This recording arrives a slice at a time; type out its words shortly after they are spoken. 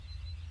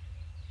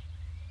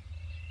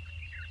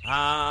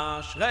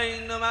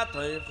Ashreinu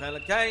matov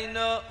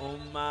chelkeinu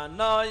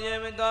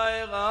umanoyim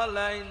goyr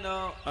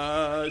aleinu.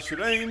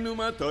 Ashreinu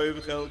matov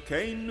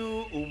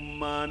chelkeinu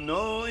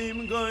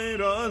umanoim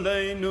goyr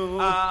aleinu.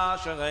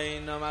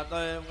 Ashreinu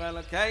matov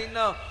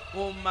chelkeinu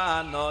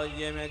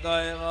umanoyim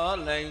goyr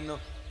aleinu.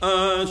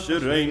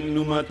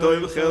 Ashreinu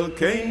matov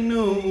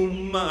chelkeinu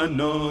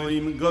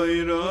umanoim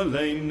goyr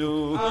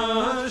aleinu.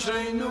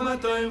 Ashreinu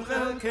matov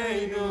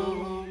chelkeinu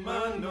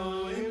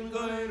umanoim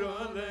goyr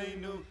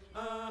aleinu.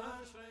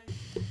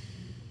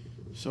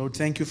 So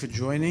thank you for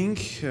joining.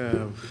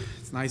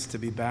 It's nice to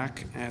be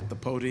back at the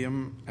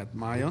podium at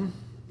Mayon.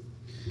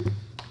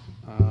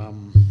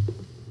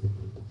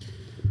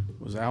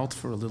 Was out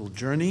for a little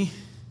journey,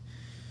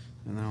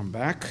 and now I'm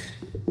back,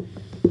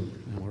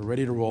 and we're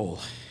ready to roll.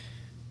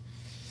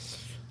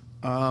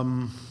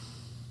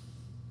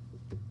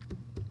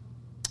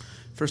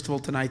 First of all,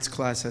 tonight's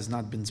class has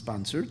not been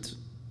sponsored.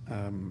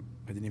 I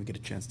didn't even get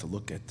a chance to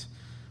look at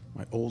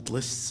my old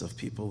lists of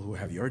people who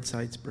have yard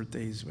sites,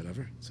 birthdays,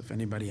 whatever. So if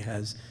anybody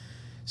has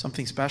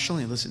something special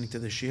and you're listening to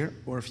this year,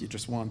 or if you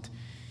just want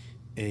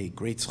a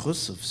great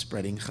schus of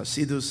spreading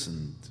Hasidus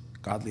and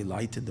godly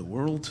light in the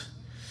world,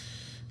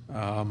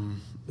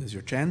 there's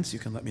your chance. You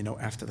can let me know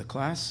after the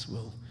class.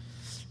 We'll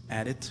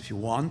add it. If you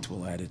want,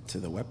 we'll add it to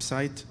the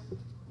website.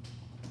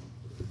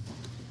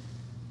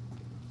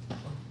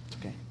 It's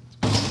okay.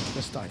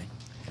 Just starting.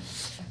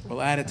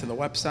 We'll add it to the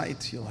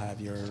website. You'll have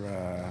your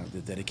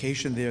the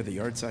dedication there, the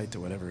yard site, or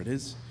whatever it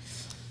is.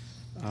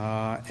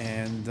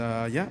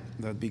 Yeah,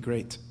 that'd be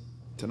great.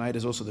 Tonight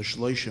is also the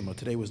Shloshim, or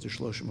today was the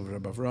Shloshim of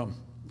Rabbi Avram.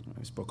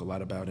 I spoke a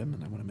lot about him,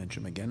 and I want to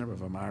mention him again,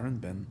 Rabbi Amaran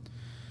ben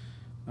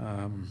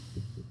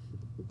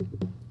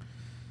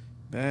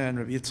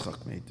Rabbi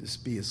Yitzchak. May this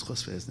be his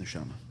chus ve'ez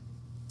neshama.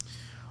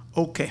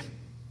 Okay.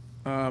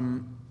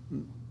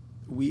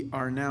 We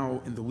are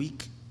now in the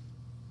week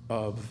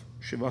of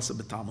Shivasa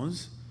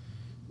B'Tammuz.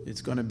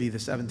 It's going to be the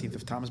 17th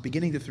of Tammuz,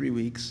 beginning the 3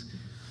 weeks.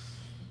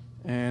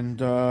 And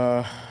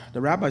the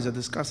rabbis are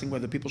discussing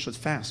whether people should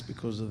fast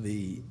because of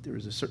there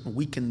is a certain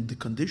weakened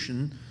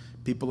condition,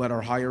 people that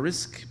are higher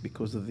risk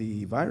because of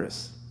the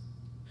virus.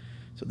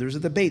 So there's a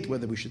debate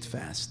whether we should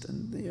fast.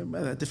 And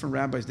different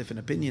rabbis, different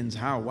opinions,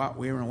 how, what,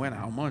 where, and when,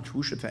 how much,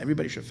 who should fast.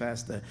 Everybody should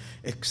fast,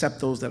 except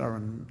those that are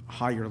on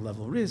higher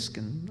level risk.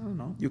 And I don't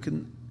know, you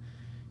can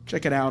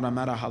check it out. I'm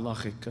not a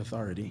halachic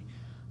authority.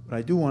 What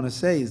I do want to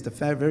say is the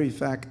very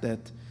fact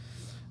that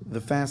the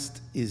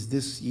fast is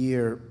this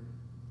year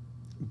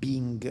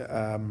being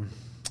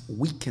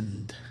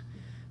weakened.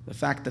 The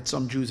fact that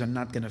some Jews are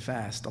not going to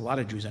fast, a lot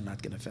of Jews are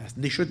not going to fast,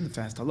 and they shouldn't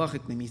fast.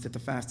 Halachically means that the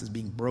fast is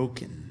being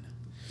broken,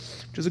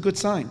 which is a good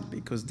sign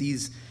because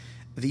these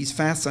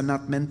fasts are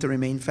not meant to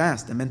remain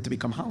fast; they're meant to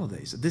become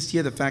holidays. So this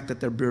year, the fact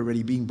that they're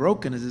already being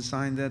broken is a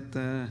sign that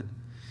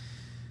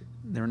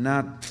they're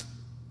not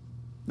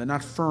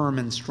firm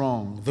and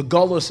strong. The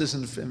gullus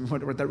isn't.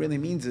 What that really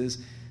means is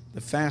the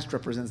fast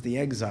represents the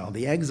exile.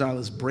 The exile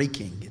is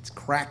breaking, it's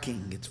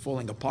cracking, it's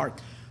falling apart.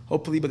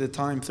 Hopefully by the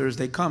time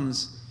Thursday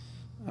comes,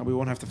 we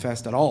won't have to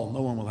fast at all.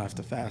 No one will have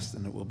to fast,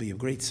 and it will be a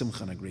great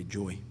simcha and a great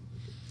joy.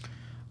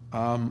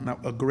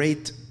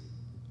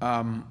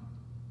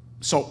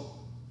 So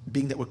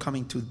being that we're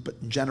coming to,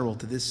 in general,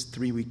 to this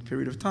 3-week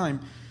period of time,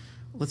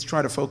 let's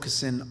try to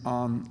focus in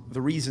on the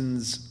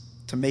reasons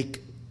to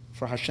make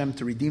for Hashem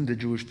to redeem the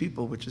Jewish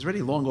people, which is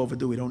already long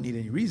overdue. We don't need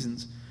any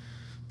reasons.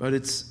 But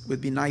it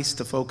would be nice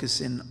to focus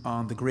in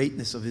on the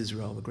greatness of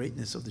Israel, the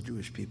greatness of the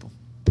Jewish people.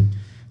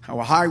 How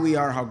high we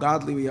are, how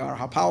godly we are,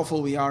 how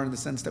powerful we are in the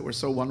sense that we're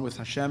so one with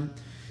Hashem.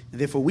 And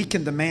therefore we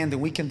can demand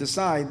and we can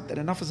decide that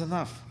enough is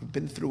enough. We've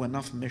been through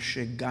enough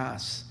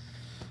mishigas,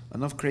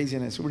 enough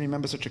craziness. Who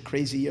remember such a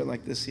crazy year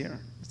like this year?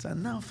 It's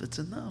enough, it's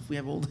enough. We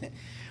have all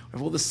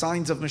the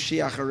signs of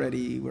Mashiach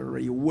already. We're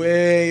already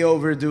way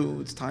overdue.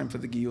 It's time for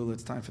the Giyul,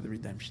 it's time for the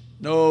redemption.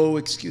 No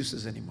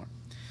excuses anymore.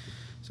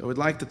 So we'd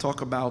like to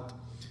talk about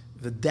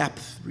the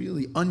depth,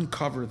 really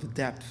uncover the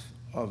depth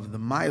of the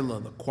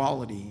Maila, the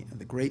quality and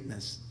the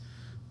greatness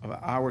of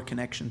our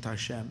connection to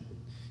Hashem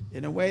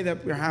in a way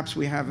that perhaps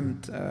we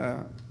haven't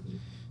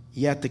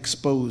yet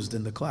exposed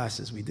in the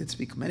classes. We did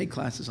speak many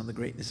classes on the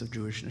greatness of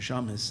Jewish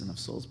neshamas and of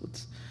souls,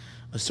 but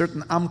a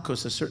certain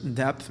amkus, a certain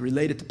depth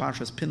related to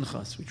Parshas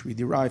Pinchas, which we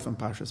derive from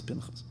Parshas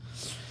Pinchas.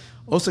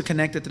 Also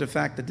connected to the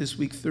fact that this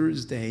week,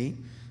 Thursday,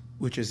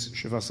 which is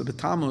Shivasa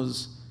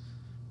B'Tammuz,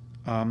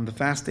 the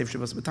fast day of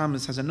Shavuos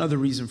B'Tammuz has another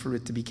reason for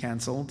it to be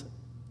canceled.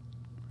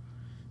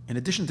 In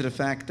addition to the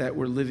fact that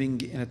we're living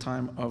in a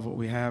time of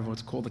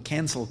what's called a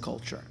cancel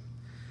culture.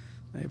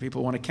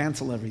 People want to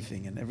cancel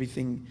everything, and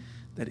everything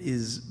that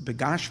is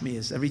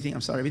begashmius, everything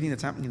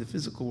that's happening in the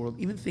physical world,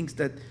 even things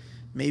that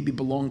maybe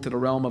belong to the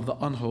realm of the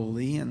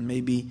unholy, and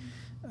maybe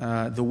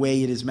the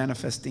way it is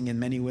manifesting in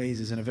many ways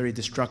is in a very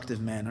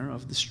destructive manner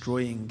of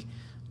destroying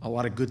a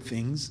lot of good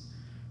things.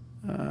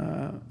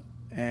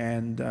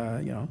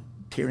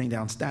 Tearing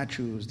down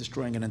statues,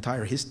 destroying an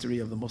entire history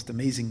of the most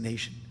amazing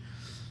nation.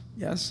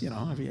 Yes,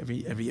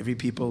 every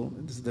people,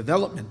 this is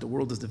development, the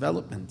world is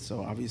development,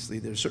 so obviously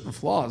there's certain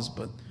flaws,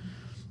 but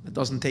That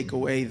doesn't take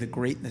away the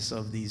greatness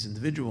of these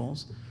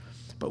individuals.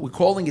 But we're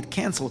calling it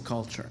cancel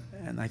culture.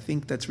 And I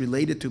think that's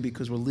related to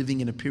because we're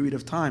living in a period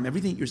of time.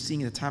 Everything you're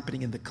seeing that's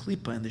happening in the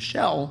klipa and the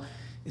shell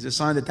is a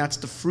sign that that's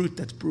the fruit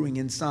that's brewing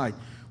inside.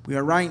 We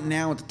are right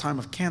now at the time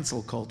of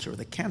cancel culture.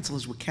 The cancel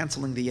is we're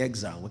canceling the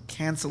exile. We're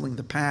canceling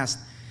the past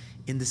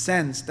in the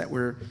sense that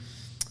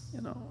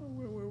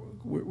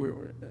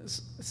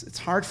it's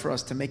hard for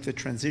us to make the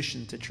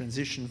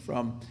transition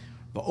from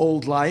the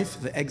old life,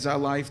 the exile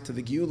life, to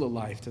the Geula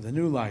life, to the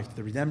new life, to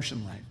the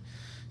redemption life.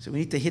 So we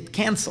need to hit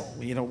cancel.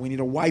 We need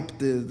to wipe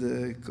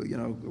the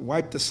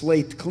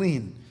slate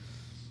clean.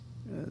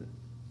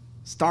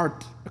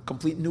 Start a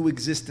complete new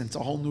existence, a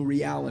whole new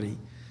reality.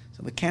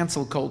 So the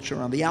cancel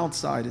culture on the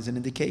outside is an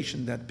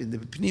indication that in the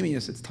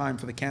Pneumius it's time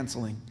for the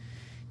canceling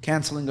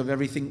of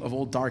everything, of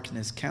all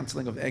darkness,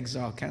 canceling of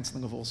exile,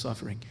 canceling of all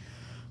suffering.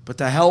 But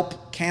to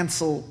help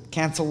cancel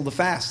the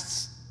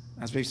fasts,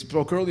 as we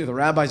spoke earlier, the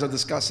rabbis are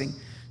discussing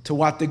to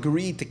what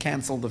degree to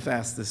cancel the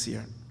fast this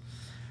year.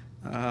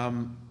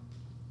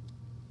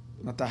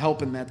 But to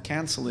help in that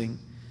canceling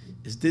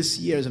is this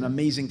year is an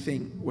amazing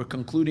thing. We're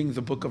concluding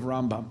the book of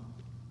Rambam.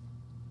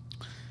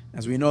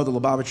 As we know, the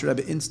Lubavitcher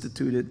Rebbe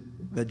instituted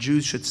that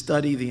Jews should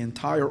study the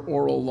entire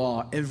oral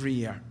law every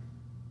year.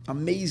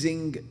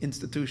 Amazing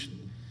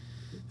institution.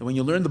 And when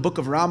you learn the book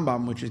of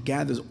Rambam, which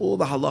gathers all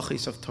the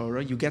halachis of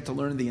Torah, you get to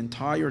learn the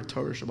entire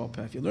Torah Shabbat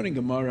Peh. If you're learning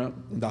Gemara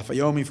in Daf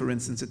Yomi, for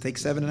instance, it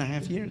takes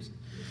 7.5 years.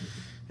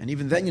 And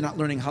even then, you're not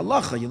learning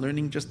halacha. You're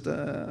learning just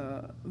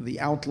the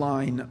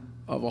outline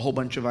of a whole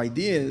bunch of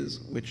ideas,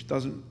 which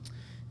doesn't,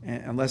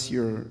 unless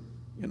you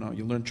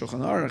learn Shulchan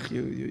Aruch,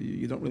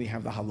 you don't really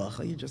have the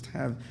halacha. You just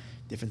have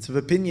difference of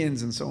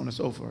opinions and so on and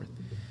so forth.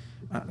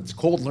 It's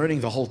called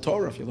learning the whole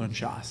Torah if you learn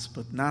Shas,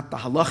 but not the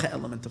halacha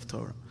element of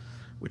Torah,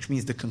 which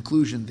means the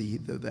conclusion,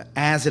 the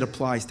as it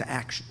applies to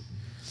action.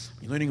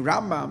 You're learning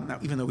Rambam, now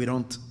even though we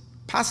don't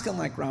paskin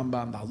like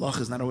Rambam, the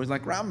halacha is not always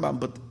like Rambam,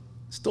 but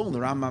still the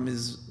Rambam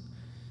is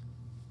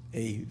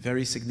a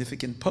very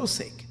significant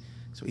posek.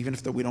 So even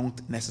if we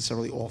don't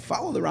necessarily all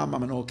follow the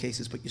Rambam in all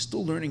cases, but you're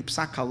still learning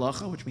psak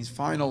halacha, which means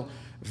final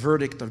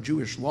verdict of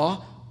Jewish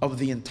law, of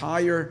the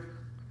entire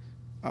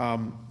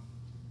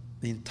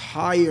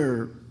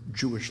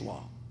Jewish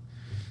law.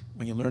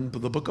 When you learn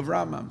the book of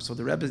Rambam, so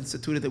the Rebbe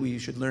instituted that we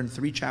should learn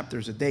 3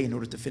 chapters a day in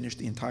order to finish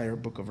the entire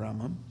book of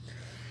Rambam.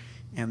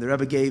 And the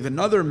Rebbe gave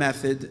another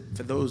method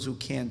for those who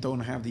don't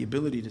have the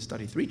ability to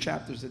study 3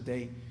 chapters a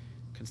day,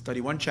 can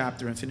study 1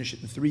 chapter and finish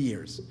it in 3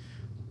 years.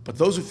 But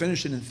those who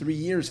finish it in 3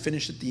 years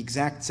finish it the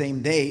exact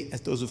same day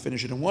as those who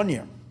finish it in 1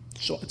 year.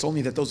 So it's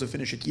only that those who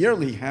finish it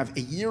yearly have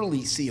a yearly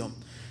siyum.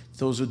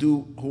 Those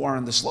who are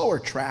on the slower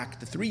track,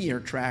 the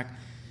 3-year track,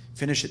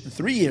 finish it in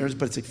 3 years,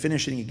 but it's like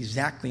finishing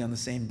exactly on the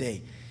same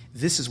day.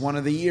 This is one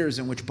of the years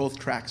in which both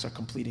tracks are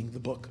completing the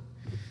book.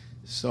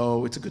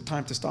 So it's a good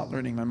time to start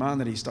learning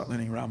Maimonides, start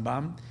learning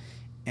Rambam.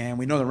 And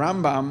we know the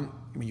Rambam,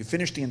 when you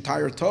finish the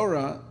entire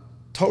Torah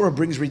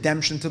brings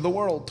redemption to the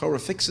world. Torah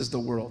fixes the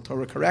world.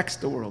 Torah corrects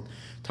the world.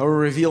 Torah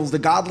reveals the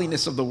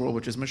godliness of the world,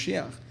 which is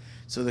Mashiach.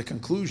 So the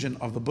conclusion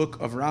of the book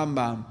of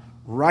Rambam,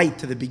 right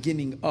to the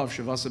beginning of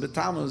Shavasa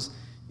B'Tammuz,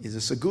 is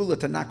a segula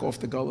to knock off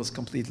the gullus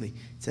completely.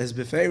 It says,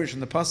 Beferish in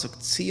the Pasuk,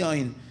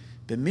 Tzion,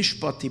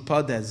 B'mishpat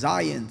tipadeh,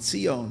 Zion,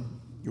 Tzion,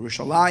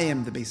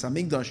 Yerushalayim, the Beis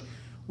HaMikdash,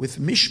 with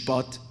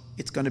Mishpat,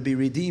 it's going to be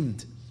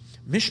redeemed.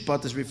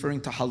 Mishpat is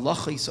referring to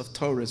halachis of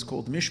Torah. It's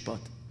called Mishpat.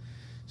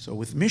 So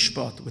with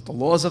Mishpat, with the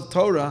laws of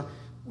Torah,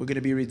 we're going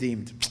to be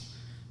redeemed.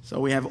 So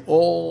we have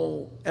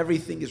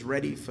everything is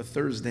ready for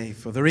Thursday,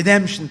 for the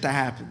redemption to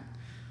happen.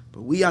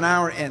 But we on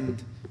our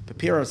end,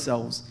 prepare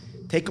ourselves,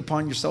 take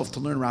upon yourself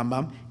to learn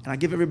Rambam, and I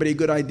give everybody a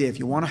good idea. If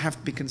you want to have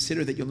to be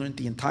considered that you learned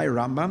the entire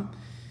Rambam,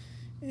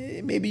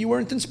 maybe you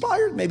weren't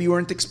inspired, maybe you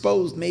weren't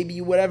exposed,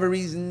 maybe whatever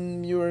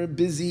reason you were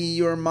busy,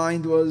 your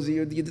mind was,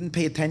 you didn't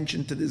pay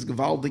attention to this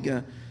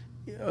gewaldige,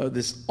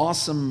 this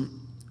awesome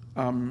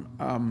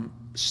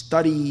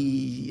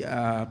study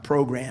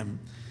program.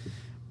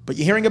 But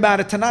you're hearing about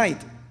it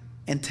tonight.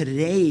 And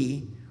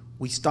today,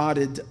 we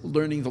started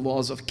learning the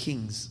laws of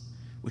kings,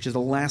 which is the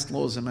last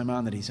laws of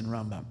Maimonides in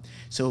Rambam.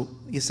 So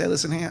you say,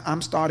 listen, hey,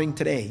 I'm starting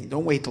today.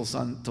 Don't wait till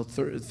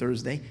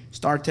Thursday.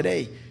 Start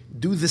today.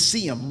 Do the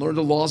siyum, learn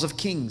the laws of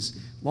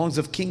kings. Laws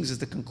of kings is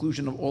the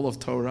conclusion of all of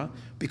Torah,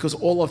 because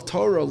all of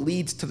Torah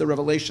leads to the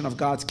revelation of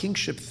God's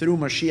kingship through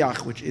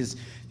Mashiach, which is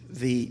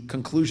the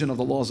conclusion of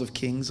the laws of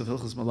kings, of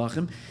Hilchos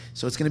Malachim.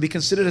 So it's going to be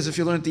considered as if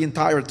you learned the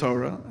entire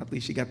Torah, at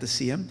least you got the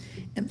siyum.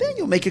 And then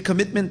you'll make a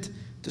commitment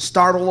to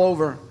start all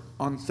over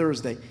on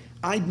Thursday.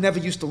 I never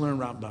used to learn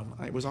Rambam.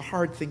 It was a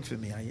hard thing for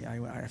me.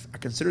 I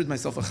considered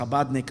myself a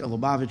Chabadnik, a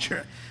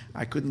Lubavitcher.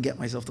 I couldn't get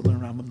myself to learn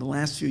Rambam. The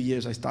last few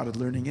years I started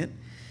learning it.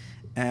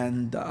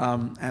 And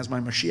as my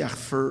Mashiach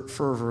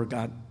fervor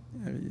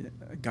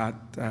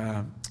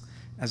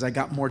as I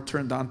got more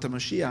turned on to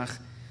Mashiach,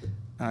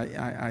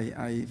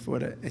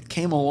 it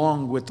came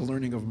along with the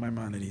learning of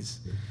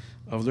Maimonides,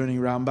 of learning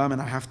Rambam.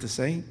 And I have to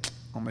say,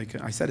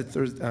 I said it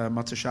Thursday,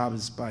 Matzah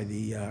Shabbos by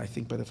the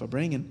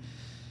Fabrengen,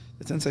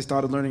 that since I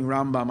started learning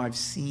Rambam, I've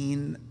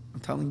seen I'm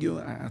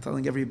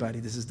telling everybody,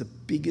 this is the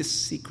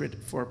biggest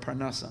secret for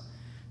parnasa,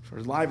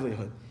 for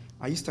livelihood.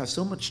 I used to have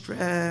so much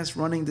stress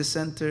running the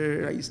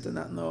center. I used to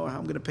not know how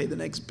I'm going to pay the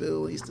next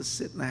bill. I used to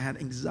sit and I had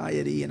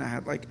anxiety and I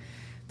had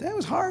that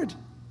was hard.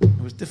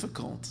 It was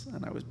difficult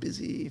and I was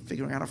busy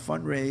figuring out how to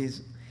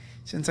fundraise.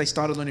 Since I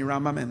started learning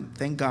Rambam, and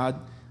thank God,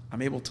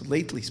 I'm able to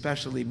lately,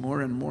 especially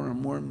more and more,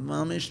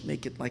 mamish,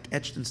 make it like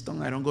etched in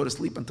stone. I don't go to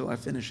sleep until I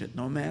finish it,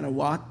 no matter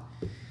what.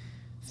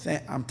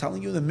 I'm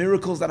telling you, the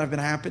miracles that have been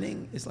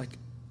happening is like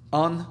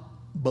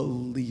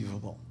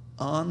unbelievable.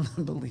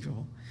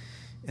 Unbelievable.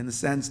 In the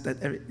sense that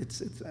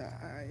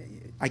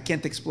I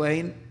can't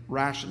explain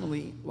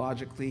rationally,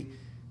 logically,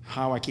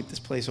 how I keep this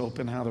place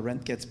open, how the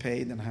rent gets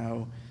paid, and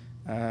how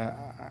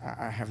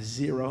I have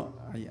zero,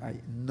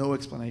 no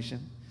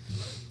explanation.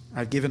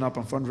 I've given up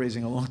on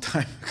fundraising a long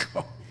time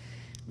ago.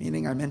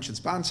 Meaning I mentioned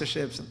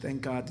sponsorships, and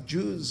thank God, the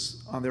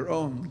Jews on their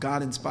own,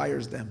 God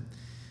inspires them.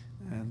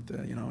 And,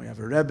 we have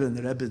a Rebbe, and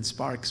the Rebbe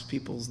sparks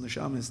people's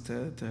neshamas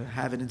to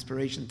have an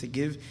inspiration to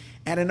give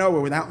out of nowhere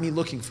without me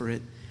looking for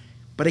it.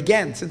 But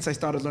again, since I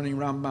started learning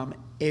Rambam,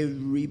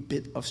 every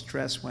bit of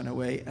stress went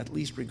away, at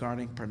least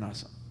regarding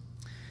parnasa.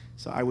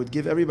 So I would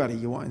give everybody,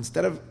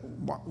 instead of,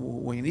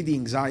 when you need the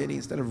anxiety,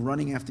 instead of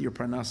running after your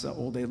parnasa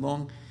all day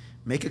long,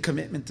 make a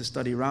commitment to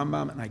study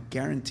Rambam, and I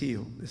guarantee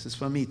you, this is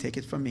from me, take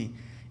it from me.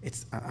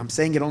 I'm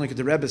saying it only because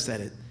the Rebbe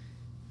said it.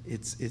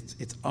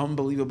 It's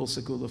unbelievable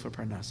segula for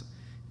parnasa.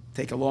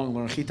 Take along,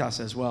 learn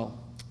chitas as well.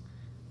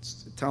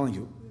 It's telling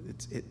you,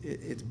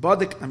 it's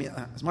badik. I mean,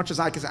 as much as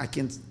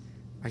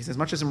as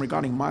much as I'm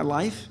regarding my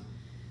life,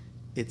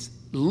 it's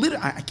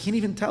literally, I can't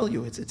even tell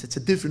you. It's a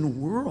different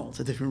world.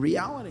 It's a different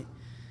reality.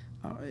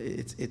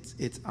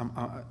 It's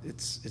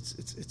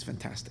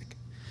fantastic.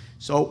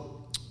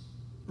 So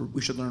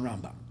we should learn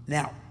Rambam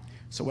now.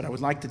 So what I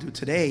would like to do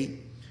today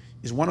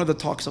is one of the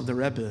talks of the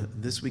Rebbe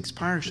this week's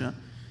parsha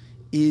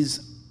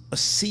is a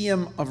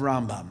siyum of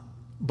Rambam,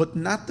 but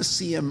not the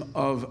siyum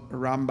of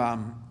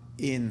Rambam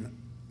in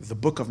the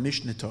book of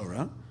Mishneh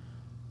Torah,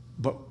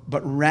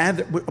 but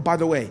rather, by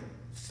the way,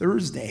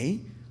 Thursday,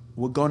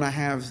 we're going to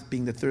have,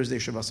 being the Thursday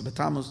Shavas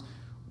B'Tammuz,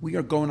 we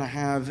are going to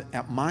have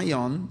at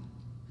Mayon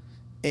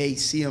a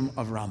siyum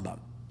of Rambam.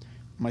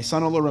 My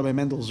son-in-law, Rabbi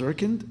Mendel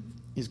Zirkind,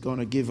 is going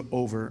to give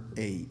over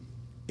a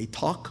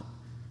talk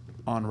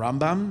on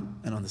Rambam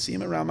and on the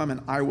siyum of Rambam,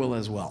 and I will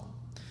as well.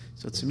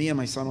 So it's me and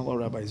my son-in-law,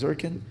 Rabbi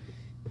Zirkin,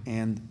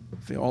 and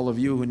for all of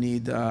you who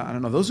need,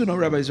 those who know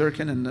Rabbi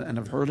Zirkin and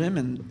have heard him,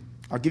 and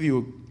I'll give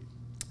you,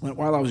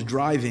 while I was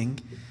driving,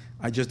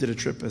 I just did a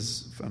trip,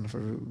 as for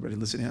everybody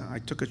listening, I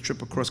took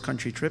a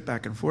cross-country trip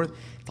back and forth.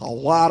 A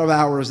lot of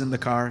hours in the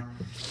car.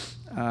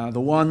 The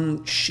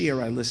one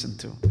shir I listened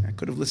to, I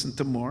could have listened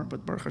to more,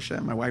 but Baruch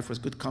Hashem, my wife was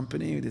good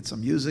company. We did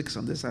some music,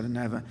 some this, I didn't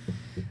have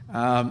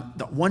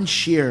the one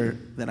shir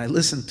that I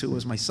listened to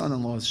was my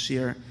son-in-law's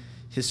shir,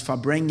 his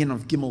Farbrengen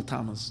of Gimel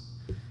Tammuz,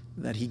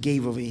 that he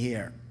gave over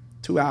here.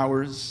 2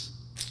 hours,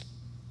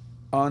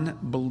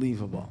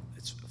 unbelievable.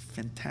 It's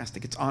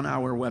fantastic. It's on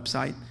our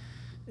website.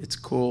 It's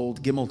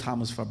called Gimel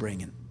Tammuz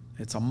Farbrengen.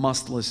 It's a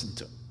must listen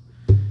to.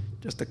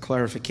 Just a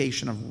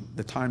clarification of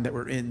the time that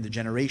we're in, the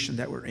generation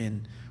that we're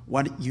in,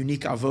 what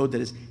unique avod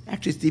that is.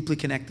 Actually, it's deeply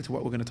connected to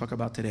what we're going to talk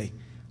about today.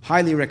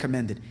 Highly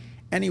recommended.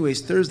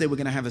 Anyways, Thursday we're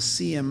going to have a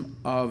siyum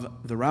of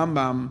the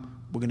Rambam.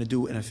 We're going to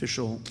do an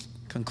official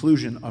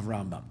conclusion of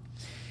Rambam.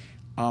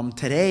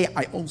 Today,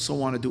 I also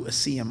want to do a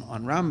siyum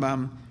on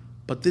Rambam,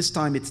 but this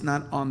time it's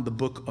not on the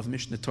book of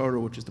Mishneh Torah,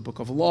 which is the book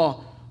of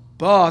law,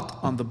 but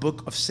on the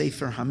book of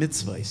Sefer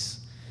HaMitzvahs.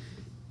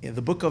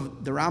 The book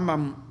of the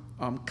Rambam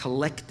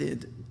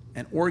collected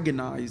and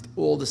organized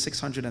all the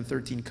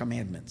 613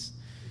 commandments,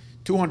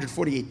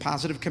 248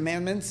 positive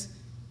commandments,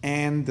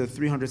 and the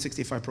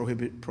 365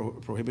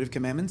 prohibitive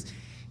commandments.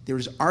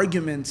 There's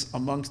arguments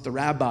amongst the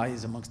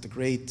rabbis, amongst the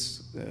great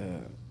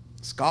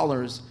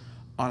scholars,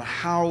 on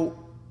how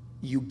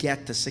you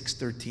get to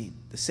 613.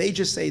 The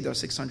sages say there are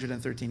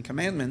 613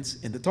 commandments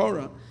in the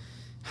Torah.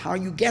 How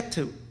you get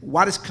to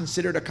what is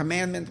considered a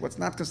commandment, what's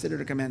not considered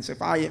a commandment. So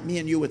if me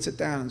and you would sit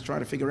down and try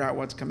to figure out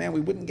what's a command,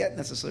 we wouldn't get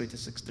necessarily to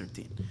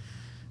 613.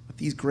 But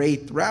these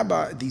great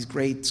these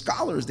great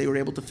scholars, they were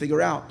able to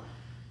figure out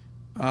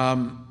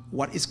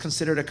what is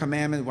considered a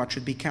commandment, what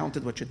should be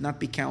counted, what should not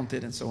be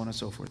counted, and so on and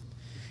so forth.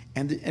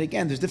 And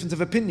again, there's difference of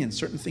opinions.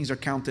 Certain things are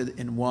counted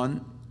in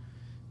one.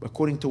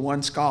 According to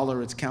one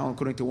scholar, it's counted.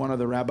 According to one of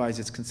the rabbis,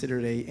 it's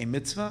considered a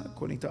mitzvah.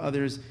 According to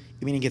others,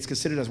 meaning it's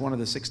considered as one of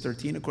the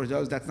 613. According to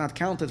others, that's not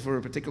counted for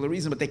a particular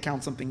reason, but they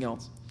count something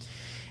else.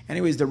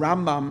 Anyways, the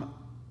Rambam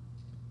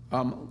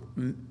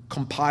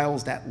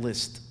compiles that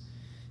list.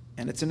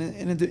 And it's an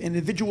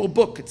individual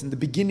book. It's in the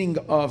beginning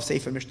of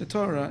Sefer Mishneh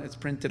Torah. It's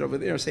printed over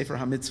there, Sefer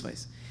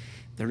HaMitzvahs.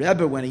 The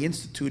Rebbe, when he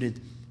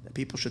instituted that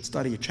people should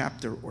study a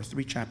chapter or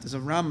 3 chapters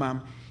of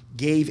Rambam,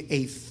 gave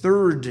a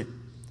third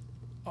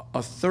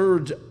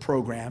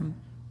program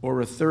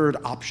or a third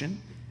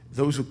option.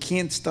 Those who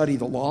can't study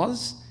the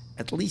laws,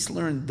 at least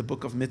learn the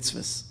book of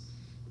mitzvahs.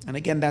 And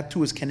again, that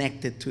too is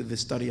connected to the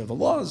study of the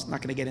laws. I'm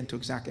not going to get into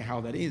exactly how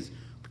that is,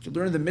 but you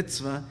learn the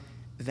mitzvah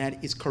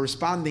that is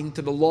corresponding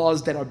to the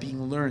laws that are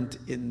being learned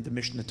in the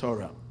Mishnah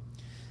Torah.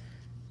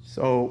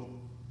 So,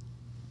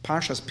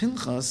 Parshas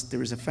Pinchas,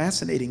 there is a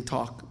fascinating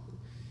talk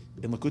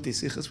in Likutei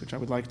Sichos, which I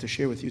would like to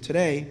share with you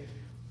today,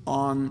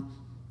 on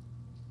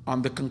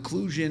the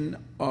conclusion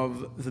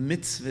of the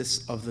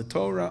mitzvahs of the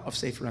Torah, of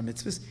Sefer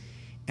HaMitzvahs,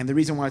 and the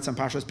reason why it's on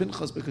Parshas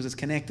Pinchas, because it's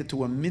connected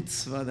to a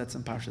mitzvah that's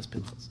on Parshas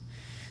Pinchas.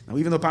 Now,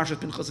 even though Parshas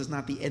Pinchas is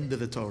not the end of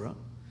the Torah,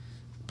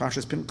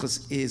 Parshas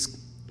Pinchas is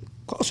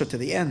closer to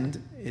the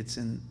end. It's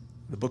in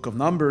the book of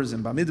Numbers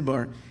in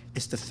Bamidbar.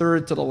 It's the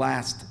third to the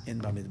last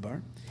in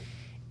Bamidbar.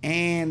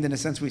 And in a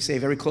sense, we say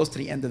very close to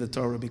the end of the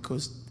Torah,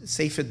 because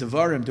Sefer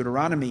Devarim,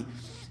 Deuteronomy,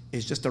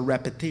 is just a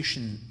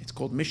repetition. It's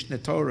called Mishnah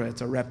Torah. It's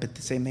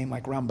the same name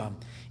like Rambam.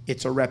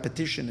 It's a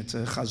repetition. It's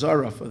a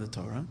chazara for the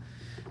Torah.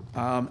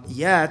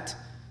 Yet,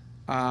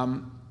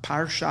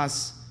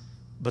 Parshas,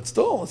 but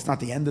still, it's not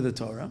the end of the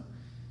Torah.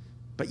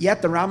 But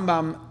yet the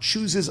Rambam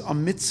chooses a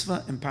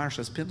mitzvah in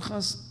Parshas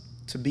Pinchas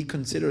to be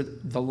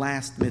considered the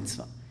last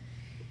mitzvah.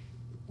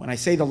 When I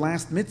say the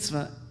last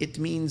mitzvah, it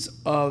means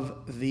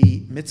of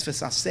the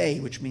mitzvahs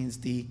aseh, which means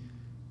the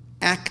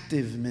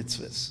active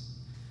mitzvahs.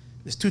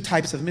 There's two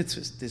types of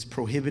mitzvahs. There's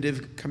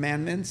prohibitive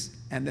commandments,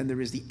 and then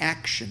there is the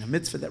action, a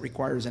mitzvah that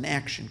requires an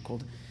action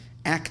called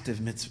active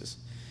mitzvahs.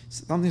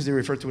 Sometimes they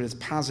refer to it as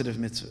positive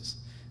mitzvahs.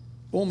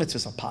 All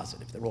mitzvahs are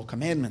positive. They're all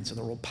commandments, so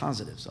they're all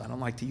positive. So I don't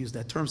like to use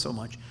that term so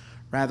much.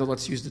 Rather,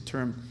 let's use the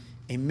term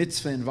a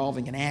mitzvah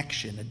involving an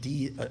action, a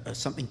deed,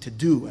 something to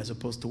do, as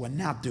opposed to a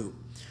not do,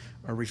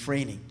 or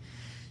refraining.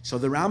 So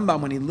the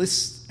Rambam, when he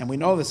lists, and we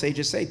know the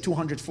sages say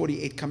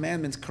 248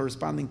 commandments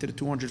corresponding to the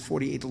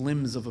 248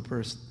 limbs of a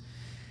person.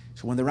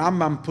 So when the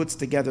Rambam puts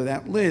together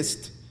that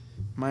list,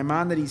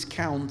 Maimonides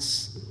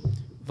counts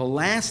the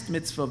last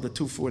mitzvah of the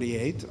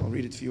 248. I'll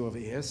read it for you over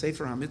here.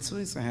 Sefer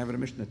HaMitzvahs. I have it in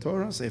Mishnah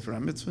Torah. Sefer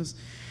HaMitzvahs.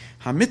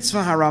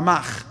 HaMitzvah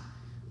HaRamach.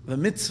 The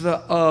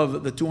mitzvah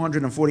of the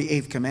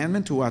 248th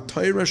commandment, Hu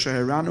HaTorah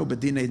Sheheranu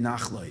B'dinei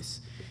Nachlois,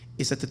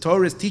 is that the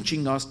Torah is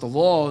teaching us the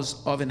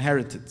laws of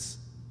inheritance.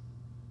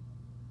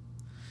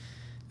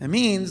 That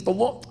means the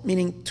law,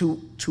 meaning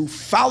to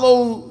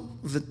follow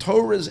the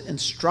Torah's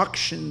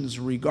instructions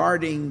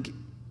regarding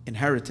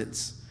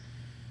inheritance.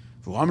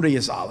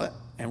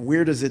 And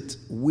where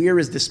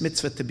is this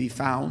mitzvah to be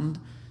found?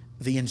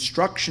 The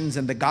instructions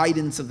and the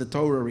guidance of the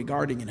Torah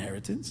regarding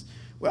inheritance.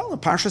 Well, in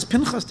Parshas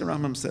Pinchas, the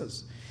Rambam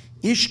says,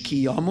 Ish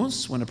ki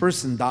yamus, when a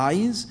person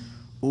dies,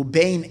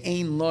 ubein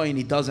ein lo, and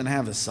he doesn't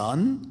have a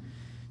son.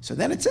 So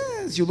then it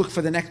says you look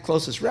for the next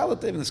closest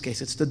relative. In this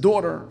case, it's the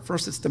daughter.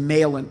 First, it's the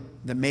male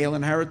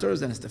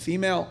inheritors, then it's the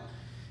female.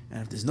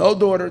 And if there's no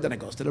daughter, then it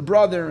goes to the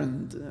brother,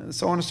 and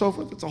so on and so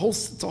forth. It's a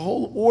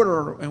whole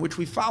order in which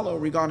we follow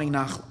regarding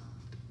Nachla.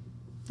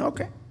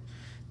 Okay,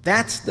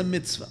 that's the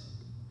mitzvah.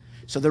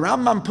 So the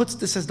Rambam puts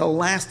this as the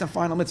last and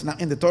final mitzvah. Now,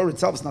 in the Torah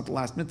itself, it's not the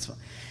last mitzvah.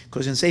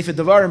 Because in Sefer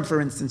Devarim, for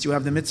instance, you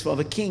have the mitzvah of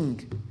a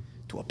king,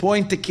 to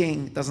appoint a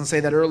king. It doesn't say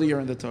that earlier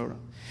in the Torah.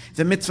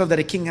 The mitzvah that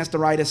a king has to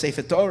write a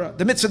Sefer Torah.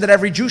 The mitzvah that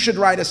every Jew should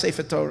write a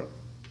Sefer Torah.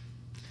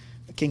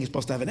 The king is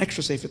supposed to have an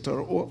extra Sefer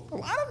Torah. Or a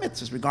lot of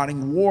mitzvahs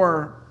regarding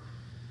war.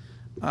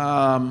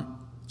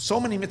 So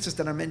many mitzvahs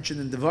that are mentioned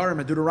in Devarim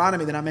and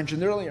Deuteronomy that I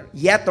mentioned earlier.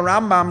 Yet the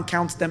Rambam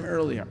counts them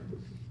earlier.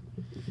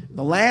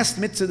 The last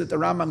mitzvah that the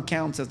Rambam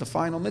counts as the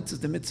final mitzvah is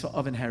the mitzvah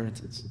of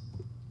inheritance.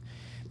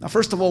 Now,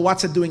 first of all,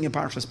 what's it doing in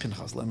Parshas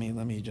Pinchas? Let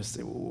me just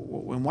say,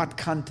 in what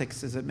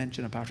context is it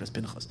mentioned in Parshas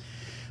Pinchas?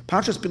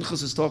 Parshas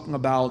Pinchas is talking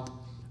about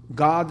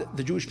God,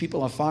 the Jewish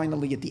people are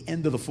finally at the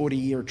end of the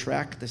 40-year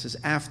trek. This is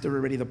after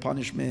already the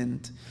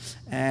punishment,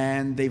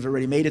 and they've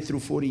already made it through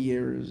 40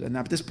 years. And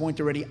at this point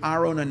already,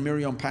 Aaron and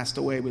Miriam passed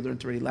away. We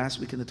learned already last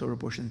week in the Torah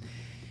portion.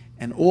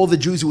 And all the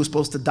Jews who were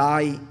supposed to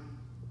die,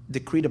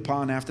 decreed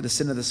upon after the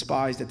sin of the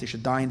spies that they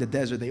should die in the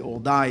desert, they all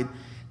died.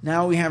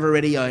 Now we have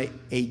already a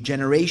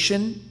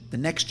generation, the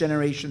next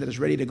generation that is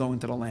ready to go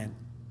into the land.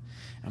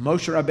 And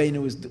Moshe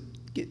Rabbeinu is,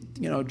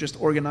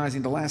 just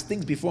organizing the last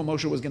things before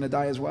Moshe was going to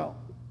die as well.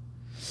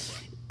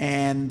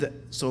 And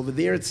so over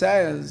there it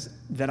says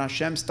that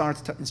Hashem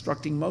starts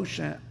instructing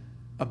Moshe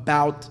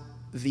about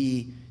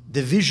the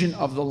division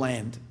of the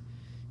land.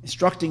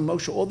 Instructing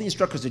Moshe, all the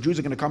instructors, the Jews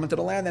are going to come into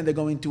the land and they're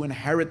going to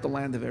inherit the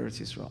land of Eretz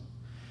Yisrael.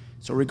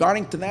 So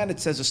regarding to that, it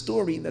says a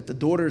story that the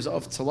daughters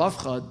of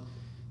Tzalafchad,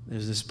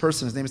 there's this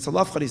person, his name is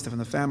Tzalafchad, he's from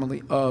the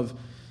family of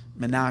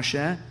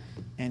Menashe,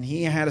 and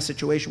he had a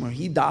situation where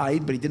he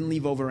died, but he didn't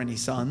leave over any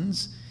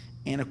sons.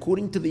 And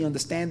according to the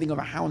understanding of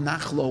how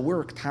Nachla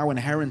worked, how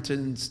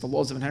inheritance, the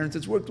laws of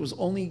inheritance worked, it was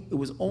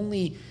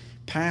only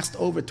passed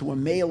over to a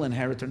male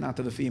inheritor, not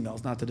to the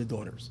females, not to the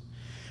daughters.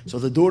 So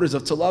the daughters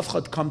of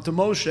Tzalafchad come to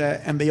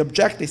Moshe and they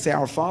object. They say,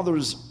 our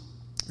father's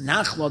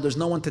Nachla, there's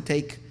no one to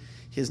take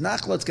his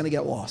Nachla, it's going to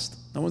get lost.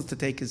 No one's to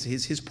take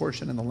his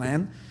portion in the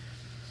land.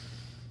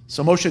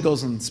 So Moshe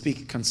goes and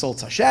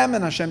consults Hashem,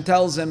 and Hashem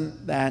tells him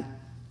that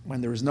when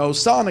there is no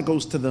son, it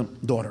goes to the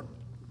daughter.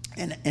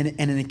 And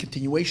in a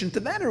continuation to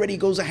that already, he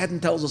goes ahead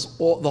and tells us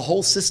the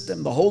whole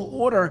system, the whole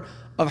order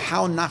of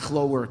how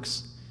Nachla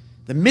works.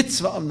 The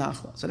mitzvah of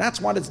Nachla. So that's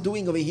what it's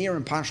doing over here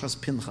in Parshas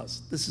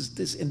Pinchas. This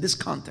is in this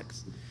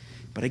context.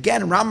 But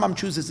again, Rambam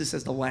chooses this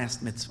as the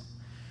last mitzvah.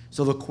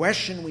 So the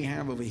question we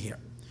have over here,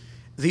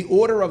 the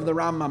order of the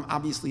Rambam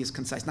obviously is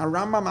concise. Now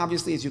Rambam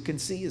obviously, as you can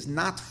see, is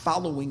not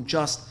following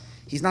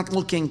he's not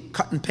looking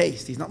cut and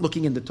paste. He's not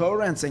looking in the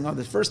Torah and saying,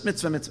 the first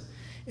mitzvah.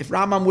 If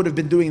Rambam would have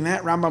been doing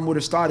that, Rambam would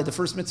have started, the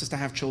first mitzvah is to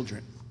have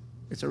children.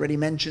 It's already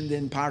mentioned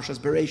in Parshas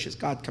Bereshis.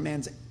 God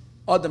commands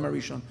Adam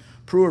Arishon,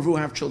 Pru'ervu,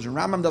 have children.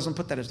 Rambam doesn't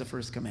put that as the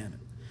first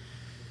commandment.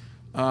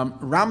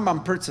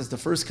 Rambam puts as the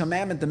first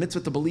commandment the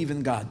mitzvah to believe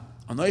in God.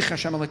 Anoich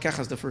Hashem Elokecha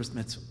is the first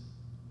mitzvah.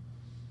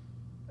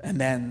 And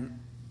then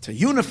to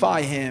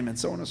unify Him and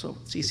so on and so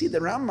forth. So you see the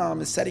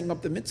Rambam is setting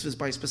up the mitzvahs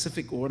by a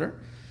specific order.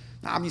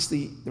 Now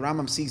obviously the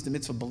Rambam sees the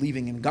mitzvah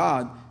believing in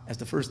God as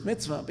the first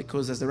mitzvah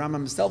because as the Rambam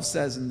himself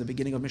says in the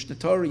beginning of Mishnah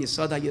Torah,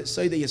 Yesod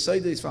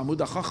HaYesoda is V'amud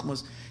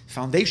HaChachmos,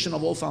 foundation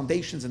of all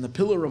foundations and the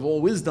pillar of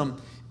all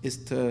wisdom is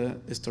to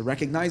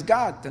recognize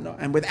God.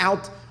 And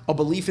without a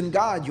belief in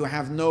God, you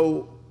have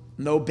no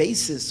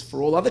basis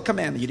for all other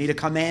commandments. You need a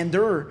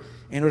commander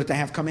in order to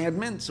have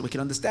commandments. So we can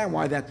understand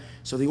why that.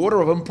 So the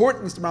order of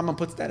importance, the Rambam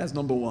puts that as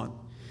number one.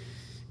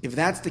 If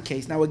that's the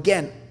case, now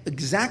again,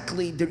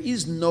 exactly, there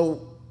is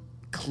no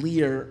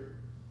clear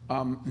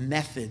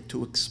method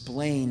to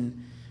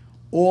explain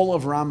all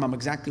of Rambam,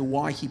 exactly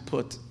why he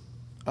put,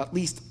 at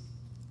least,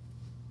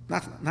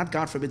 not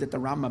God forbid that the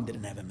Rambam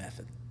didn't have a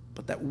method,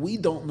 but that we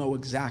don't know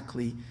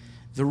exactly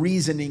the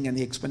reasoning and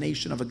the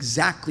explanation of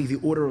exactly the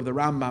order of the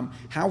Rambam,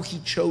 how he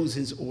chose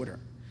his order.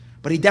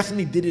 But he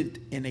definitely did it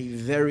in a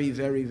very,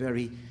 very,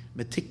 very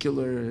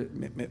particular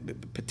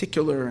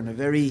and a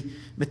very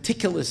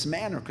meticulous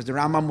manner, because the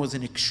Rambam was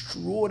an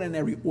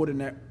extraordinary,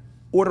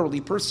 orderly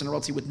person, or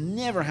else he would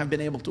never have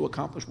been able to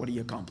accomplish what he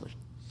accomplished.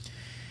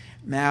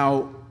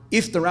 Now,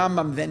 if the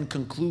Rambam then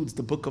concludes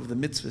the book of the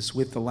mitzvahs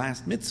with the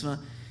last mitzvah,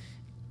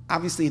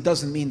 obviously it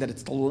doesn't mean that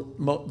it's the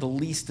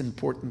least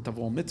important of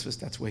all mitzvahs.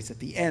 That's why it's at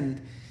the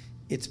end.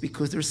 It's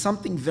because there's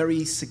something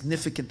very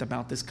significant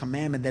about this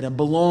commandment that it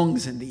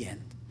belongs in the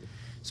end.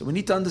 So we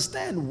need to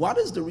understand what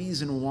is the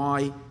reason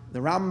why the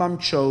Rambam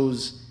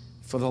chose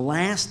for the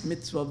last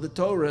mitzvah of the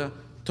Torah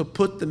to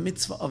put the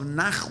mitzvah of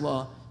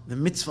Nachla, the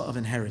mitzvah of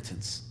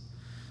inheritance,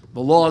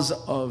 the laws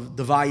of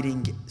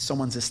dividing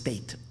someone's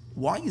estate.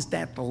 Why is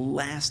that the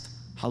last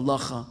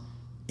halacha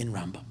in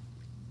Rambam?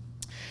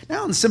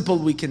 Now, in simple,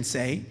 we can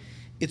say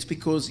it's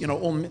because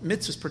all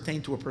mitzvahs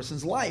pertain to a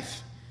person's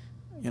life.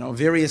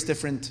 Various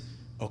different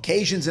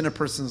occasions in a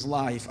person's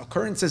life,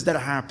 occurrences that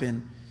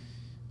happen.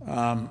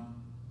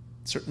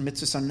 Certain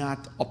mitzvahs are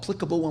not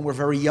applicable when we're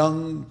very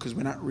young because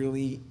we're not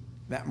really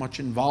that much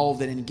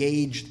involved and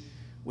engaged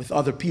with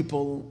other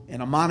people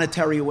in a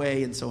monetary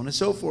way and so on and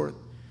so forth.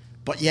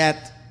 But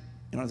yet,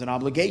 there's an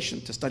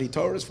obligation to study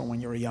Torahs from when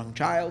you're a young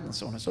child and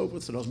so on and so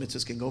forth, so those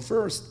mitzvahs can go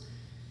first.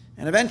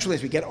 And eventually,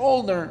 as we get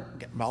older,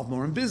 get involved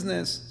more in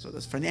business, so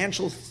there's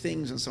financial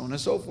things and so on and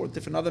so forth,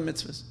 different other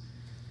mitzvahs.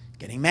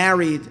 Getting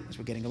married, as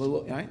we're getting a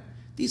little, right?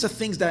 These are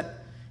things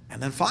that,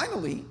 and then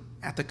finally,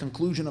 at the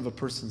conclusion of a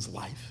person's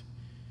life,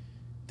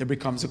 there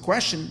becomes a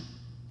question,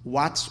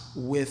 what's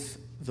with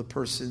the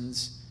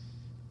person's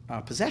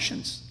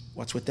possessions?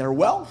 What's with their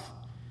wealth?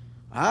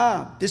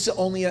 This is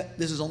only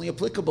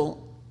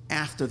applicable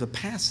after the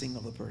passing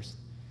of the person.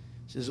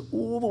 This is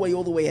all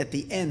the way at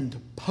the end,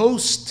 how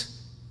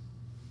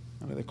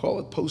do they call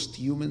it?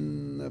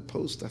 Post-human, I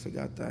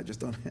forgot. I just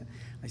don't,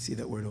 I see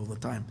that word all the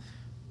time.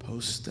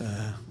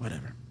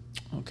 Whatever.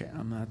 Okay,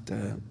 I'm not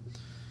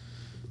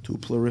too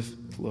prolific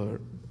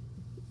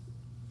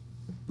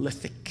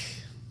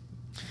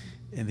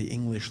in the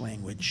English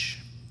language,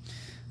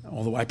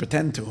 although I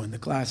pretend to in the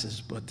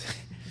classes, but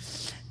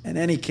in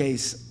any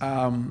case,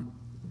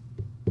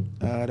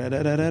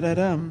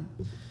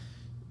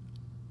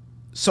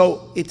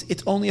 so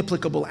it's only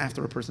applicable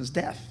after a person's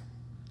death,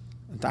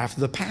 after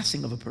the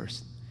passing of a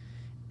person.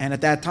 And at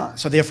that time,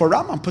 so therefore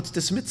Rambam puts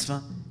this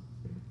mitzvah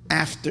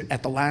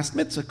at the last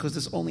mitzvah, because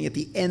it's only at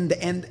the end,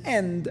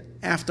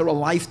 after a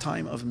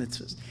lifetime of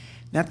mitzvahs.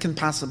 That can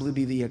possibly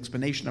be the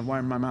explanation of why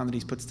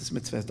Maimonides puts this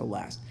mitzvah as the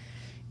last.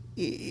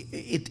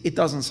 It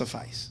doesn't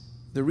suffice.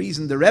 The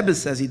reason the Rebbe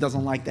says he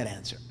doesn't like that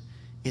answer,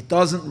 it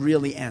doesn't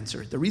really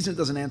answer it. The reason it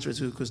doesn't answer it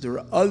is because there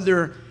are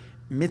other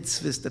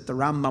mitzvahs that the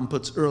Rambam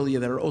puts earlier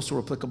that are also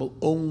applicable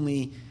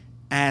only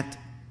at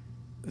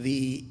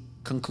the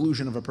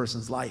conclusion of a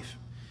person's life.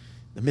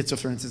 The mitzvah,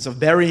 for instance, of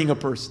burying a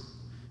person.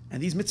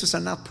 And these mitzvahs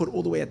are not put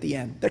all the way at the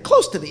end. They're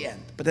close to the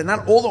end, but they're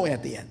not all the way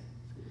at the end.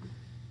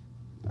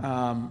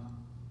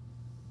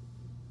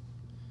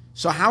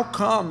 So how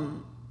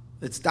come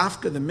it's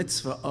dafka the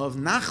mitzvah of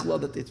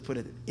nachla that it's put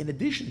in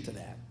addition to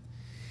that?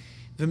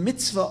 The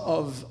mitzvah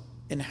of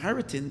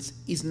inheritance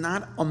is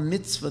not a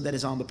mitzvah that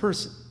is on the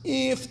person.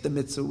 If the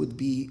mitzvah would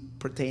be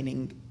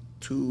pertaining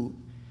to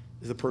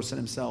the person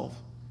himself,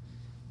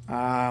 like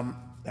I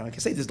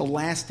say, this is the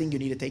last thing you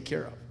need to take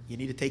care of. You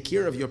need to take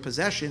care of your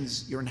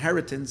possessions, your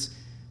inheritance.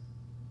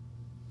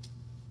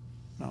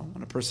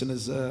 When a person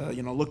is,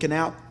 looking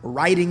out,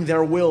 writing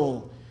their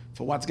will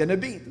for what's going to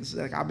be. This is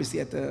like obviously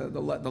at the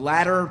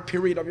latter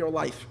period of your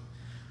life.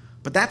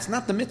 But that's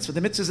not the mitzvah.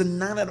 The mitzvah is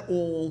not at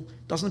all,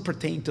 doesn't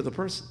pertain to the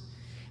person.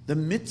 The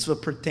mitzvah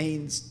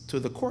pertains to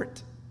the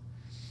court.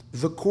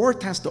 The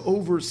court has to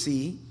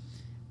oversee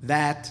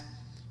that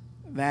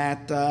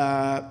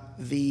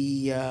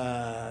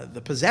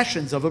the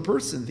possessions of a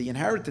person, the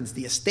inheritance,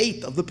 the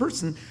estate of the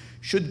person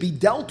should be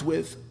dealt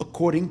with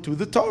according to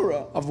the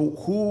Torah of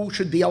who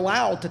should be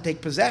allowed to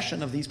take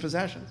possession of these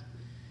possessions.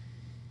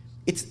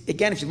 It's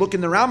again, if you look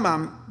in the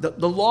Rambam,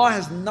 the law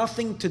has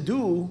nothing to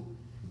do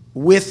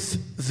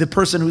with the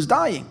person who's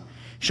dying.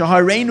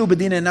 Shaharenu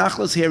b'dinei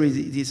nachlas, here,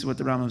 this is what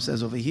the Rambam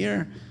says over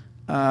here.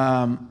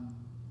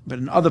 But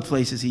in other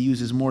places he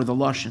uses more the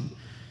lashon.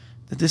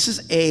 That this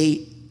is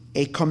a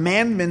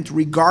commandment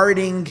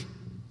regarding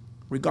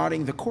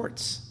the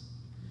courts.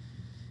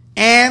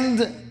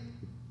 And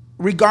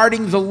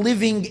regarding the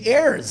living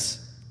heirs,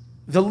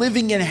 the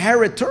living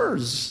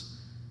inheritors.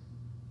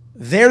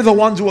 They're the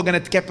ones who are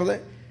going to get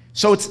it.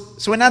 So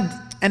we're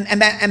not,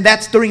 and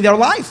that's during their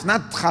life,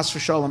 not chas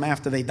v'sholem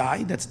after they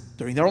die. That's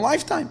during their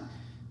lifetime.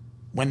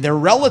 When their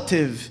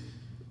relative,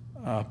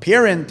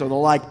 parent or the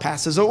like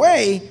passes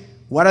away,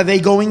 what are they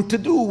going to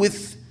do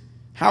with?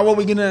 How are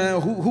we going to?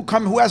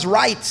 Who has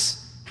rights?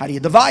 How do you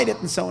divide it,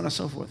 and so on and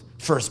so forth?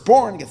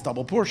 Firstborn gets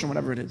double portion,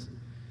 whatever it is.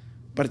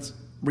 But it's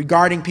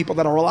regarding people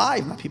that are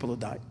alive, not people who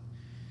died.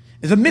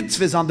 The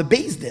mitzvah is on the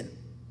Beis Din.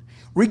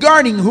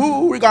 Regarding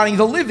who? Regarding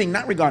the living,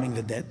 not regarding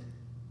the dead.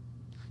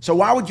 So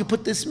why would you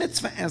put this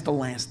mitzvah as the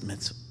last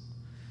mitzvah?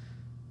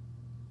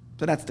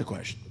 So that's the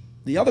question.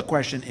 The other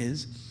question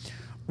is,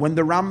 when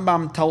the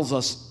Rambam tells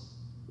us,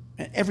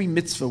 every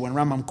mitzvah, when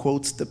Rambam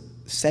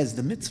says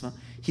the mitzvah,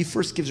 he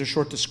first gives a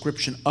short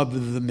description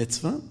of the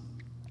mitzvah,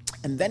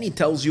 and then he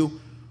tells you,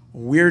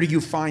 where do you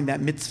find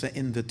that mitzvah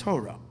in the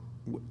Torah?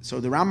 So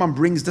the Rambam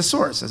brings the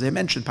source, as I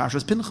mentioned,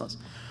 Parshas Pinchas.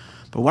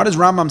 But what does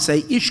Rambam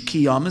say? Ish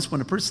kiyamis,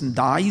 when a person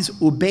dies,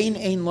 ubein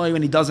ein loy,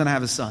 when he doesn't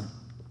have a son.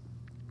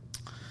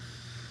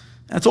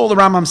 That's all the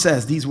Rambam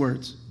says, these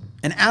words.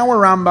 In our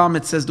Rambam,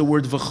 it says the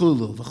word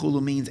v'chulu.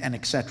 V'chulu means and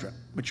etc.,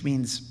 which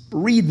means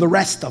read the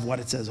rest of what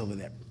it says over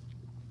there.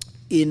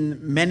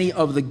 In many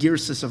of the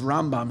girsas of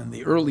Rambam, in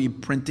the early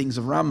printings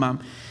of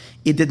Rambam,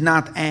 it did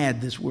not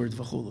add this word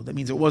v'chulu. That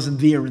means it wasn't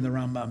there in the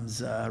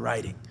Rambam's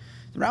writing.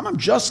 The Rambam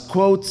just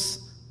quotes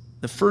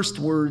the first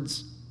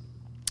words.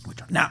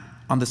 Now,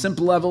 on the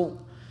simple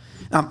level,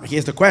 now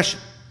here's the question.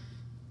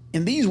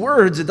 In these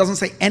words, it doesn't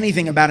say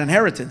anything about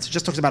inheritance. It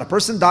just talks about a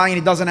person dying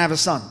and he doesn't have a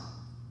son.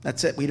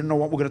 That's it. We don't know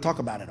what we're going to talk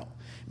about at all.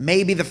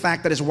 Maybe the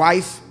fact that his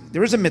wife,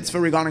 there is a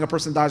mitzvah regarding a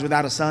person dies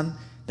without a son,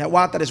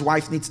 that his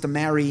wife needs to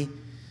marry,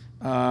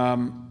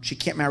 she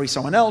can't marry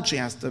someone else, she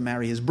has to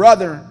marry his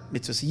brother,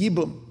 mitzvah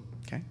yibum.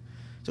 Okay?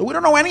 So we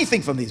don't know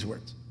anything from these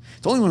words.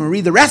 It's only when we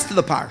read the rest of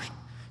the parsha.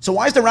 So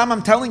why is the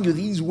Rambam telling you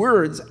these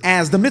words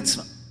as the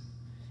mitzvah?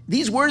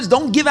 These words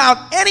don't give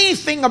out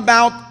anything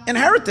about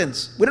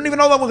inheritance. We don't even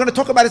know that we're going to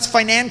talk about his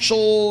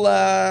finances.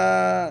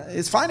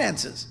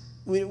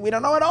 We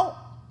don't know at all.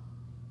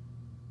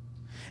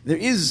 There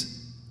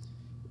is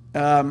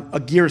a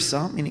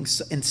girsa, meaning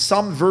in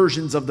some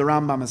versions of the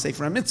Rambam and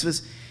Sefer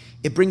HaMitzvahs,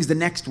 it brings the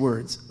next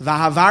words.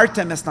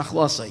 V'havartem es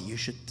nachlosa. You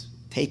should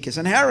take his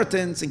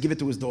inheritance and give it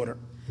to his daughter.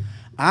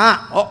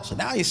 So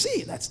now you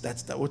see,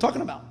 that's what we're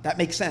talking about. That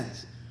makes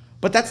sense.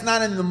 But that's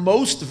not in the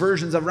most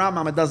versions of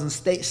Rambam. It doesn't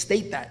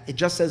state that. It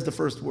just says the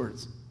first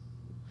words.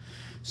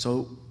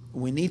 So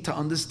we need to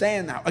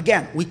understand now.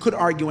 Again, we could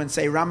argue and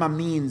say Rambam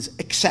means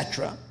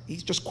etc.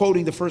 He's just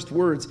quoting the first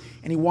words,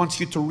 and he wants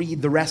you to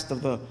read the rest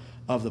of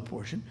the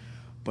portion.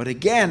 But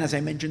again, as I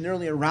mentioned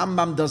earlier,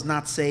 Rambam does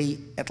not say,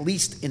 at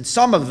least in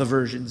some of the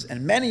versions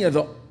and many of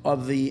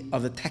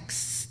the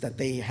texts that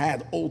they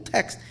had, old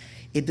text,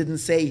 it didn't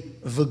say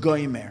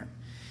v'goymer.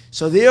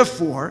 So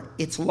therefore,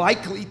 it's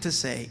likely to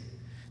say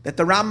that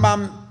the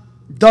Rambam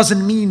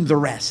doesn't mean the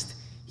rest.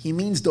 He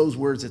means those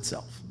words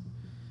itself.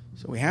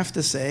 So we have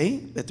to say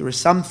that there is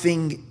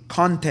something,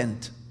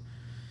 content,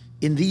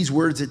 in these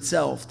words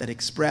itself that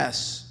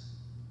express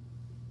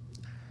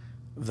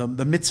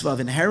the mitzvah of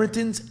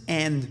inheritance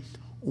and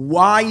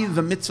why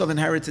the mitzvah of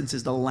inheritance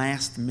is the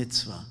last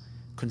mitzvah,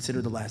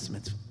 considered the last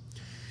mitzvah.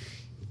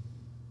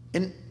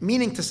 And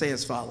meaning to say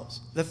as follows,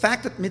 the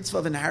fact that mitzvah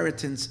of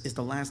inheritance is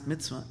the last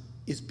mitzvah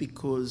is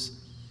because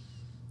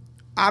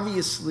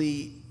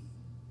obviously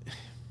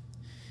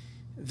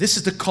this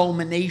is the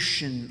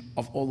culmination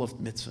of all of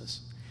mitzvahs.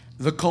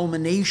 The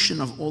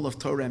culmination of all of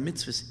Torah and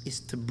mitzvahs is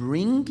to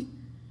bring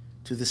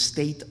to the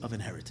state of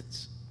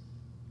inheritance.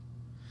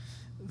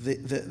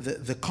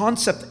 The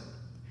concept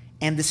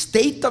and the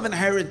state of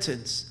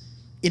inheritance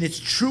in its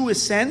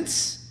truest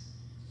sense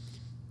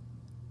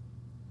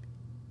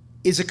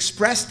is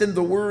expressed in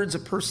the words, a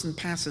person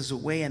passes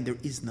away and there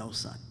is no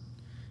son.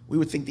 We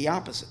would think the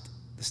opposite.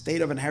 The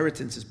state of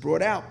inheritance is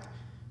brought out.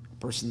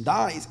 Person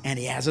dies and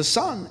he has a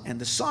son,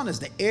 and the son is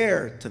the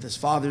heir to his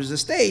father's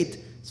estate,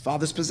 his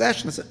father's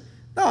possession.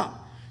 No,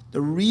 the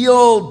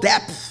real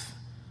depth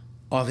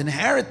of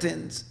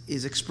inheritance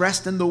is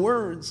expressed in the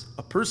words,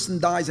 a person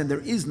dies and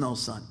there is no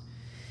son.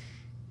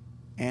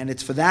 And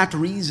it's for that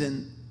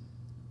reason,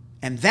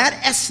 and that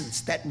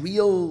essence, that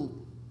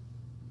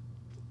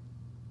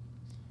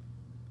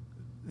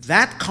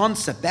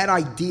concept, that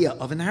idea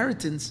of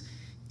inheritance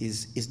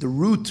is the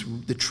root,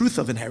 the truth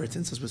of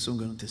inheritance, as we're soon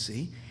going to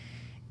see.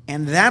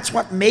 And that's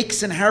what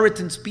makes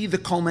inheritance be the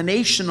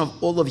culmination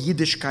of all of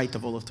Yiddishkeit,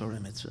 of all of Torah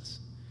mitzvahs.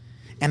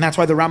 And that's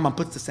why the Rambam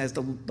puts this as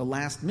the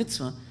last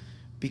mitzvah,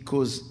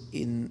 because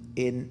when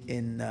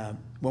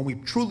we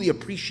truly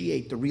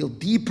appreciate the real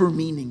deeper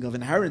meaning of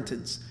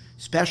inheritance,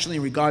 especially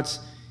in regards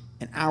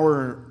in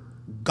our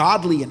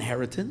godly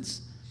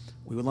inheritance,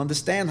 we will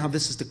understand how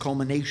this is the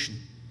culmination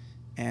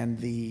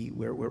and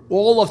where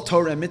all of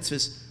Torah and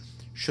mitzvahs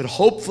should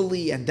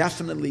hopefully and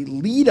definitely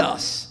lead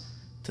us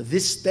to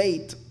this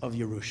state of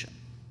Yerusha.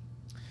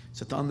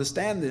 So to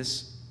understand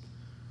this,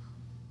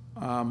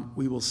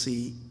 we will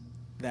see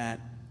that,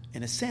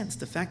 in a sense,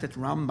 the fact that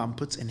Rambam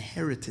puts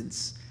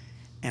inheritance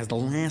as the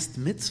last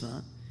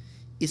mitzvah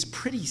is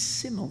pretty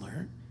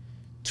similar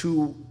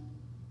to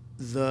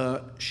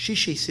the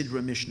Shishay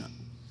Sidra Mishnah.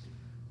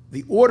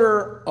 The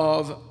order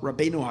of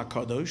Rabbeinu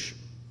HaKadosh,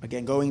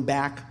 again going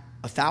back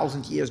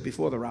 1,000 years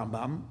before the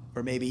Rambam,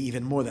 or maybe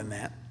even more than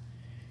that,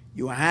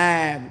 you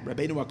have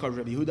Rabbeinu HaKadosh,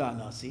 Rabbi Yehuda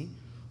HaNasi,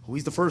 who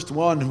is the first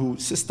one who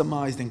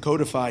systemized and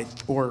codified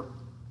or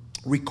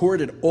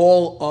recorded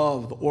all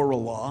of the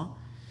oral law,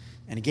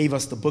 and he gave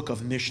us the book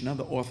of Mishnah,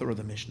 the author of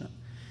the Mishnah.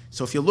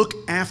 So if you look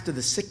after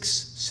the 6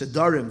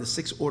 Siddharim, the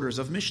 6 orders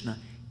of Mishnah,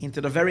 into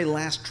the very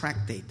last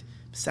tractate,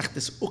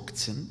 Masechtas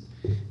Uktzin,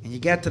 and you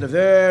get to the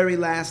very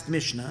last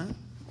Mishnah.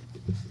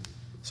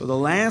 So the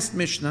last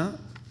Mishnah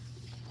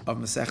of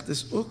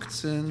Masechtas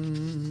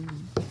Uktzin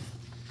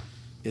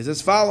is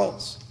as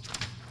follows.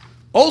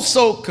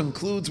 Also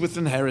concludes with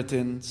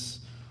inheritance.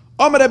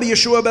 Amar Rabbi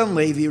Yeshua ben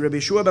Levi. Rabbi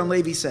Yeshua ben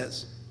Levi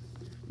says,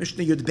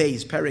 Mishnah Yud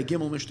Beis, Perek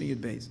Gimel, Mishnah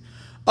Yud Beis.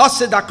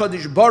 Ased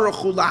HaKadosh Baruch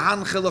Hu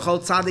lahanchel l'chol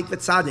tzadik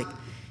v'tzadik.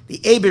 The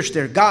Eibush,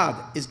 their God,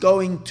 is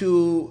going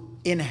to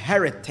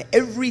inherit to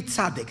every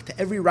tzaddik, to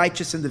every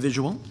righteous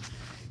individual,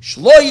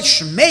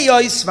 shloish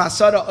meyos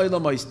v'asara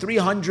oilamos,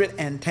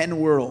 310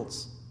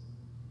 worlds.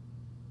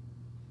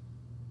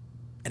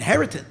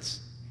 Inheritance.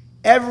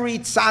 Every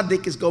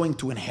tzaddik is going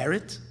to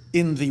inherit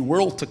in the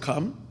world to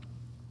come.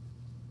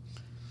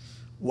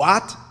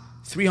 What?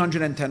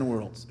 310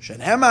 worlds.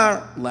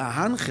 Shenemar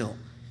lahanchil,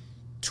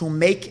 to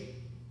make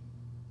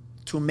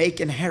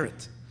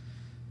inherit.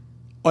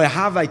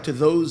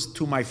 Oyahavai,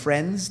 to my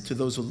friends, to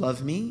those who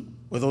love me,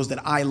 or those that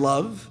I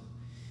love.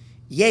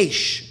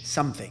 Yesh,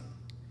 something.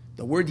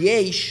 The word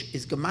yesh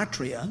is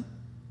gematria,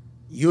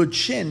 Yud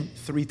Shin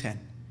 310.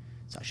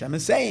 So Hashem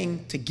is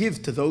saying to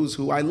give to those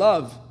who I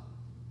love.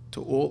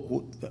 To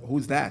all,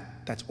 who's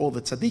that? That's all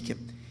the tzaddikim.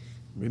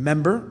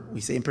 Remember, we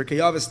say in Pirkei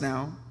Avos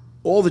now,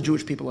 all the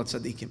Jewish people are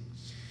tzaddikim.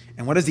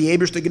 And what is the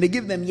Eibush going to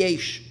give them?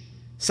 Yesh,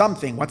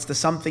 something. What's the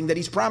something that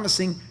he's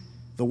promising?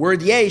 The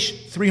word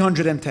yesh,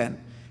 310.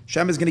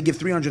 Hashem is going to give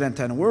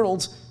 310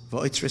 worlds.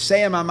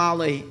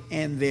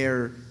 And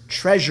their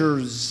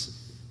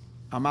treasures,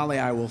 Amalei,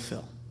 I will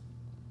fill.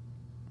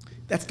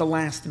 That's the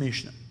last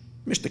Mishnah.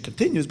 Mishnah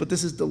continues, but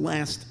this is the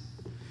last.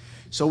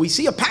 So we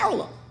see a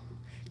parallel.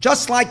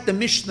 Just like the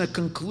Mishnah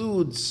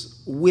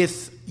concludes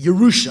with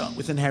Yerusha,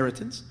 with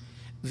inheritance,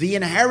 the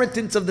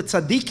inheritance of the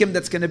tzaddikim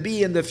that's going to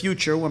be in the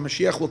future, when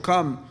Mashiach will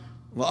come,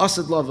 in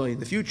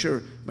the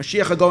future,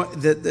 Mashiach,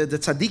 the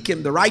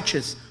tzaddikim, the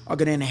righteous, are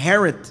going to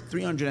inherit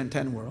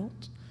 310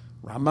 worlds.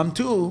 Rambam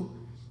too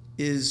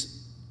is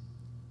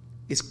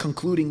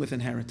concluding with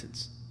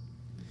inheritance.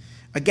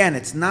 Again,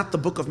 it's not the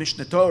book of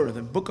Mishnah Torah.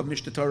 The book of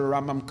Mishnah Torah,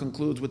 Rambam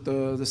concludes with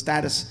the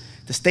status,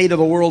 the state of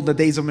the world, the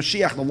days of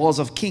Mashiach, the laws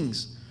of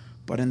kings.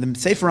 But in the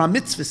Sefer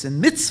HaMitzvahs,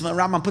 in mitzvah,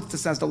 Rambam puts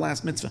this as the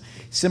last mitzvah,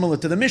 similar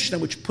to the Mishnah,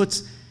 which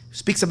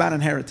speaks about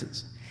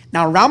inheritance.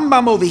 Now,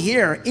 Rambam over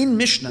here, in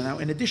Mishnah, now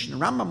in addition,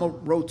 Rambam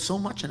wrote so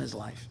much in his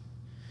life.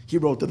 He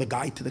wrote the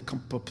Guide to the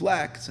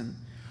Perplexed,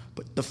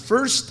 but the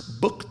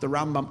first book the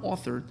Rambam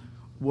authored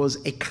was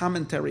a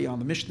commentary on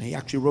the Mishnah. He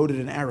actually wrote it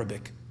in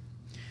Arabic,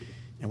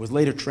 and was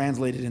later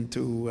translated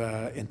into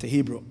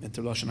Hebrew,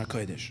 into Lashon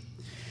HaKodesh.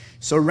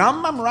 So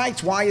Rambam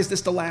writes, why is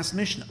this the last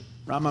Mishnah?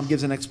 Rambam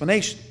gives an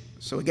explanation.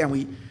 So again,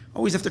 we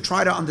always have to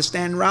try to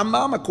understand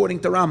Rambam according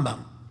to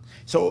Rambam.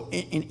 So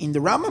in the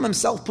Rambam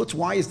himself puts,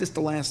 why is this the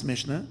last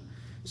Mishnah?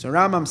 So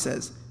Rambam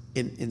says,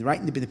 in the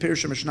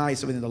Pirush Mishnah,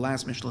 so in the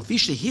last Mishnah,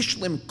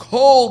 hishlim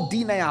kol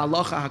dinei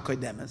halacha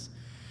hakodemes,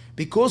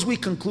 because we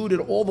concluded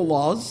all the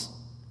laws,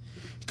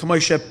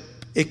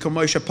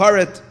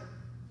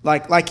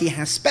 like he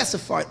has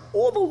specified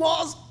all the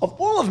laws of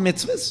all of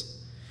mitzvahs,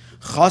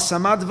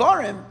 chasam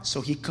advarim,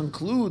 so he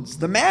concludes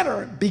the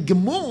matter,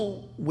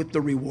 bigmul, with the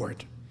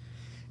reward.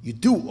 You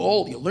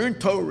learn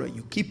Torah,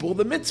 you keep all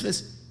the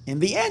mitzvahs, in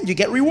the end you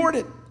get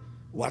rewarded.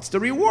 What's the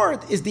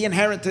reward? Is the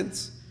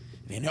inheritance.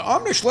 So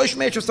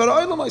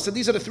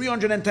these are the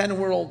 310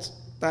 worlds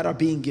that are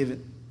being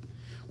given.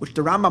 Which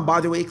the Rambam,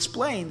 by the way,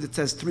 explains. It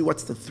says,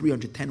 what's the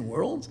 310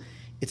 worlds?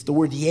 It's the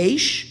word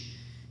yesh.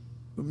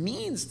 It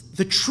means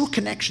the true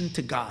connection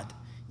to God.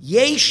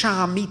 Yesh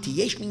ha'amiti.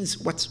 Yesh means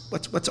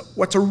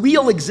what's a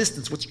real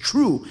existence, what's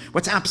true,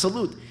 what's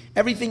absolute.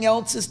 Everything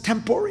else is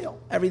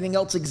temporal. Everything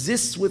else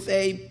exists with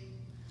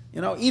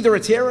either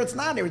it's here or it's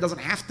not here. It doesn't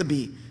have to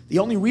be. The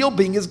only real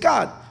being is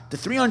God. The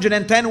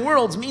 310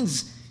 worlds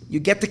means you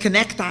get to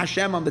connect to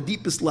Hashem on the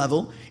deepest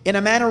level in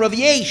a manner of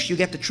yesh. You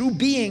get the true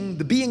being,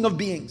 the being of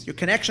beings, your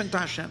connection to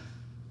Hashem.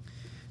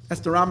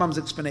 That's the Rambam's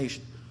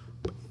explanation.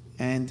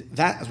 And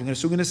that, as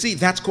we're going to see,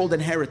 that's called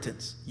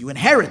inheritance. You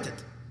inherit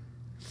it.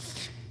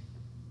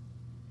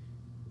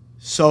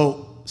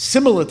 So,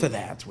 similar to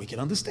that, we can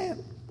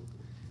understand.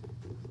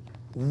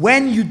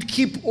 When you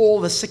keep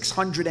all the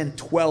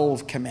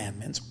 612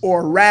 commandments,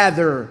 or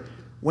rather,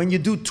 when you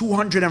do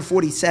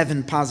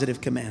 247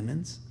 positive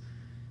commandments,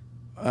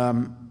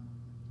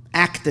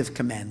 active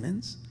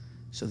commandments,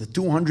 so the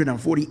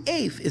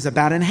 248th is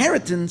about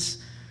inheritance,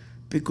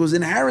 because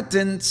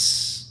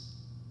inheritance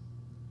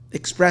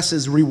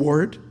expresses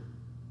reward,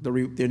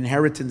 the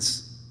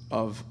inheritance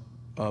of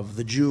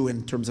the Jew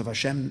in terms of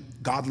Hashem,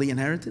 godly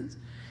inheritance.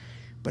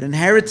 But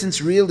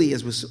inheritance really,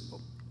 as was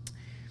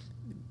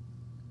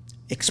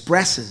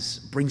expresses,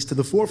 brings to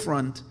the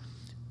forefront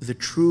the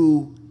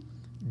true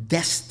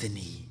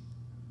destiny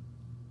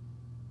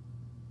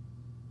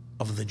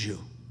of the Jew,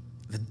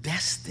 the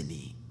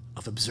destiny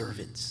of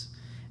observance,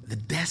 the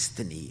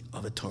destiny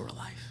of a Torah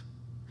life.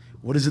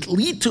 What does it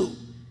lead to?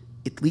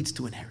 It leads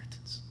to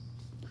inheritance.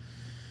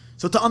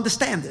 So to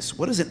understand this,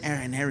 what does an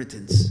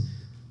inheritance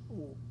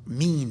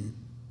mean?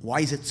 Why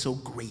is it so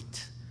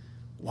great?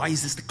 Why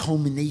is this the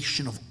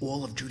culmination of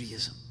all of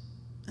Judaism?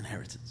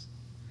 Inheritance.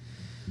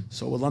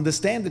 So we'll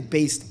understand it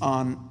based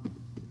on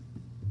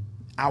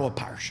our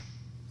parsha.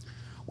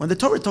 When the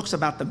Torah talks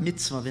about the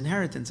mitzvah of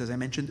inheritance, as I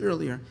mentioned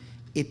earlier,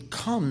 it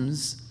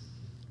comes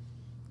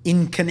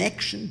in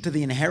connection to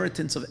the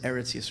inheritance of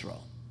Eretz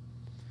Yisrael.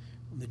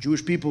 When the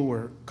Jewish people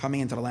were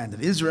coming into the land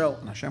of Israel,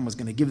 and Hashem was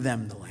going to give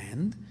them the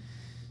land.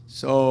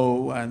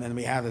 So, and then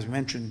we have, as we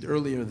mentioned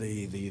earlier,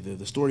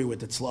 the story with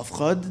the Tzlaf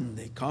Chad, and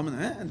they come,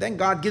 and then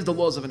God gives the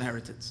laws of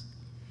inheritance.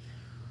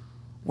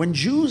 When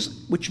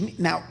Jews,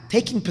 now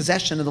taking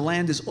possession of the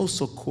land is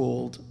also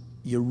called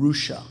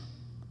Yerusha.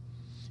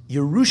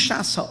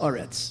 Yerusha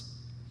Sa'aretz.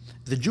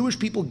 The Jewish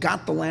people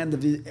got the land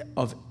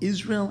of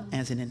Israel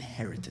as an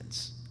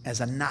inheritance,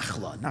 as a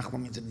nachla. Nachla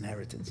means an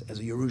inheritance, as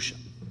a Yerusha.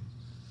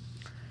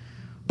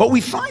 But we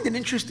find an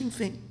interesting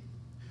thing.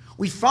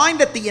 We find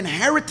that the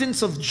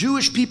inheritance of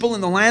Jewish people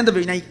in the land of,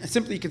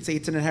 simply you can say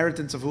it's an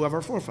inheritance of who of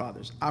our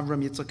forefathers,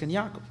 Avram, Yitzchak, and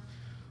Yaakov.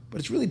 But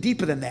it's really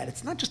deeper than that.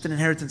 It's not just an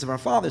inheritance of our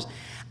fathers.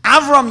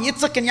 Avram,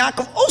 Yitzchak, and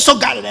Yaakov also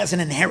got it as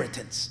an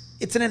inheritance.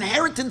 It's an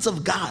inheritance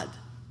of God.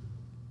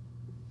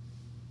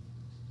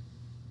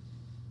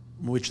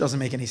 Which doesn't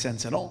make any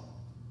sense at all.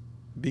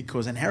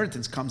 Because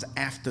inheritance comes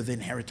after the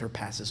inheritor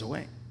passes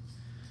away.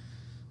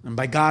 And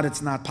by God,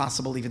 it's not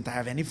possible even to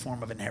have any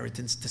form of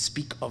inheritance, to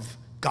speak of,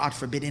 God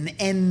forbid, an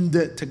end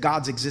to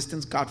God's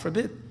existence, God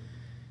forbid.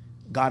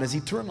 God is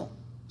eternal.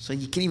 So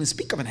you can't even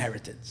speak of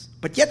inheritance.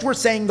 But yet we're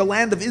saying the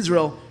land of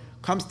Israel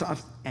comes to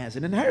us as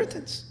an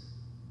inheritance.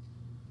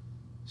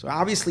 So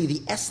obviously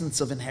the essence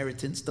of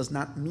inheritance does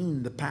not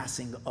mean the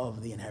passing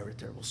of the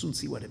inheritor. We'll soon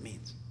see what it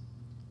means.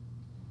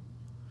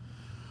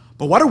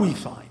 But what do we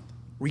find?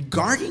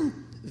 Regarding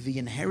the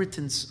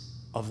inheritance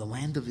of the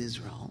land of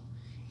Israel,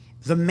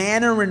 the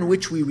manner in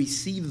which we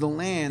receive the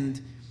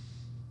land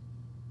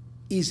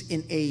is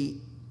in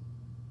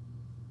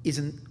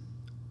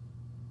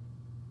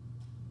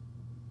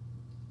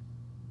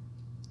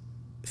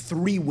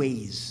three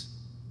ways.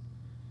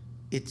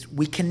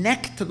 We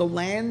connect to the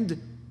land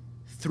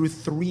through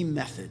three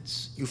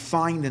methods you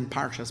find in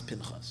Parshas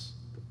Pinchas.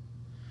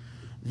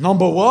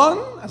 Number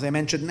one, as I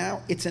mentioned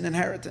now, it's an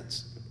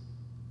inheritance.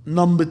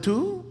 Number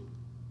two,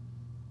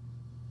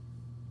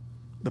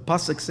 the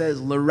pasuk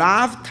says,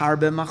 "L'rav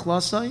tarbe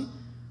machlasai,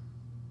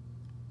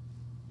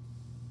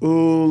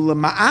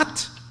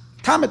 u'lema'at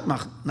tamet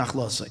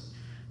machlasai."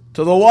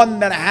 To the one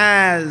that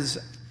has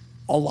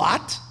a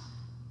lot,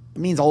 it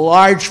means a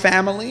large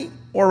family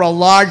or a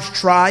large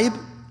tribe,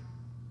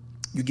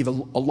 you give a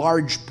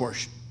large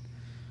portion.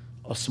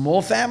 A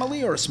small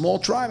family or a small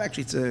tribe,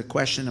 actually it's a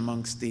question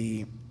amongst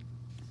the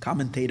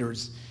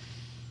commentators,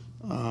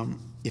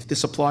 if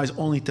this applies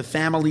only to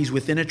families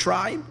within a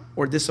tribe,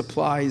 or this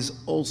applies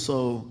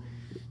also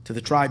to the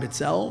tribe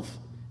itself.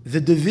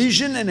 The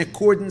division in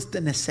accordance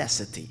to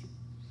necessity.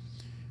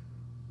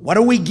 What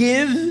do we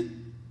give?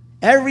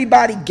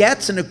 Everybody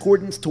gets in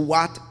accordance to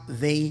what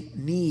they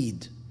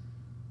need.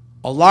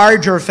 A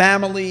larger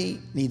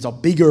family needs a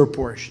bigger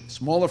portion.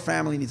 Smaller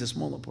family needs a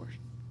smaller portion.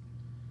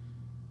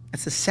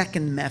 That's the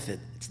second method.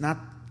 It's not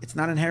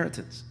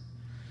inheritance.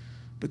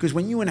 Because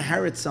when you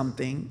inherit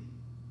something,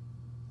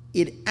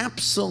 it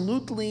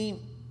absolutely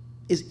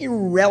is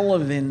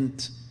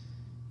irrelevant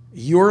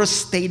your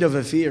state of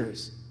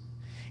affairs.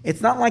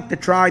 It's not like the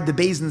tribe, the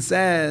Beis Din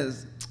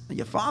says,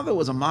 your father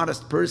was a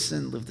modest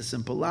person, lived a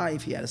simple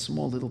life, he had a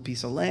small little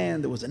piece of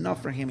land, there was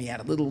enough for him, he had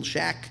a little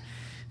shack,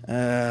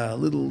 a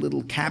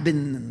little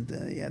cabin,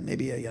 and he had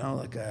maybe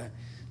like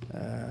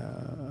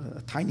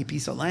a tiny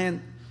piece of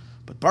land.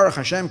 But Baruch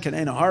Hashem,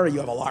 Kanei Nahara, you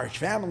have a large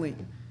family.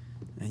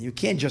 And you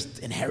can't just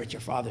inherit your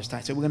father's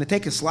time. So we're going to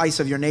take a slice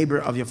of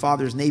your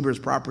father's neighbor's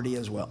property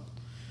as well.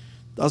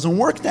 Doesn't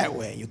work that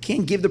way. You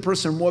can't give the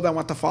person more than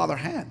what the father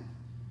had.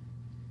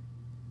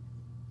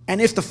 And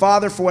if the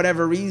father, for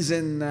whatever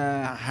reason,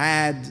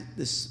 had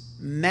this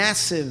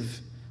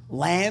massive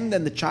land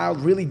and the child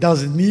really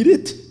doesn't need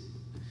it,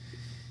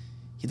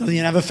 he doesn't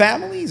even have a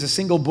family, he's a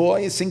single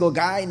boy, a single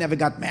guy, never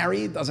got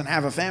married, doesn't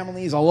have a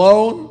family, he's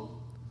alone,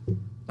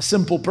 a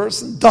simple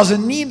person,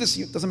 doesn't need this,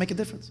 doesn't make a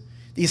difference.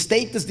 The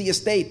estate is the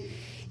estate.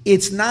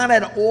 It's not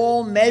at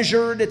all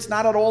measured. It's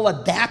not at all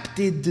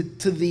adapted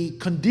to the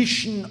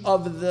condition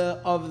of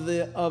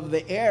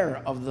the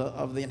heir, of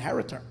the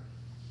inheritor,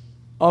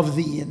 of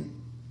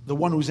the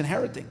one who's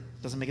inheriting.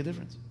 Doesn't make a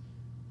difference.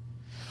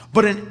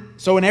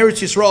 So in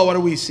Eretz Yisrael, what do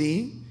we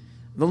see?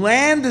 The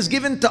land is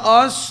given to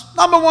us.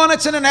 Number one,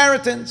 it's an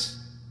inheritance.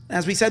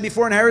 As we said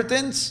before,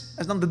 inheritance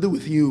has nothing to do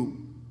with you.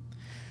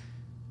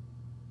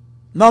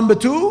 Number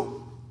two,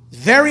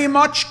 very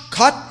much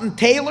cut and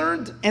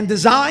tailored and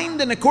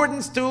designed in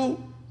accordance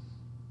to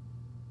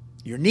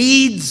your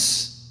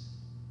needs,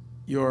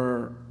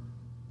 your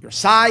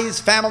size,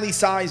 family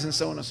size, and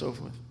so on and so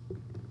forth.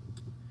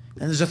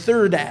 And there's a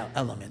third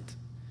element.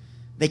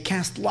 They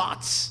cast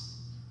lots,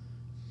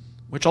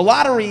 which a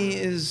lottery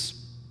is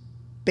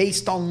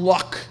based on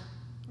luck,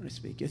 so to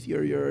speak. If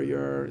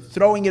you're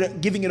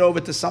giving it over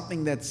to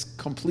something that's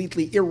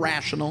completely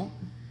irrational,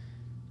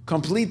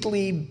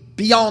 completely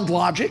beyond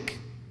logic,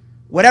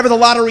 whatever the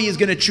lottery is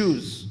going to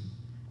choose.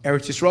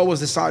 Eretz Yisrael was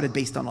decided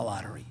based on a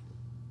lottery.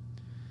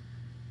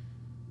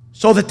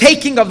 So the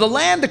taking of the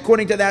land,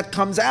 according to that,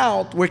 comes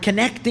out. We're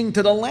connecting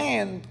to the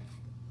land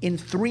in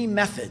three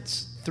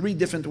methods, three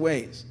different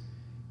ways.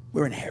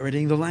 We're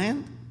inheriting the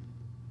land.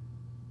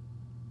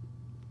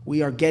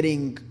 We are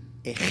getting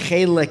a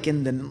chelek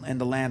in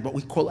the land, what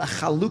we call a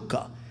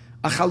chalukah.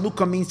 A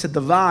chalukah means to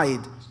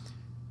divide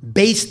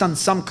based on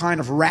some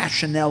kind of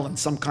rationale and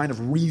some kind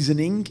of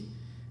reasoning.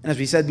 And as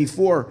we said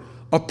before,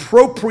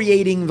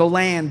 appropriating the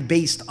land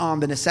based on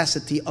the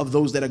necessity of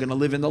those that are going to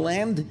live in the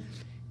land.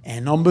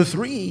 And number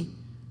three,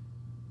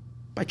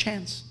 by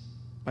chance,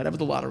 whatever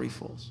the lottery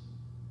falls,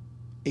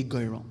 a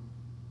goyrel.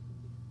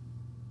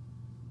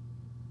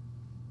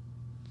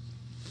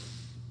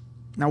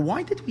 Now,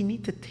 why did we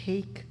need to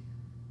take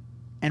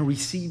and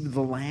receive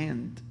the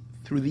land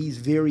through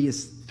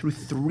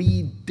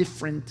three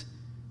different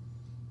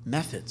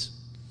methods?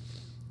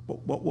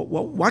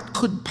 What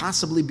could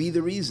possibly be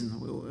the reason?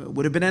 It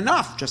would have been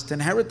enough just to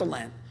inherit the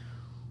land.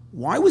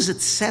 Why was it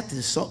set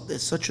in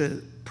such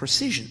a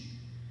precision?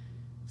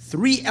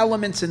 Three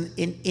elements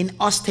in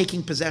us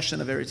taking possession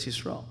of Eretz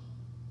Yisrael.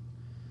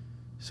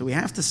 So we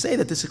have to say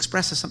that this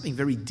expresses something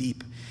very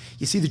deep.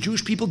 You see, the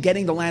Jewish people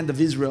getting the land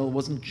of Israel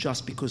wasn't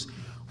just because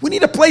we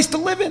need a place to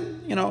live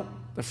in. You know,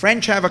 the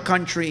French have a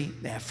country,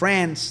 they have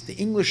France, the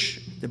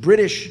English, the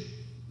British,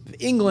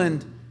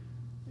 England.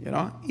 You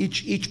know,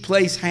 each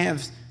place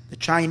has. The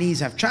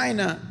Chinese have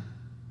China,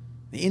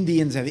 the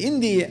Indians have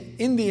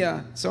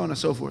India, so on and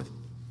so forth.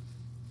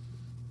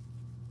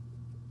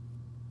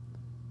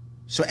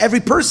 So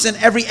every person,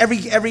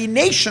 every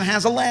nation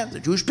has a land. The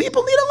Jewish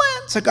people need a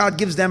land, so God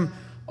gives them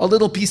a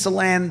little piece of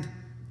land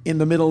in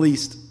the Middle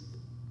East.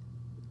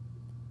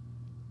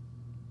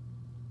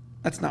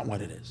 That's not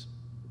what it is.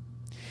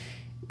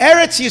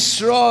 Eretz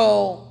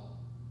Yisrael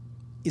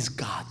is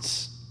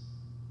God's.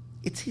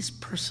 It's His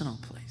personal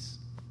place.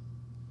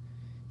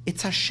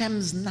 It's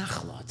Hashem's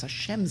nachla. It's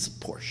Hashem's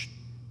portion.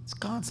 It's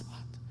God's lot.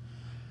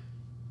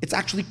 It's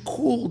actually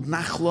called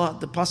nachla.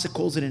 The pasuk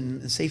calls it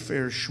in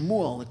Sefer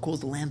Shmuel. It calls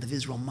the land of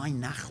Israel my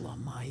nachla,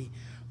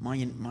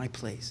 my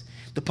place.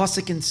 The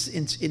pasuk in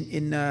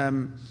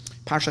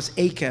Parshas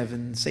Eikev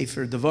in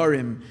Sefer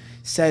Devarim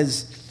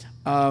says,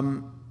 "Einei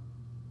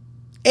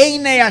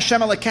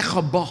Hashem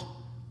alekecha ba."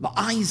 The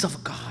eyes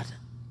of God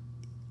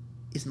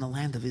is in the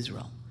land of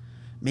Israel.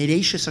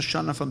 Mereishis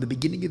Hashana, from the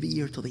beginning of the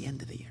year till the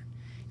end of the year.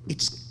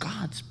 It's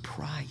God's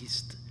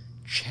prized,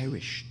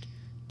 cherished,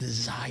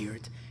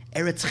 desired,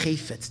 Eretz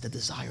Chayfetz, the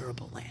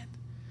desirable land.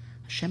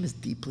 Hashem is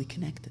deeply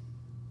connected.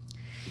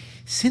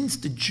 Since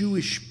the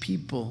Jewish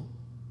people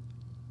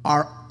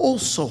are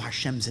also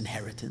Hashem's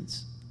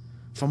inheritance,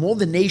 from all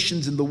the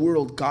nations in the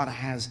world, God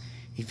has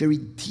a very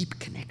deep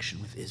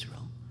connection with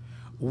Israel.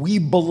 We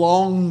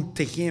belong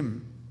to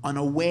Him on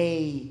a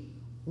way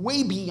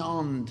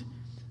beyond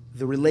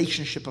the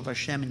relationship of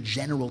Hashem in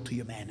general to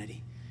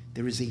humanity.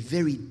 There is a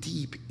very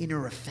deep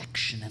inner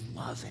affection and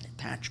love and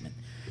attachment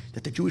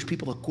that the Jewish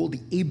people are called the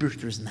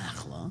Eibishter's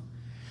Nachla.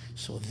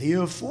 So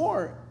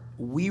therefore,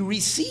 we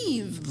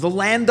receive the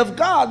land of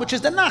God, which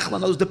is the Nachla.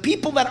 Those the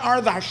people that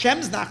are the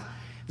Hashem's Nachla,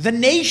 the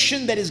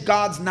nation that is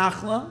God's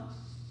Nachla,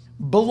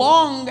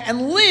 belong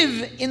and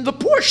live in the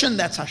portion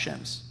that's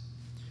Hashem's.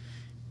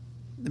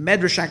 The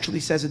Medrash actually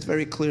says it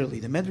very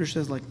clearly. The Medrash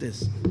says like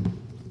this.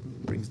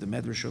 Brings the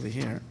Medrash over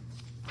here.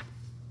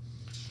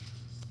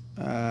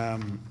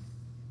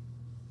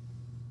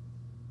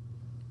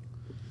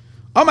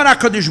 Amar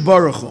HaKadosh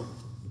Baruch Hu.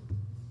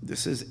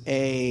 This is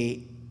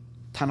a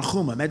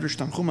Tanchuma, Medrash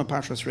Tanchuma,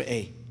 Parshas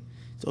Re'eh.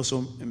 It's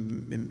also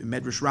in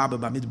Medrash Rabbah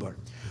Bamidbar.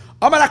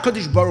 Amar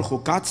HaKadosh Baruch Hu,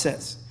 God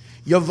says,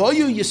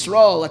 Yavoyu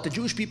Yisrael, let the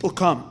Jewish people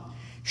come.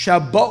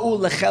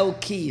 Shaba'u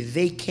lechelki,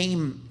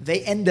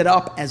 they ended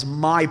up as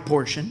my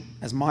portion,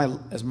 as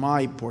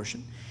my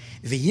portion.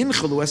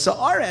 V'yinchalu es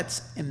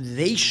haaretz, and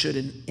they should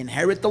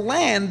inherit the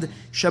land,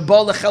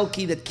 Shaba'u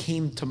lechelki, that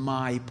came to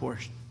my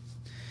portion.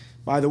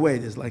 By the way,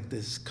 there's like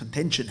this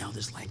contention now.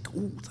 There's like,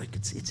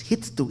 it's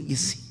hits to you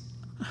see.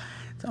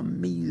 It's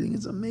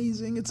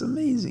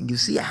amazing. You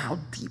see how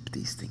deep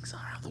these things are,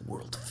 how the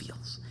world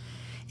feels.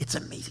 It's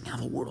amazing how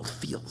the world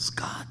feels,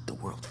 God. The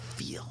world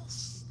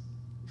feels.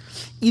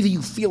 Either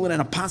you feel it in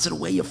a positive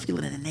way, you feel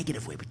it in a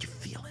negative way, but you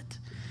feel it.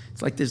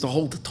 It's like there's the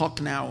whole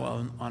talk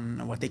now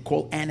on what they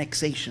call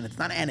annexation. It's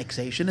not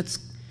annexation. It's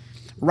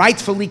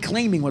rightfully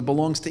claiming what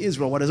belongs to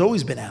Israel, what has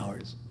always been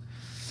ours.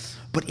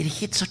 But it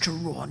hit such a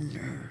raw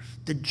nerve.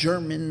 The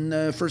German,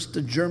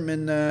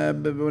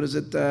 what is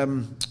it?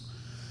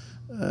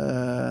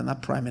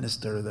 Not prime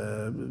minister,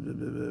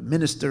 the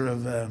minister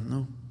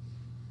of,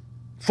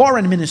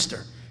 foreign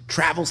minister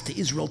travels to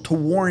Israel to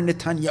warn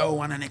Netanyahu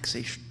on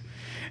annexation.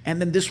 And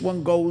then this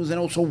one goes and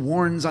also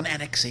warns on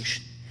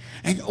annexation.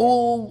 And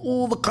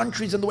all the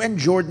countries and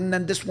Jordan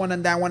and this one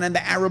and that one and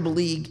the Arab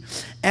League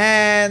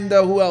and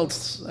who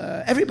else?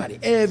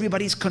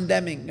 Everybody's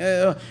condemning.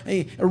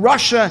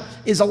 Russia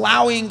is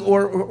allowing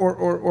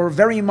or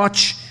very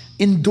much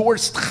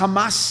endorsed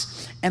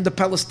Hamas and the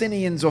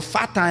Palestinians or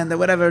Fatah and the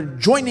whatever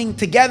joining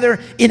together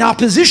in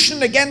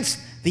opposition against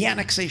the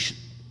annexation.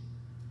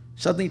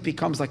 Suddenly it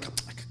becomes like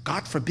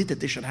God forbid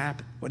that this should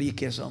happen. What do you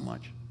care so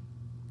much?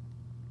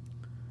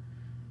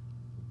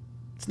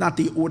 It's not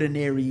the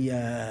ordinary,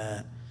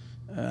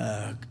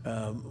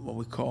 what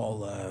we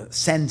call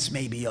sense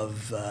maybe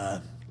of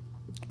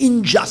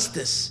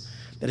injustice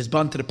that is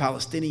done to the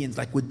Palestinians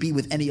like would be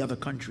with any other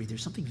country.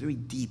 There's something very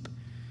deep.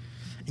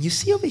 And you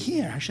see over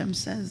here, Hashem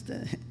says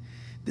that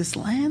this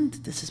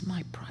land, this is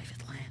my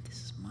private land.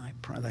 This is my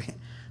private.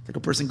 Like a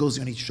person goes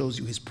and he shows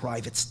you his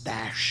private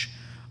stash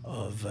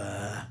of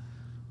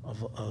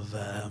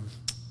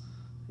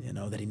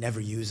that he never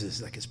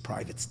uses, like his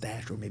private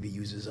stash, or maybe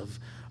uses of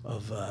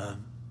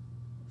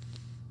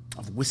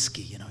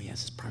whiskey. He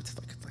has his private,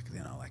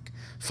 like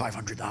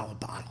 $500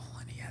 bottle,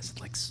 and he has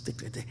it like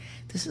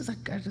this is an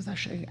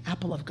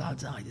apple of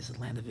God's eye. This is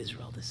the land of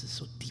Israel. This is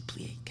so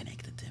deeply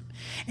connected to Him.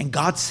 And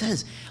God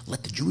says,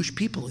 let the Jewish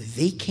people, if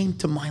they came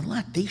to my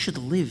land, they should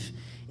live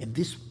in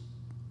this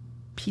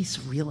piece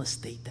of real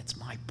estate that's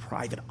my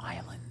private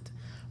island.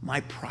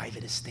 My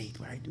private estate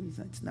where I do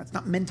it's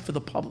not meant for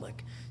the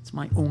public. It's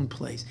my own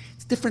place.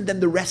 It's different than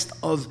the rest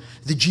of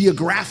the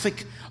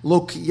geographic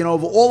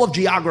of all of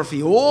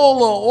geography,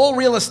 all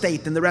real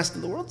estate in the rest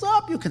of the world. It's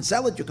up. You can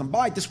sell it. You can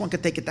buy it. This one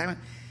can take it down.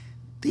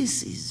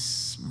 This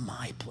is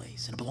my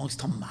place, and it belongs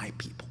to my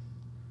people.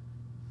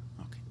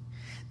 Okay.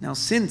 Now,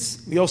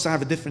 since we also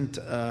have a different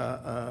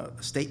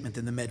statement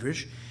in the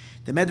Medrash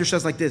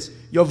says like this: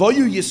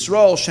 Yovoyu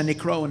Yisrael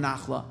shenikro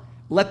nachla.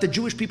 Let the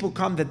Jewish people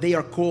come that they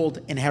are called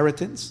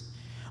inheritance.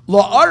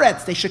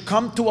 La'aretz, they should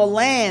come to a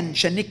land,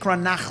 shenikra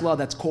nachla,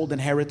 that's called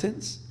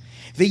inheritance.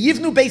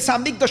 Ve'yivnu beis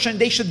hamikdash, and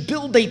they should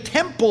build a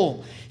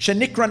temple,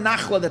 shenikra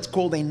nachla, that's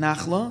called a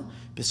nachla.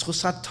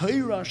 B'schus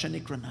ha'torah,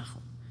 shenikra nachla.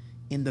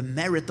 In the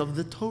merit of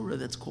the Torah,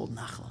 that's called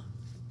nachla.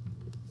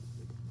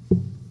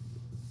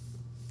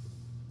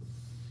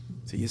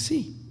 So you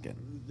see, again,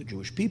 the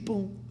Jewish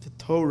people, the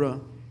Torah,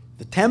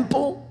 the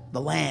temple, the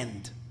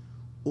land,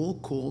 all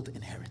called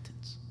inheritance.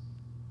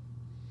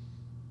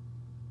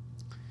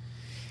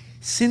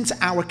 Since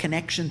our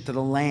connection to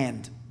the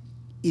land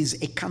is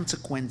a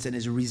consequence and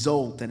is a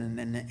result,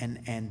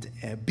 and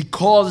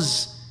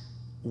because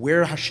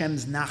we're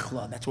Hashem's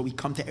nachla, that's why we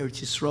come to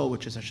Eretz Yisrael,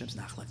 which is Hashem's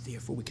nachla.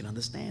 Therefore, we can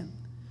understand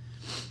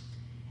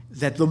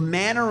that the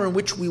manner in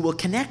which we will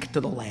connect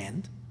to the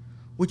land,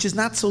 which is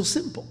not so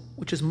simple,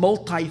 which is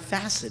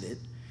multifaceted,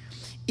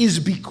 is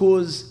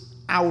because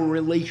our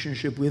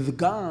relationship with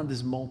God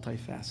is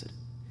multifaceted.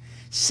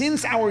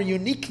 Since our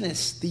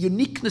uniqueness, the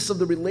uniqueness of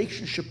the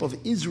relationship of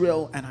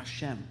Israel and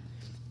Hashem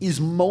is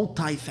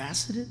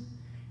multifaceted,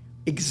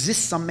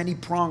 exists on many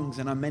prongs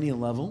and on many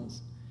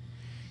levels.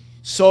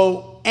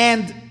 So,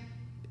 and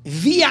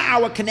via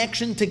our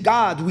connection to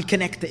God, we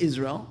connect to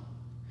Israel.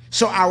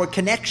 So our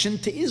connection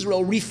to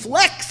Israel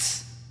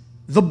reflects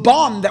the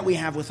bond that we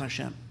have with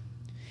Hashem.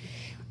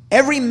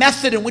 Every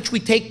method in which we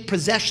take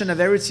possession of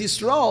Eretz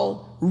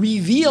Yisrael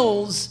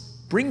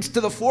brings to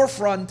the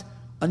forefront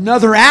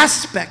another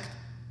aspect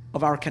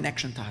of our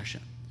connection to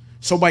Hashem.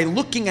 So by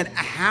looking at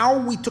how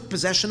we took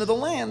possession of the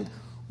land,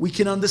 we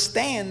can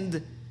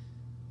understand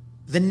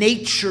the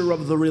nature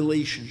of the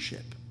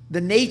relationship,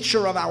 the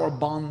nature of our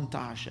bond to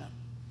Hashem.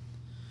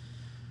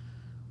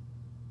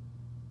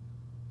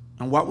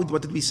 And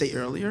what did we say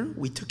earlier?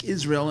 We took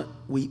Israel,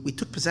 we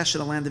took possession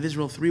of the land of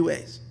Israel three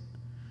ways.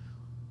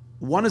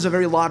 One is a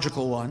very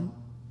logical one,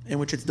 in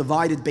which it's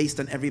divided based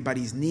on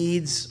everybody's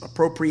needs,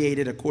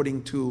 appropriated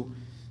according to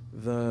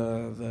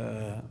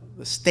the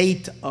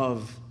state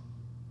of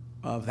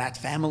of that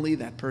family,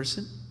 that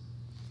person.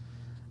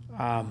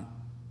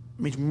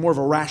 Means more of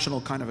a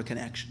rational kind of a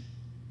connection.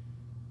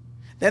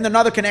 Then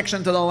another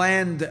connection to the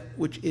land,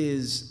 which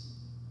is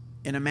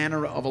in a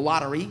manner of a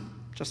lottery.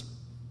 Just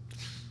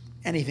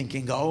anything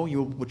can go.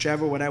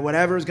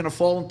 Whatever is going to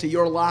fall into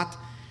your lot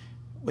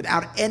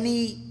without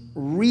any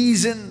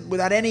reason,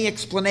 without any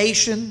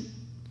explanation.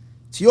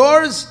 It's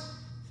yours.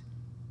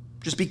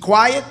 Just be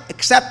quiet,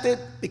 accept it,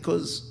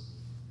 because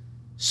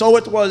so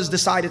it was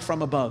decided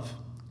from above.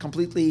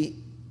 Completely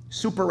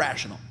super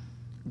rational.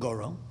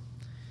 Goro.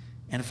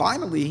 And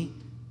finally,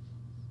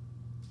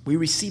 we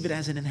receive it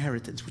as an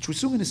inheritance, which we're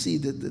soon going to see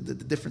the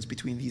difference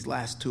between these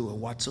last two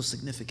and what's so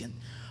significant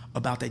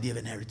about the idea of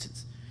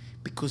inheritance.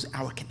 Because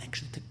our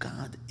connection to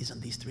God is on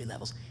these three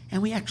levels.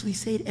 And we actually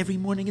say it every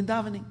morning in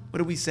davening. What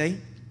do we say?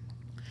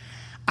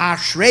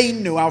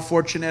 Ashreinu, how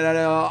fortunate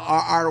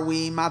are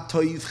we,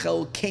 Matoiv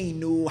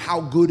Chelkeinu,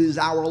 how good is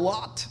our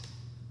lot.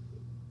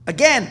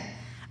 Again,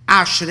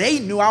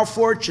 Ashreinu, how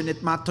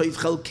fortunate, Matoiv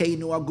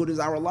Chelkeinu, how good is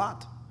our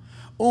lot.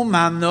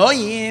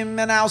 Umanoyim,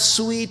 and how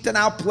sweet and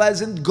how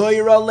pleasant,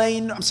 Goyra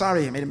Lane. I'm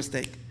sorry, I made a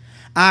mistake.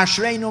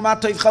 Ashreinu,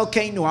 Matoiv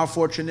Chelkeinu, how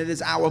fortunate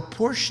is our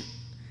portion.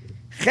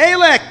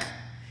 Chelek.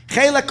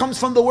 Chelek comes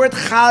from the word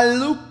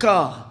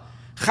Chalukah.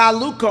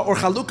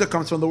 Chalukah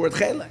comes from the word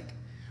Chelek.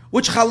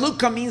 Which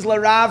Chalukah means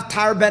Larav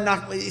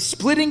Tarben,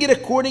 splitting it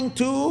according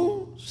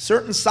to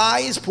certain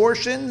size,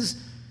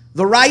 portions,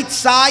 the right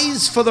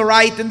size for the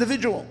right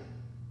individual.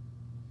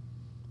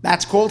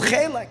 That's called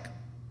Chelek.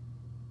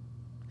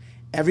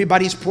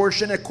 Everybody's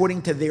portion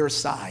according to their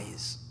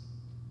size,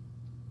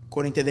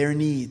 according to their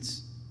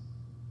needs.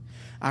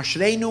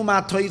 Ashreinu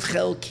ma'toiv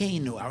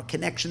chelkeinu, our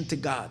connection to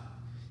God,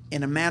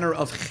 in a manner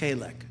of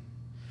Chelek.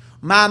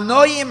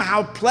 Ma'noyim,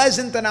 how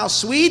pleasant and how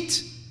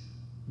sweet.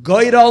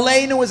 Goyr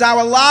Aleinu is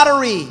our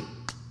lottery.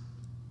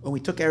 When we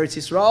took Eretz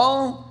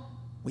Yisrael,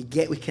 we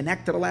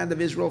connect to the land of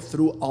Israel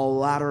through a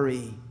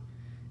lottery.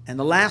 And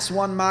the last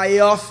one,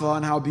 Ma'yafa,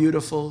 and how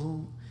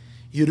beautiful.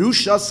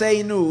 Yerusha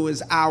Seinu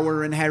is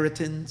our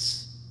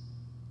inheritance.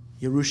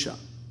 Yerusha.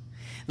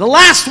 The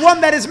last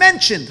one that is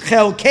mentioned,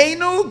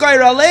 Chelkeinu,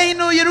 Goyr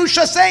Aleinu,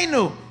 Yerusha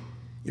Seinu.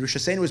 Yerusha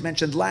Seinu is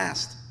mentioned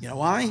last. You know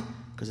why?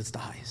 Because it's the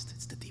highest.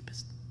 It's the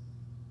deepest.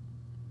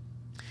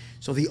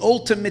 So the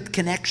ultimate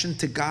connection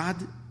to God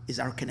is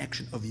our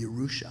connection of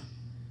Yerusha.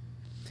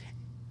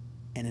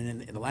 And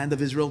in the land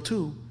of Israel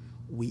too,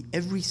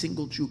 every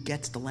single Jew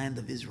gets the land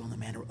of Israel in the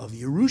manner of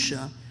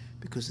Yerusha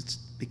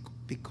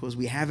because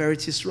we have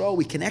Eretz Yisrael,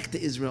 we connect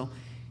to Israel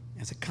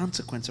as a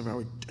consequence of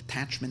our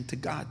attachment to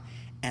God.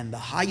 And the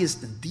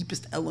highest and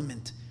deepest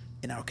element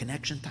in our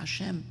connection to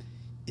Hashem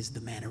is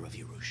the manner of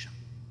Yerusha.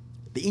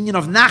 The inyan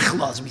of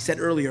Nachla, as we said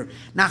earlier,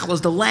 Nachla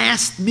is the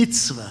last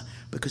mitzvah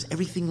because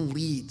everything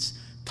leads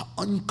to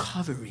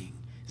uncovering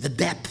the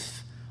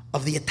depth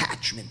of the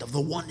attachment, of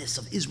the oneness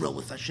of Israel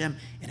with Hashem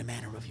in a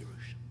manner of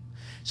Yerusha.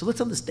 So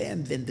let's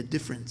understand then the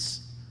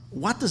difference.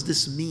 What does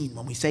this mean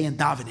when we say in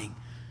davening,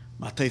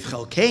 Matoiv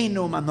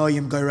Chelkeinu,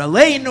 Manoyim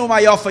Goyraleinu,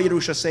 Mayafa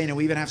Yerusha Seinu?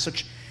 We even have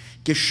such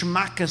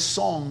geschmacka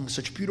songs,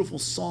 such beautiful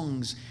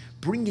songs,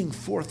 bringing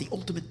forth the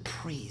ultimate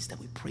praise that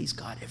we praise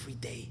God every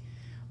day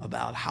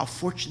about how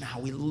fortunate, how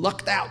we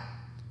lucked out.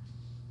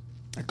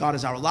 That God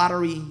is our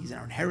lottery, He's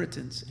our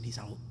inheritance,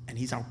 and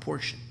He's our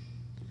portion.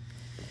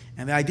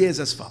 And the idea is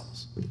as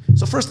follows.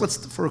 So first, let's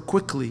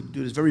quickly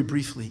do this very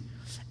briefly.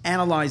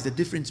 Analyze the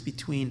difference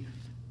between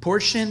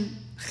portion,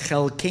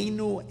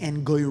 chelkeinu,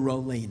 and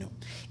goyraleinu.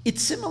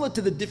 It's similar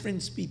to the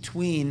difference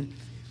between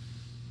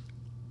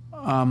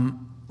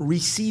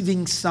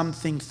receiving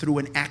something through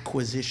an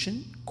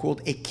acquisition,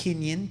 called a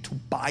kinyan, to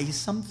buy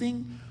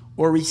something,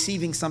 or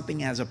receiving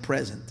something as a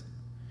present.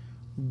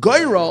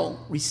 Goyral,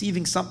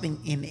 receiving something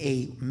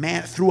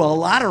through a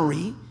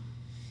lottery,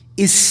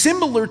 is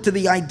similar to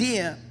the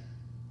idea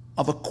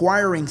of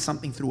acquiring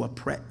something through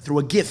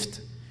a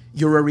gift.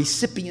 You're a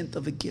recipient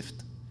of a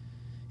gift.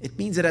 It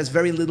means it has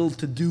very little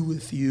to do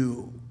with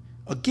you.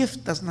 A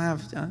gift doesn't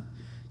have... you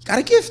got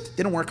a gift,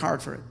 didn't work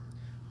hard for it.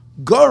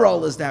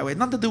 Goral is that way,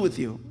 nothing to do with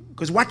you.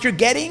 Because what you're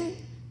getting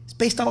is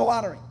based on a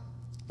lottery.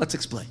 Let's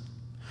explain.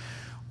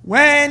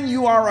 When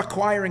you are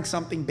acquiring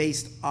something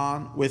through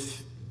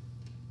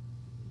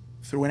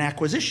an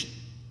acquisition,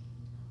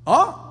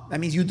 that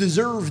means you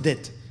deserved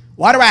it.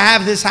 Why do I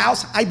have this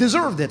house? I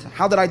deserved it.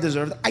 How did I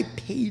deserve it? I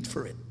paid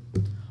for it.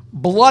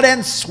 Blood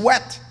and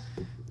sweat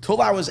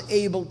till I was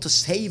able to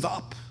save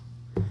up.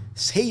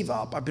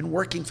 I've been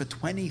working for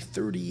 20,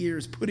 30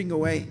 years, putting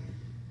away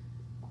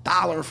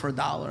dollar for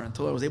dollar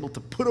until I was able to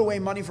put away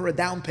money for a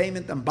down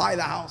payment and buy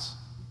the house.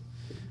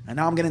 And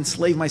now I'm going to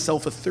enslave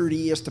myself for 30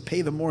 years to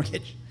pay the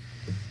mortgage.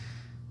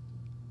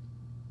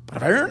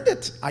 But I earned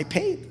it. I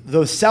paid.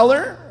 The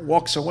seller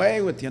walks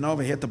away with, he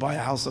had to buy a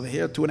house over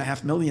here,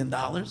 $2.5 million.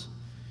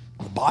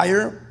 The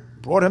buyer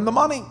brought him the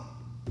money.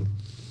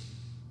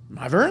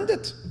 I've earned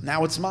it.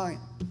 Now it's mine.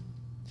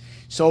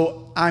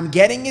 So I'm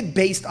getting it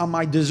based on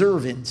my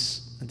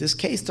deservance. In this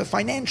case, the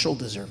financial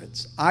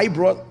deservance. I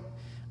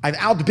I've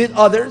outbid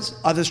others.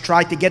 Others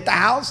tried to get the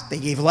house. They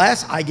gave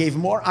less. I gave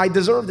more. I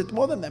deserved it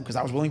more than them because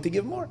I was willing to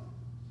give more.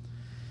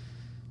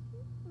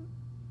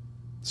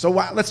 So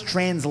let's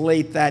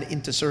translate that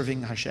into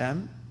serving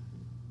Hashem,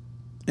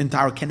 into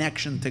our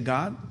connection to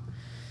God.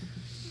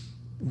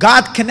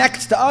 God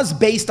connects to us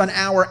based on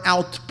our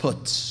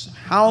outputs.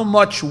 How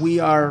much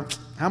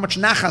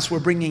nachas we're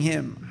bringing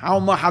Him.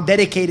 How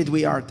dedicated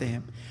we are to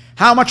Him.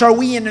 How much are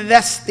we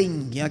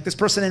investing? Like this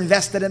person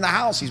invested in the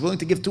house. He's willing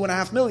to give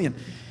 $2.5 million.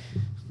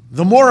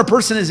 The more a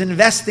person is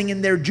investing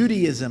in their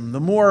Judaism, the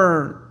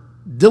more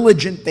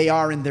diligent they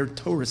are in their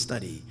Torah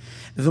study,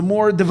 the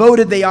more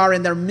devoted they are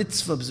in their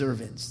mitzvah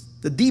observance,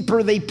 the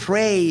deeper they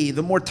pray,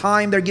 the more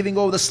time they're giving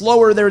over, the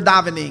slower they're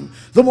davening,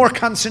 the more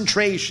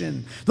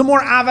concentration, the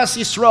more avas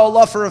Yisrael,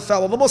 love for a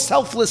fellow, the more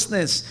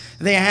selflessness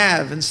they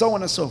have, and so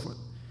on and so forth.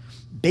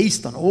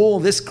 Based on all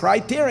this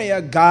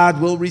criteria, God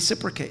will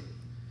reciprocate.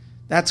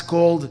 That's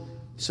called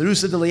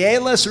Serusa de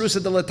Liela,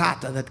 Serusa de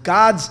Latata, that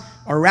God's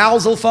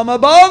arousal from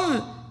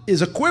above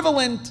is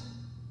equivalent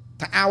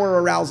to our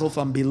arousal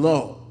from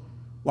below.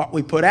 What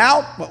we put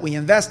out, what we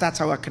invest, that's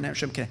how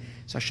Hashem connects.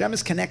 So Hashem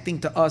is connecting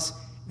to us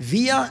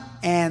via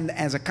and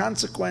as a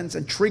consequence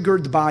and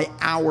triggered by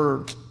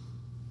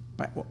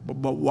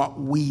what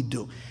we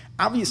do.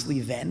 Obviously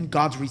then,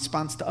 God's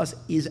response to us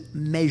is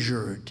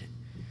measured.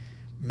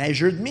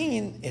 Measured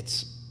means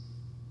it's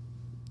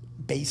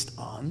based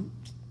on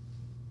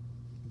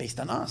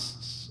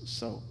us.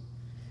 So,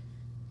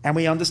 and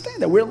we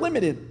understand that we're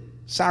limited.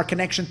 So our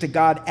connection to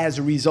God as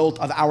a result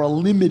of our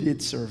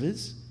limited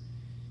service,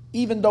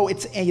 even though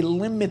it's a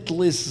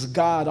limitless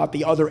God at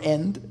the other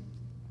end,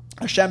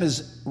 Hashem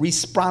is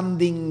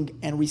responding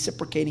and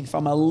reciprocating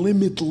from a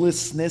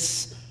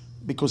limitlessness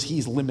because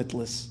He's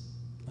limitless.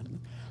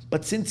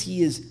 But since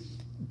He is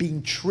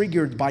being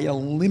triggered by a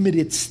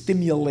limited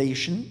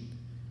stimulation,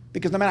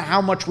 because no matter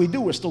how much we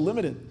do, we're still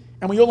limited.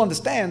 And we all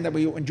understand that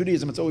in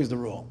Judaism, it's always the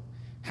rule.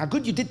 How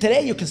good you did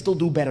today, you can still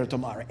do better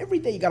tomorrow. Every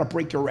day you got to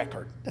break your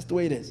record. That's the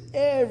way it is.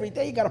 Every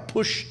day you got to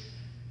push.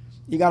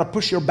 You got to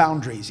push your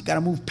boundaries. You got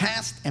to move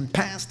past and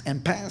past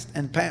and past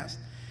and past.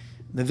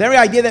 The very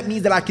idea that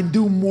means that I can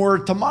do more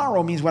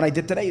tomorrow means what I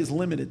did today is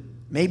limited.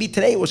 Maybe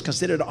today it was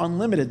considered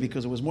unlimited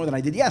because it was more than I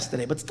did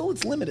yesterday, but still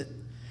it's limited.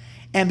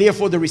 And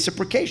therefore the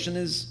reciprocation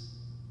is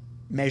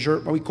measure,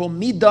 what we call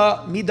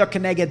midah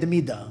keneged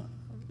midah,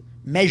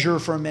 measure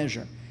for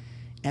measure.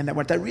 And that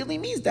what that really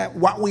means, that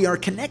what we are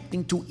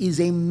connecting to is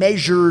a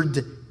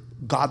measured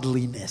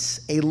godliness,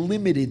 a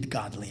limited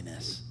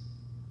godliness.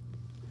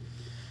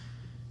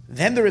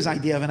 Then there is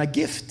idea of a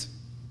gift.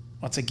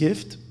 What's a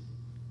gift?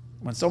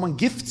 When someone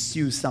gifts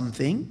you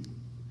something,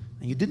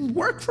 and you didn't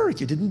work for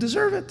it, you didn't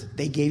deserve it.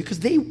 They gave because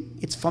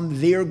it's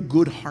from their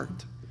good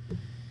heart.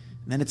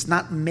 And then it's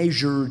not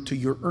measured to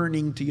your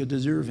earning, to your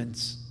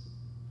deservance.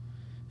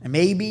 And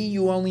maybe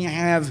you only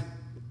have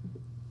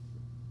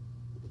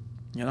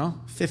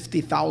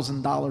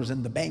 $50,000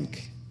 in the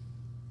bank,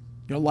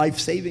 your life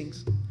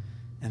savings,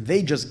 and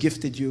they just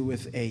gifted you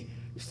with a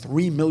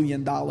 $3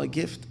 million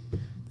gift.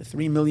 The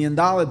 $3 million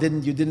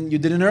you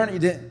didn't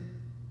earn it.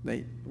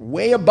 They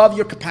way above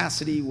your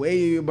capacity,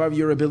 way above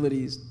your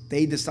abilities.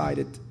 They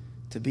decided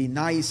to be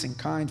nice and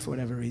kind for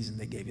whatever reason.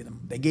 They gave you them.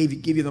 They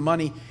give you the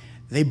money.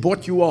 They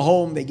bought you a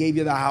home. They gave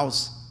you the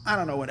house. I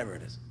don't know, whatever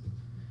it is.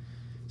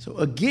 So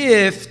a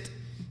gift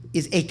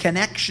is a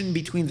connection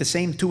between the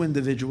same two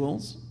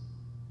individuals.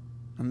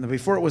 And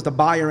before it was the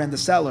buyer and the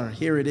seller.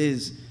 Here it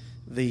is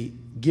the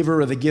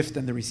giver of the gift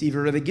and the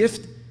receiver of the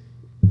gift.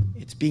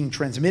 It's being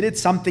transmitted.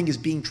 Something is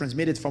being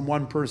transmitted from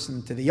one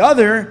person to the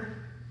other.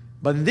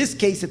 But in this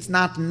case, it's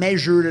not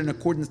measured in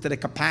accordance to the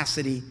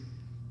capacity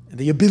and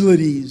the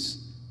abilities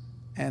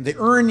and the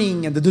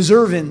earning and the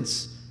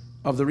deservance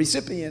of the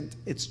recipient.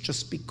 It's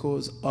just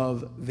because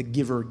of the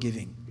giver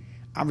giving.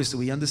 Obviously,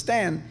 we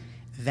understand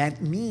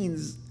that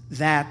means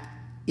that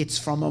it's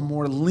from a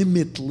more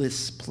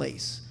limitless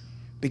place.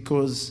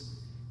 Because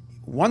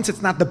once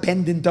it's not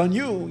dependent on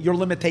you, your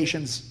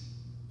limitations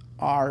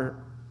are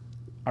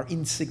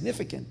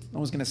insignificant. No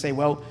one's going to say,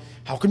 well,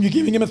 how come you're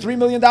giving him a $3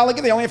 million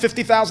gift? They only have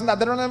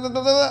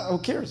 $50,000. Who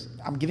cares?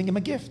 I'm giving him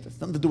a gift. It's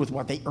nothing to do with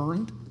what they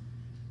earned.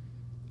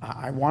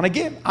 I want to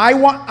give. I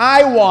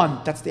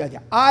want. That's the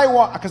idea. I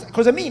want,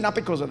 because of me, not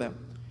because of them.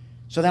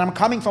 So then I'm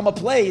coming from a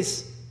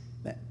place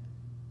that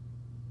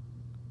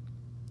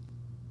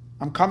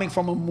I'm coming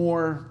from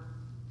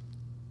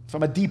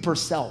a deeper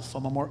self,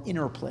 from a more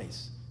inner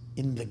place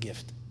in the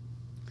gift.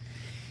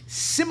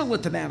 Similar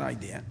to that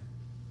idea.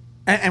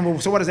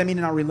 And so what does that mean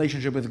in our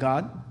relationship with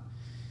God?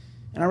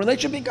 In our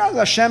relationship with God,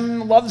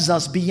 Hashem loves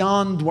us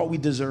beyond what we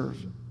deserve.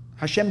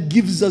 Hashem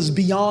gives us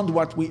beyond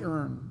what we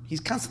earn.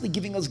 He's constantly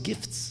giving us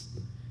gifts.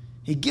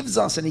 He gives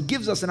us,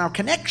 and our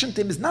connection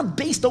to Him is not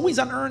based always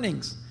on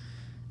earnings.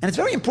 And it's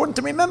very important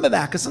to remember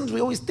that, because sometimes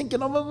we always think,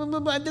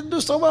 I didn't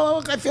do so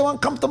well, I feel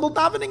uncomfortable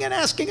davening and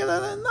asking.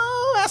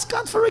 No, ask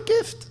God for a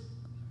gift.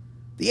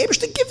 The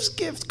Eibishter gives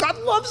gifts. God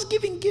loves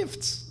giving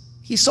gifts.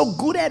 He's so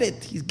good at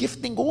it. He's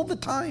gifting all the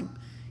time.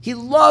 He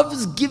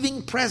loves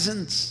giving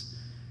presents.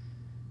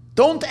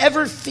 Don't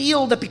ever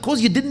feel that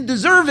because you didn't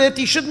deserve it,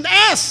 you shouldn't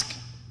ask.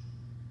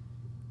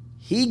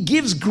 He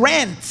gives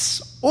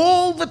grants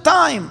all the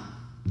time.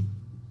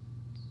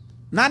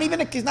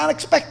 He's not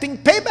expecting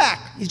payback.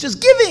 He's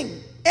just giving,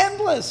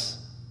 endless.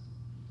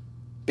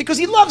 Because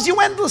he loves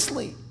you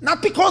endlessly.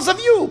 Not because of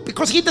you,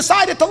 because he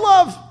decided to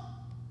love.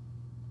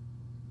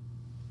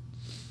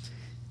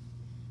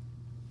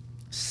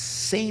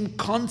 Same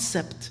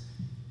concept,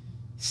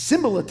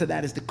 similar to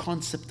that, is the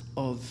concept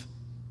of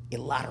a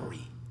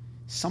lottery.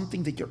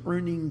 Something that you're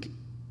earning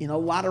in a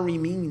lottery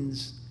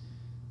means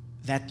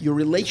that your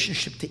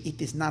relationship to it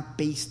is not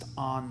based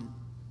on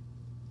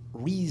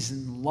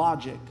reason,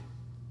 logic.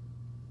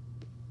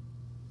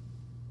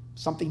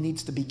 Something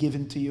needs to be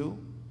given to you,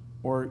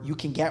 or you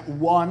can get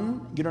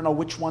one, you don't know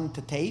which one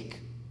to take.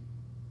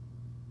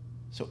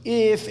 So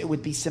if it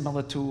would be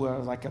similar to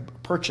like a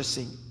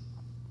purchasing,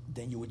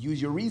 then you would use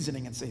your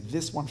reasoning and say,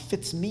 this one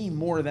fits me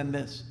more than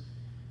this.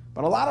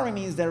 But a lottery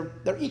means they're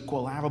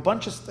equal. I have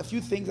a few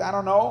things I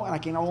don't know, and I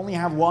can only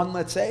have one,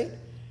 let's say.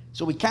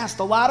 So we cast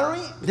the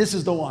lottery, this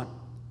is the one.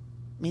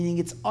 Meaning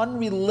it's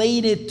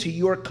unrelated to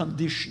your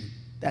condition.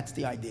 That's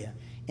the idea.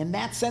 In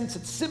that sense,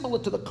 it's similar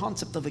to the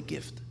concept of a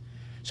gift.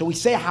 So we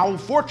say how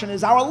fortunate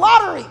is our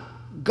lottery.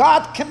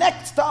 God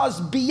connects to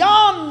us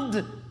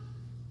beyond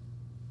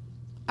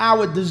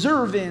our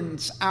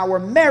deservance, our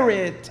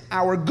merit,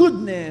 our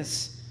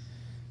goodness,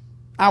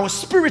 our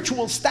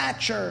spiritual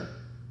stature,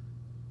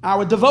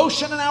 our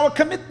devotion and our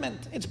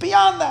commitment. It's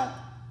beyond that.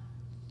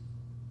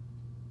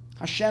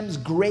 Hashem's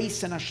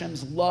grace and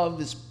Hashem's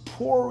love is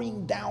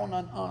pouring down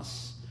on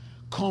us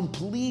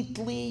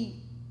completely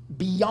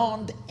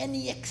beyond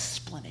any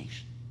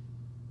explanation.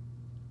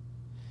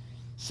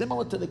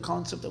 Similar to the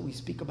concept that we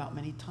speak about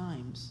many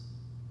times,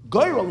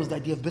 Goyrol is the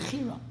idea of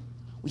Bechira.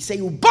 We say,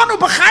 Ubanu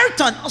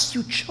Bechartan, us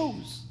you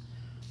chose.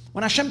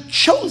 When Hashem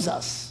chose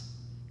us,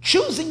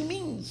 choosing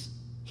means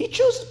He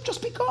chooses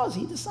just because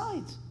He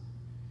decides.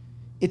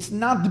 It's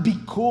not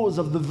because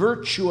of the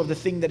virtue of the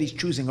thing that He's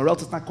choosing, or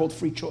else it's not called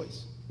free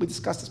choice. We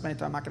discussed this many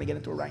times, I'm not going to get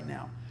into it right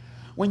now.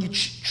 When you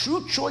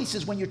true choice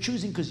is when you're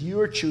choosing because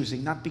you're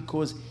choosing, not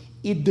because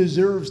it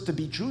deserves to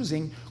be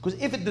choosing. Because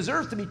if it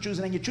deserves to be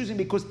choosing, then you're choosing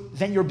because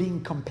then you're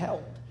being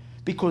compelled.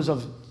 Because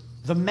of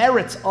the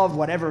merits of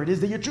whatever it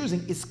is that you're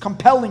choosing, it's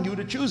compelling you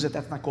to choose it.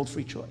 That's not called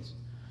free choice.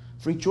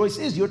 Free choice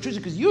is you're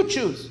choosing because you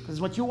choose, because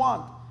it's what you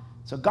want.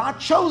 So God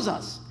chose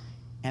us.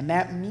 And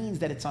that means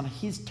that it's on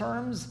His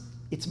terms,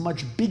 it's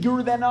much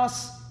bigger than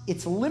us,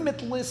 it's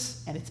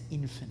limitless, and it's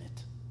infinite.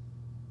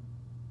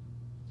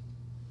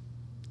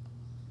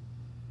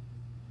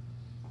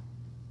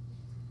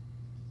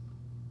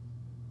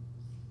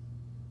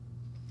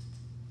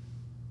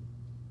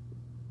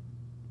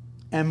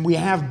 And we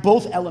have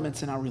both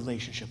elements in our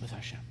relationship with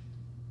Hashem.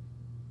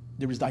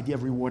 There is the idea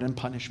of reward and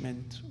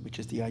punishment, which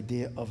is the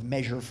idea of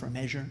measure for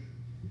measure.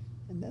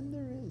 And then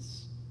there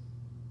is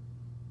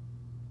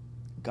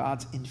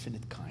God's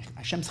infinite kindness.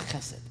 Hashem's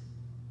chesed.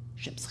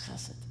 Hashem's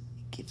chesed.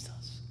 He gives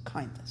us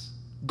kindness.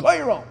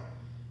 Goyrol.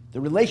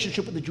 The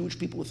relationship with the Jewish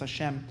people with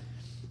Hashem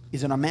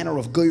is in a manner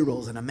of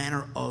goyrols, in a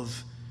manner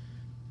of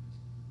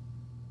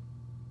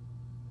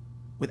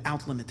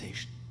without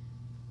limitation.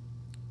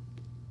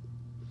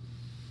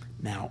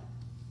 Now,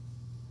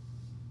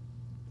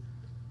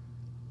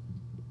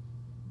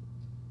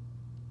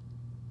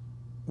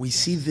 we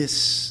see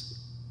this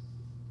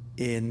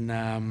in so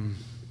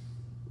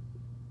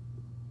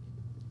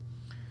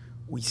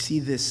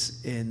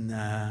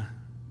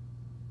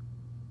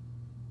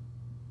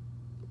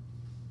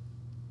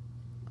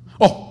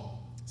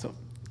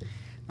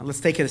now let's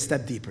take it a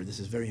step deeper. This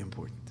is very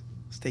important.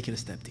 Let's take it a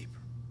step deeper.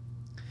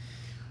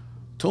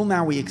 Till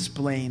now we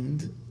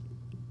explained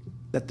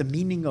that the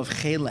meaning of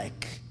chelek,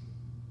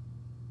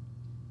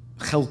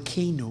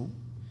 chelkenu,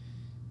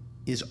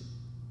 is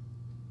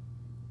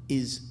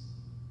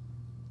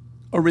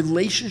a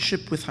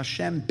relationship with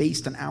Hashem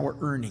based on our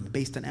earning,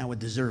 based on our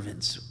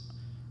deservance.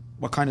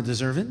 What kind of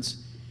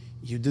deservance?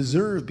 You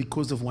deserve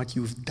because of what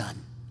you've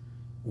done.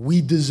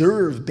 We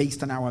deserve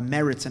based on our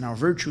merits and our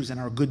virtues and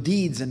our good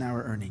deeds and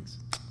our earnings.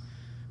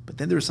 But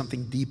then there's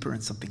something deeper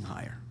and something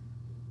higher.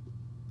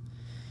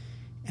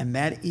 And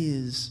that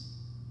is,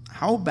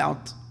 how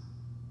about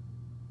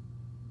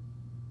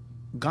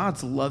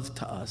God's love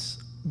to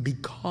us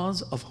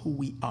because of who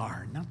we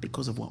are, not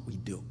because of what we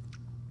do.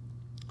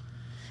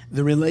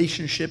 The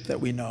relationship that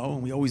we know,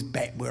 and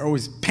we're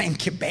always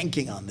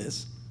banking on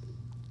this,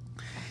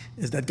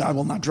 is that God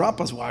will not drop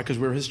us. Why? Because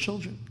we're His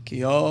children.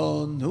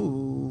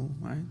 Kiyanu,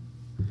 right?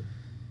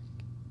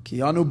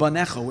 Kiyanu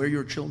banecha, we're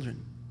your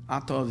children.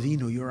 Ata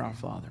Avinu, you're our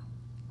father.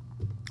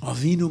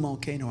 Avinu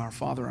Malkeinu, our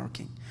father, our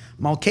king.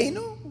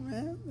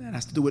 Malkeinu, that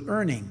has to do with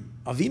earning.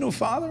 Avinu,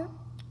 father,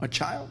 a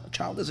child. A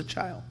child is a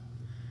child.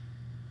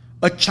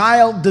 A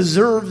child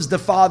deserves the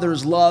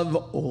father's love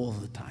all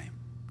the time,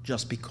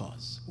 just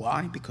because.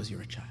 Why? Because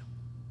you're a child.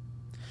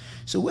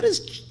 So what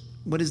is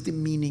the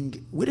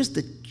meaning? Where does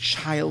the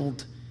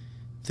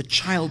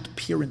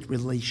child-parent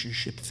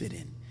relationship fit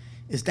in?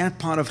 Is that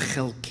part of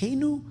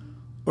chelkenu,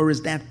 or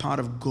is that part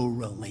of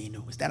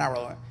gorelenu? Is that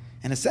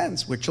In a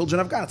sense, we're children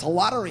of God. It's a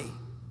lottery.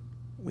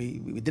 We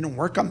didn't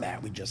work on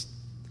that.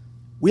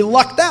 We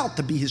lucked out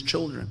to be his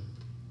children.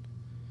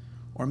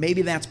 Or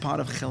maybe that's part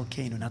of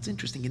Chelkeinu. Now it's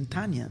interesting in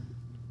Tanya.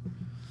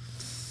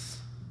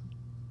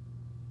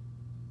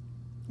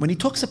 When he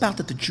talks about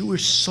that the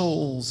Jewish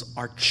souls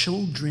are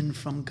children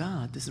from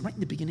God, this is right in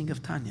the beginning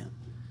of Tanya.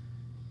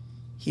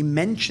 He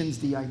mentions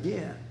the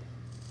idea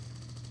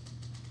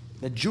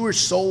that Jewish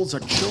souls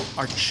are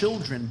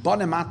children.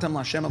 Banem atem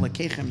l'Hashem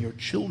Elokechem, you're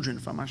children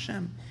from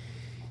Hashem.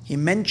 He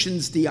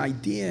mentions the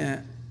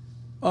idea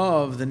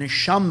of the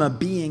neshama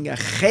being a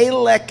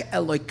chelek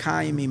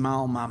Elokai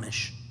mimal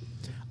mamish,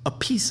 a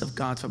piece of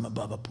God from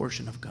above, a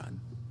portion of God.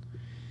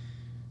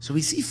 So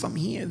we see from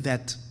here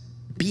that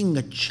being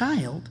a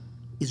child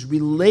is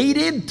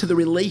related to the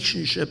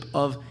relationship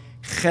of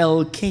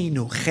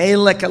chelkeinu,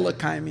 chelek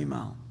Elokai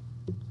mimal.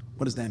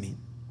 What does that mean?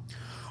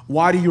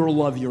 Why do you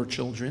love your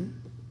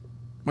children?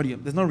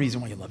 There's no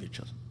reason why you love your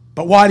children.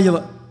 But why do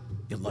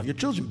you love your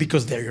children?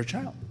 Because they're your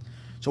child.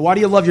 So why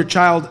do you love your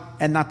child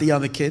and not the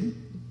other kid?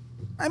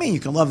 I mean, you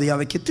can love the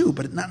other kid too,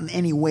 but not in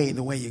any way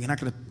the way you're not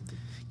going to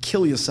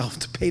kill yourself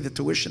to pay the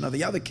tuition of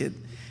the other kid.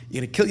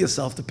 You're going to kill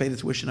yourself to pay the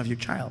tuition of your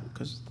child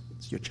because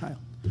it's your child.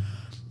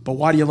 But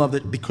why do you love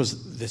it?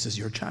 Because this is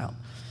your child.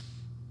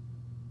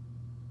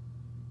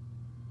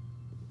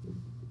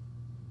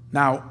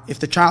 Now, if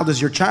the child is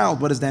your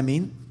child, what does that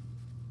mean?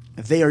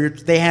 They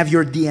have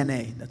your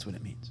DNA. That's what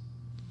it means.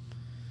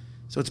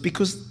 So it's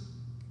because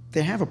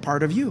they have a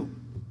part of you.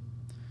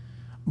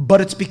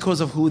 But it's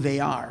because of who they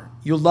are.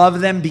 You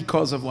love them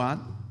because of what?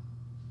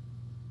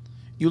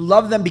 You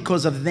love them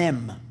because of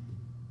them.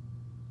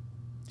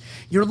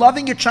 You're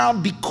loving your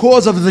child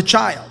because of the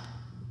child.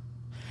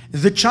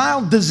 The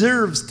child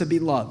deserves to be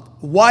loved.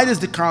 Why does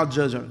the child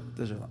deserve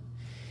love?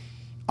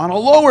 On a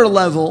lower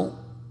level,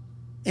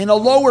 in a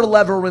lower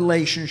level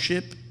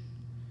relationship,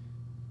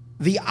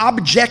 the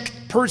object,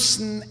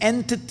 person,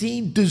 entity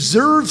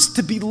deserves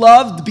to be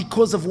loved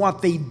because of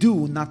what they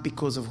do, not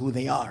because of who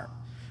they are.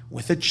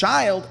 With a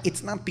child,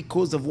 it's not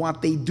because of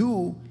what they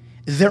do.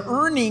 The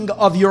earning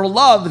of your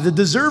love, the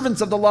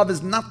deservance of the love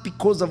is not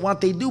because of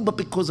what they do, but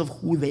because of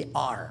who they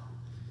are.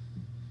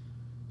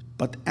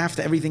 But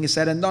after everything is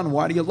said and done,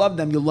 why do you love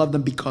them? You love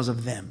them because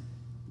of them.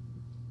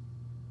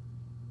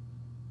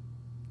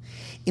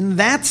 In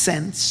that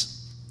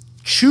sense,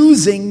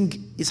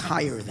 choosing is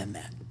higher than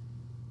that.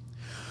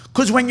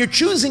 Because when you're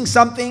choosing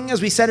something,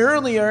 as we said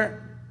earlier,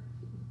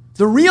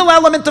 the real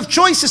element of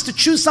choice is to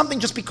choose something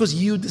just because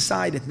you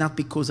decided, not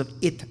because of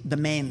it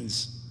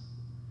demands.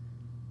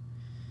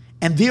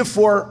 And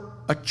therefore,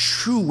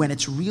 when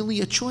it's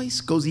really a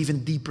choice, goes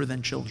even deeper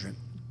than children.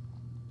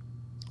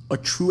 A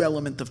true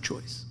element of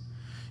choice.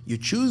 You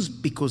choose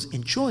because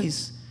in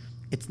choice,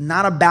 it's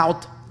not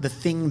about the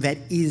thing that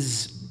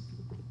is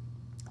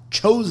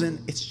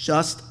chosen, it's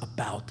just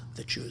about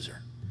the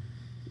chooser.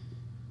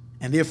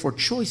 And therefore,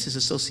 choice is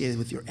associated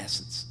with your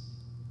essence.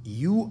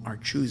 You are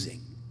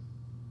choosing.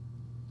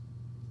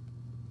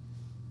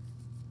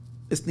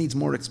 This needs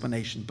more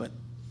explanation, but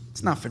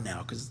it's not for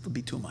now because it'll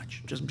be too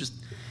much.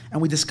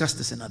 And we discussed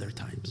this in other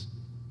times.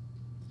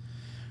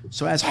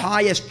 So as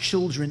high as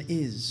children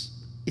is,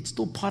 it's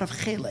still part of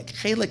chelek.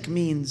 Chelek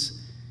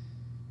means,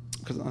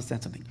 because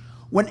understand something.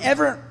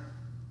 Whenever,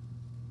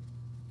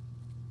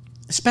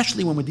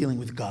 especially when we're dealing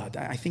with God,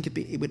 I think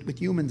with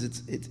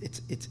humans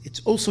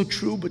it's also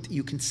true, but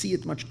you can see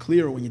it much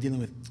clearer when you're dealing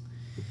with.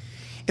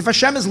 If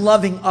Hashem is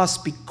loving us,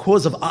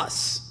 because of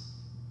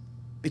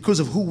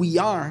who we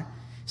are.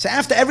 So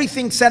after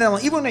everything said,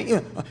 even a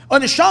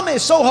neshama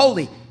is so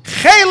holy.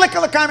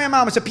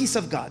 It's a piece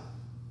of God.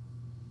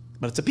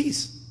 But it's a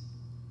piece.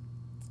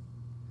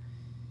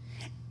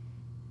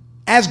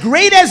 As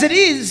great as it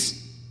is,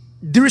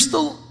 there is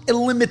still a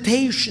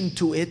limitation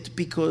to it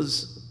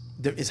because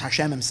there is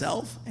Hashem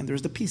himself and there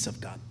is the peace of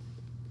God.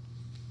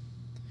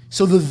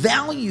 So the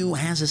value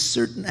has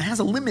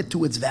a limit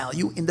to its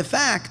value in the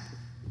fact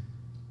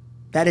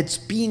that it's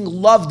being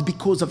loved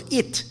because of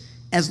it.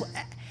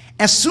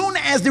 As soon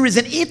as there is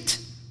an it,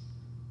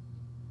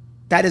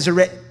 that is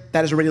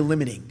already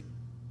limiting.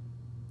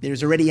 There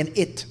is already an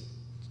it.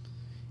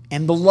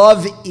 And the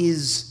love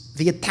is,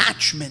 the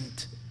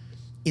attachment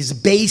is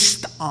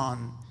based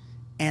on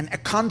and a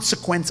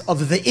consequence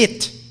of the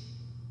it,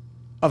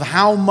 of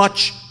how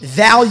much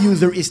value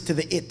there is to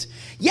the it.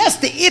 Yes,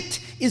 the it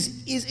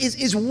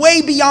is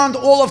way beyond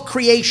all of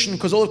creation,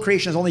 because all of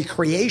creation is only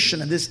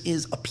creation, and this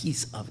is a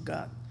piece of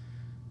God.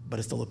 But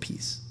it's still a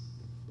piece.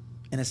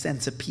 In a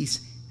sense, a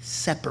piece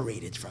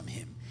separated from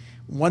him.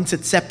 Once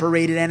it's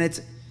separated and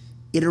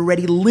it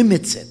already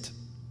limits it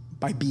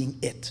by being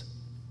it.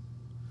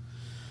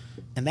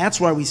 And that's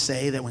why we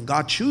say that when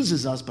God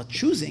chooses us, but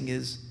choosing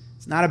it's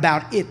not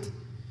about it.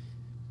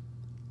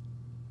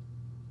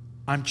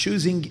 I'm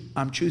choosing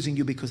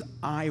you because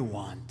I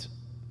want.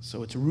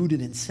 So it's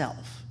rooted in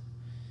self.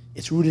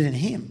 It's rooted in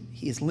him.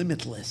 He is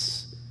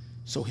limitless.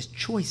 So his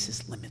choice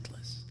is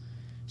limitless.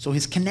 So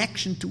his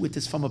connection to it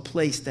is from a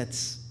place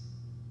that's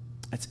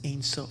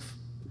Ein Sof.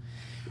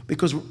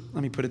 Because,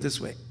 let me put it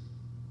this way,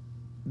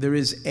 there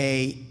is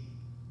a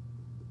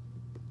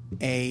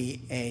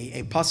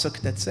a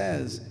pasuk that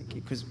says,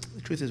 because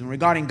the truth is,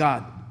 regarding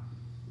God,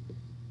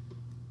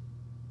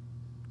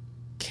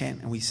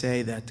 and we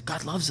say that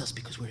God loves us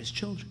because we're His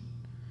children,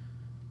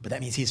 but that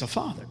means He's a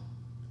father.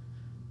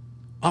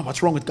 Oh,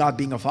 what's wrong with God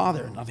being a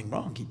father? Nothing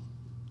wrong.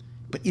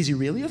 But is He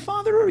really a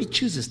father, or He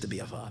chooses to be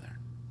a father?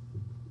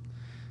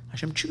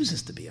 Hashem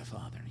chooses to be a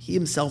father. He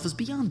Himself is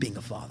beyond being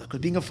a father, because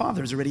being a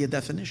father is already a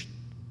definition.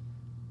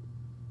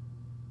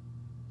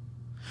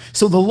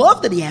 So the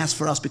love that He has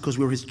for us because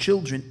we're His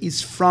children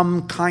is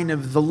from kind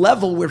of the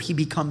level where He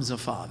becomes a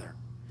father.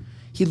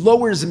 He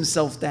lowers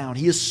Himself down.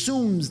 He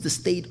assumes the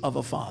state of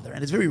a father.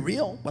 And it's very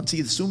real once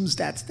He assumes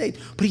that state.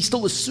 But He's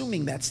still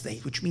assuming that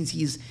state, which means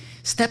He's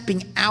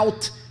stepping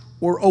out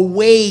or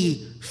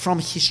away from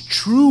His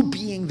true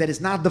being that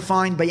is not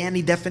defined by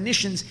any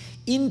definitions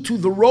into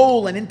the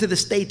role and into the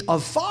state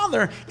of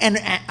father. And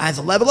as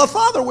a level of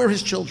father, we're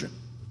His children.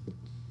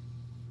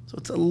 So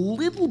it's a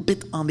little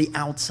bit on the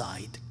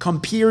outside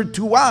compared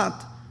to what?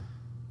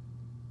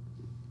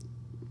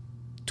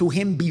 To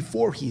Him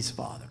before He's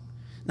Father.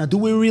 Now, do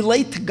we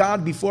relate to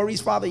God before He's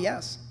Father?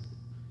 Yes.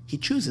 He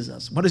chooses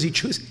us. What does He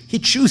choose? He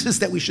chooses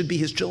that we should be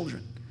His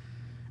children.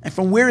 And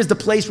from where is the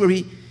place where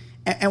He...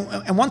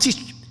 And once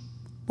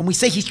when we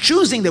say He's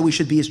choosing that we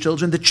should be His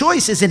children, the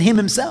choice is in Him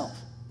Himself.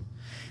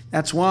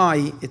 That's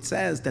why it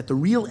says that the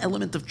real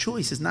element of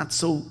choice is not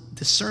so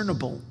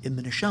discernible in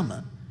the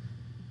neshama.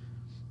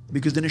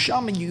 Because the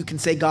neshama, you can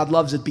say God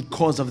loves it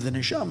because of the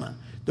neshama.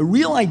 The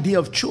real idea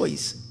of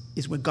choice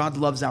is when God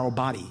loves our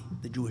body,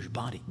 the Jewish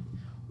body.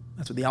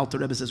 That's what the Alter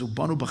Rebbe says,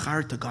 Ubanu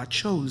B'charta, God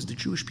chose the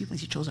Jewish people,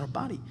 He chose our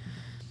body.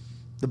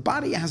 The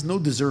body has no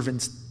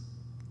deservance,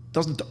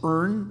 doesn't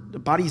earn. The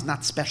body is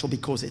not special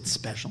because it's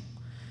special.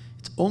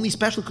 It's only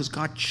special because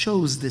God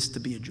chose this to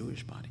be a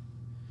Jewish body.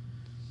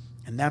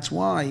 And that's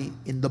why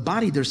in the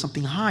body there's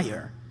something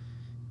higher,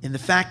 in the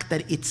fact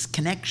that its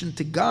connection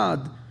to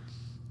God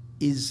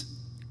is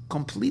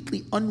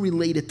completely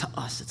unrelated to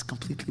us. It's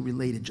completely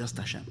related just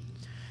to Hashem.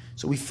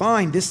 So we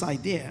find this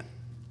idea.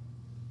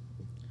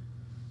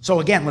 So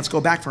again, let's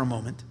go back for a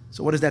moment.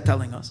 So what is that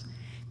telling us?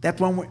 That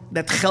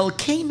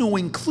Chelkeinu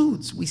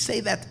includes, we say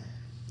that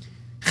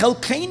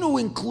Chelkeinu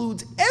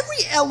includes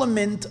every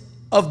element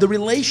of the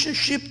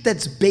relationship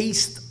that's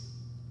based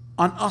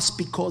on us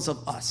because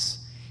of us.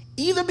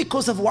 Either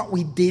because of what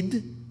we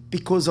did,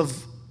 because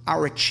of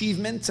our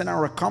achievements and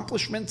our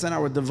accomplishments and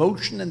our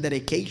devotion and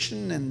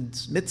dedication and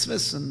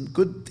mitzvahs and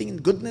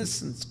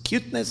goodness and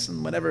cuteness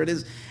and whatever it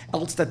is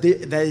else that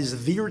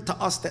is dear to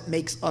us that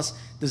makes us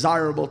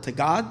desirable to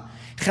God.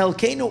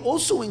 Chelkeinu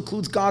also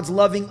includes God's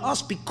loving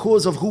us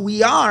because of who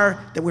we are,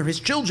 that we're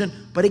His children.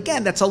 But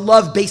again, that's a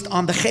love based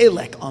on the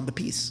chelek, on the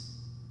piece.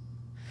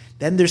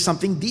 Then there's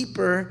something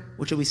deeper,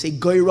 which we say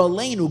goyral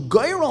leinu.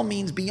 Goyral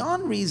means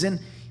beyond reason,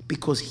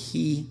 because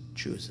He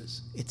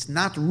chooses. It's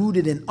not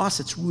rooted in us,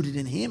 it's rooted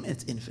in Him, and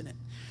it's infinite.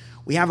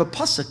 We have a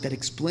pasuk that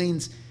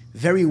explains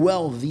very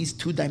well these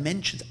two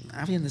dimensions.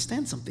 Now we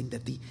understand something,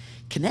 that the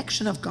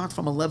connection of God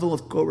from a level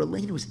of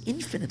Gorelenu is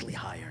infinitely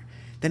higher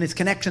than its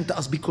connection to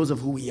us because of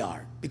who we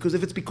are. Because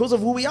if it's because of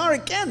who we are,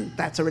 again,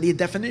 that's already a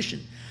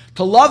definition.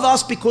 To love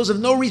us because of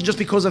no reason, just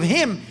because of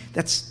Him,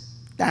 that's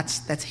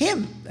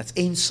Him. That's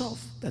Ein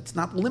Sof. That's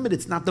not limited,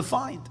 it's not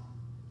defined.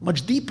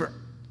 Much deeper.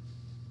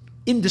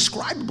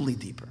 Indescribably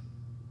deeper.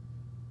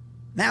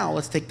 Now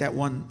let's take that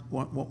one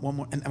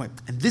more,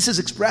 and this is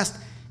expressed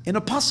in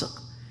a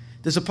pasuk.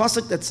 There's a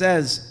pasuk that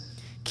says,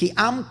 "Ki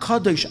am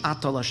kadosh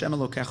ata l'Hashem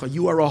Elokecha."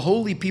 You are a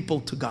holy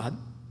people to God.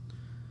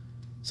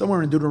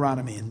 Somewhere in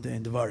Deuteronomy in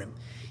Devarim,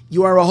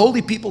 you are a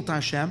holy people to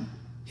Hashem.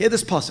 Hear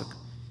this pasuk.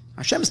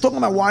 Hashem is talking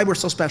about why we're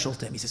so special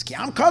to Him. He says, "Ki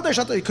am kadosh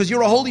ata," because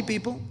you're a holy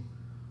people.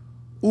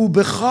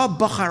 Ubecha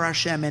bachar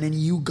Hashem, and in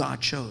you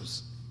God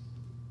chose.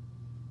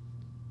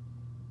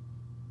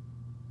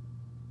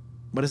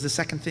 What is the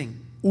second thing?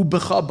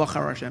 Ubecha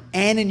bachar Hashem,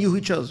 and in you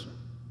He chose.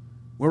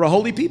 We're a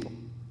holy people.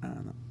 I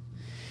don't know.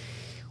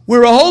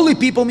 We're a holy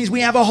people means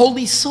we have a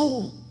holy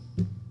soul.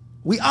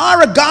 We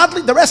are a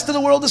godly. The rest of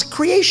the world is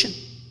creation.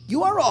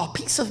 You are a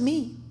piece of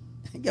me.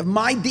 You have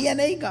my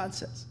DNA. God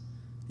says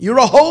you're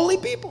a holy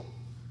people,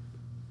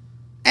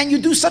 and you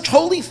do such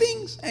holy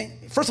things.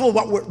 First of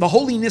all, the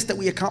holiness that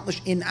we accomplish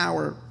in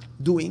our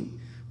doing,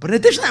 but in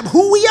addition to that,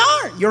 who we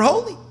are. You're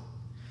holy.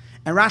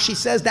 And Rashi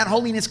says that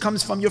holiness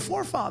comes from your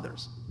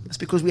forefathers. That's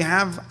because we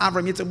have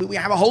Avraham Yitzchak, we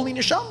have a holy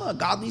neshama, a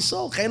godly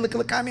soul. Then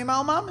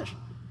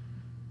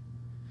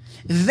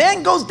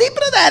goes deeper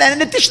to that,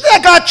 and in addition to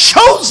that, God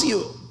chose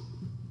you.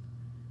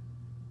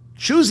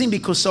 Choosing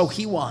because so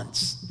He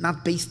wants,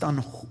 not based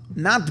on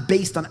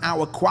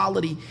our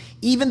quality,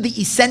 even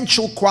the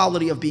essential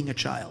quality of being a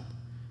child.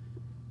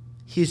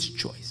 His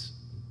choice.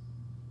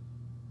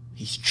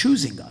 He's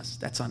choosing us.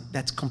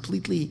 That's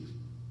completely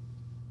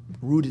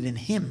rooted in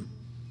Him.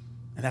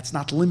 And that's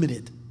not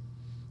limited.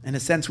 In a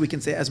sense, we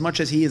can say, as much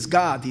as He is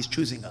God, He's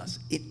choosing us.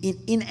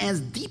 In as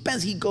deep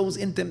as He goes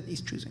into Him,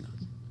 He's choosing us.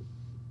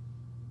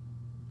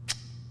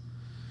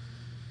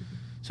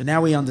 So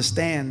now we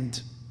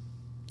understand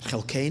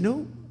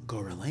Chelkeinu,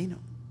 Gorelenu.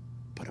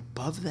 But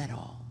above that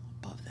all,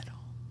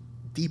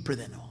 deeper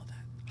than all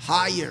that,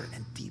 higher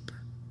and deeper,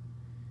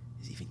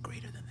 is even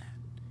greater than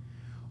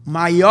that.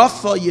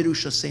 Mayafa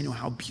Yerusha,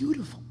 how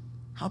beautiful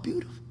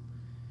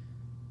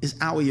is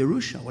our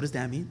Yerusha. What does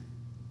that mean?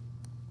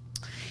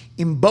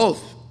 In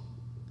both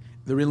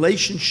the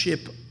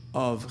relationship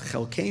of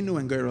Chelkeinu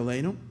and Geir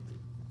Aleinu,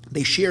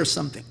 they share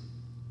something.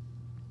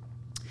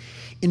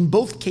 In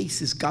both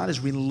cases, God is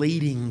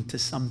relating to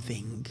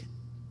something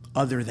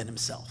other than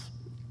himself.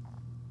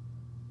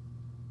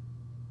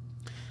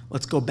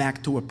 Let's go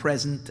back to a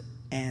present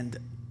and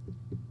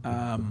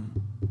an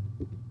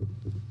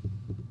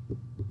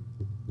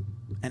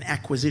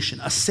acquisition,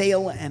 a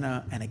sale and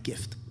a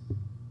gift.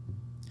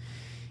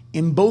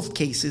 In both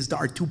cases, there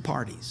are two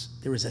parties.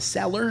 There is a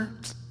seller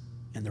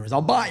and there is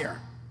a buyer.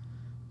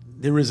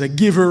 There is a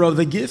giver of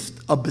the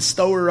gift, a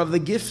bestower of the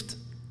gift,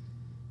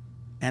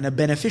 and a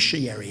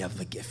beneficiary of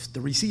the gift,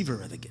 the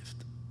receiver of the gift.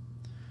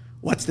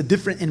 What's the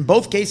difference? In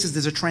both cases,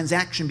 there's a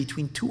transaction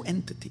between two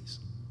entities.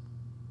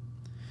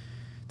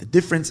 The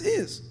difference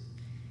is,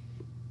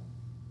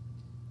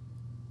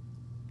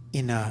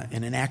 in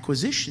an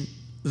acquisition,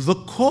 the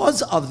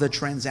cause of the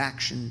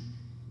transaction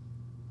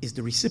is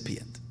the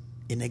recipient.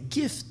 In a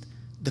gift,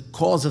 the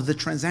cause of the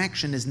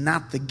transaction is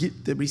not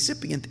the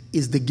recipient,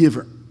 is the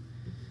giver.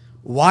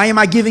 Why am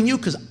I giving you?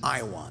 Because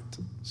I want.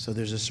 So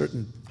there's a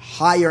certain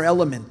higher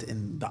element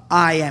in the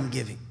I am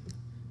giving.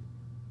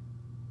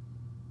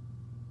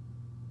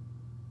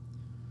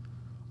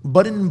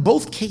 But in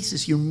both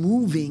cases, you're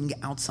moving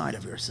outside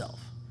of yourself.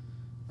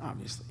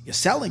 Obviously. You're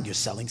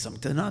selling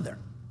something to another.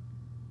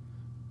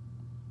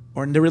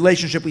 Or in the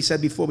relationship we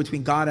said before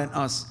between God and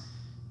us,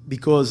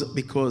 because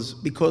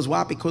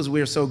what? Because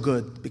we're so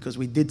good. Because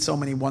we did so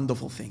many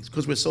wonderful things.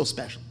 Because we're so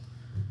special.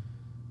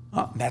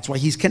 That's why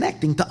he's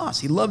connecting to us.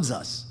 He loves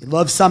us. He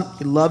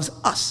loves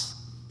us.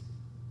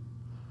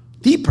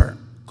 Deeper,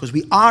 because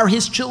we are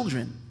his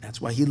children. That's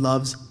why he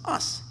loves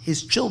us,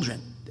 his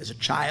children. There's a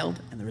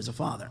child and there is a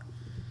father.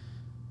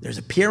 There's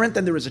a parent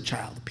and there is a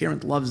child. The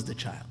parent loves the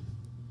child.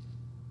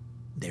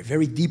 They're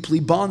very deeply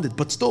bonded,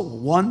 but still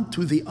one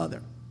to the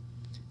other.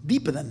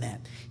 Deeper than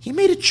that. He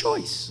made a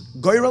choice.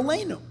 Geir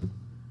Aleinu.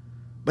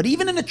 But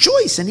even in a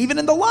choice and even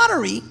in the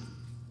lottery, you're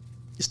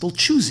still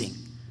choosing.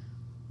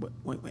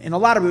 In a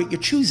lottery, you're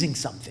choosing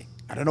something.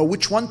 I don't know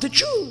which one to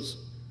choose.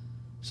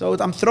 So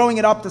I'm throwing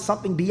it up to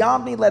something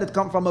beyond me, let it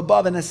come from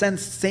above. In a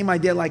sense, same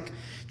idea like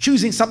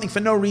choosing something for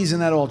no reason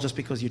at all, just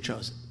because you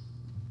chose it.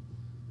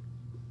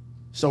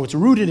 So it's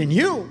rooted in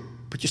you,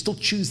 but you're still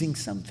choosing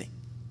something.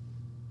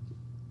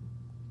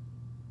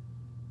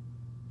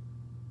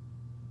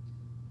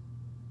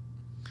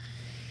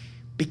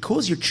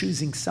 Because you're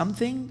choosing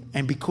something,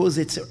 and because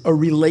it's a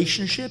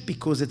relationship,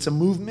 because it's a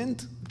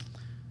movement,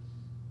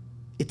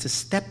 it's a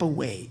step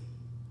away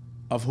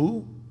of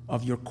who?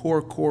 Of your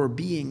core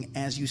being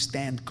as you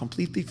stand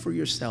completely for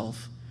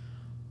yourself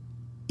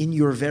in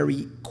your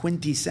very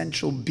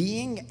quintessential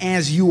being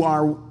as you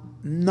are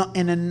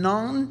in a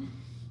non-excited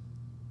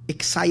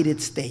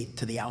state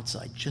to the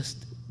outside.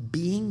 Just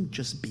being,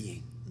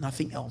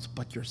 nothing else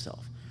but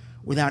yourself,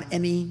 without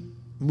any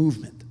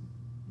movement.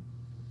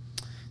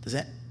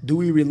 Do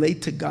we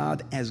relate to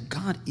God as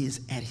God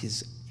is at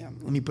his,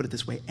 let me put it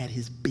this way, at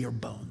his bare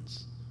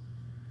bones?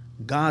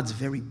 God's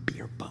very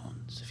bare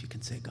bones, if you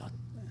can say God.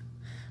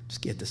 I'm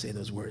scared to say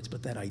those words,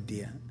 but that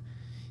idea.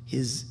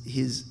 His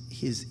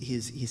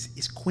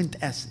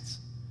quintessence.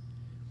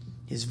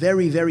 His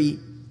very, very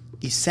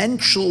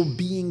essential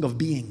being of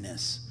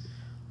beingness.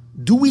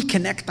 Do we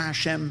connect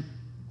Hashem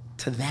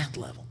to that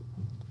level?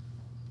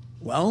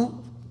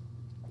 Well,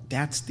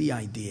 that's the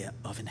idea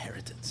of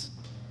inheritance.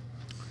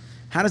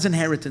 How does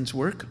inheritance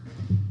work?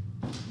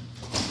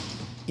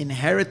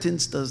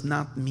 Inheritance does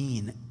not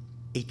mean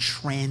a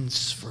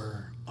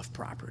transfer of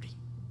property.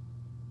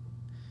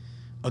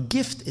 A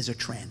gift is a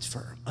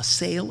transfer. A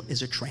sale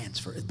is a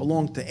transfer. It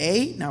belonged to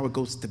A, now it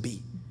goes to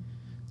B.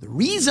 The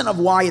reason of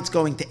why it's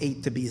going to A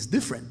to B is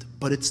different,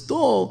 but it's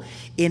still,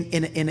 in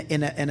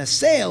a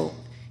sale,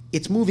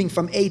 it's moving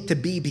from A to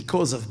B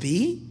because of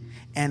B,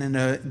 and in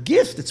a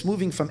gift, it's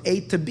moving from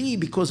A to B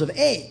because of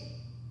A.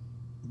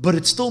 But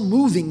it's still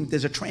moving,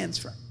 there's a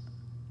transfer.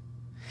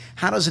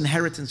 How does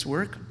inheritance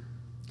work?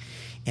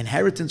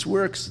 Inheritance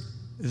works,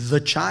 the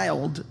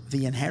child,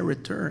 the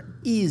inheritor,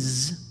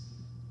 is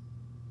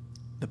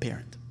the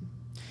parent.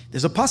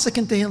 There's a pasuk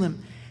in Tehillim,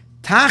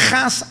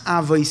 Tachas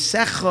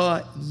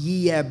avoisecha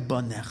yeh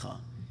banecha.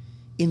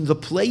 In the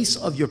place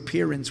of your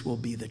parents will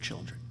be the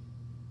children.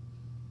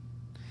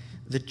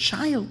 The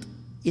child,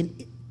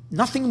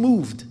 nothing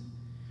moved.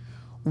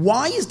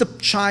 Why is the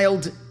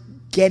child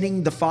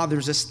getting the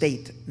father's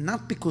estate?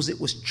 Not because it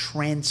was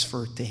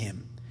transferred to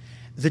him.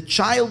 The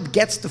child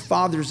gets the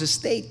father's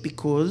estate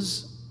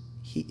because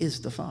he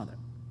is the father.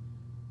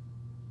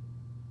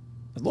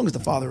 As long as the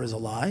father is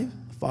alive,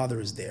 the father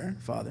is there,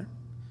 father.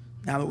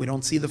 Now that we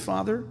don't see the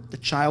father, the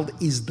child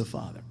is the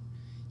father.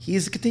 He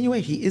is the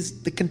continuation. He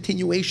is the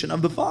continuation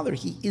of the father.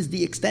 He is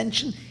the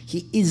extension.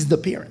 He is the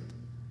parent.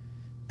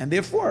 And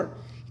therefore,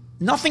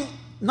 nothing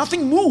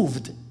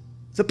moved.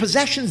 The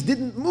possessions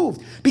didn't move.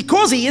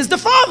 Because he is the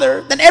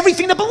Father, then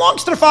everything that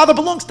belongs to the Father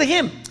belongs to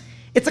him.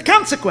 It's a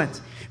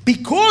consequence.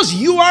 Because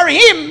you are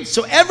him,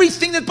 so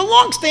everything that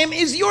belongs to him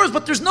is yours.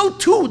 But there's no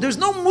two. There's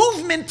no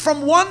movement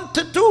from one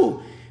to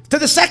two, to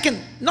the second.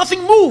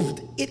 Nothing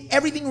moved.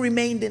 Everything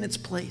remained in its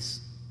place.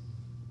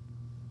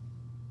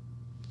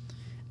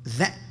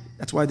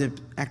 That's why they're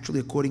actually,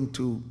 according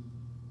to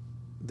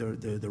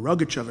the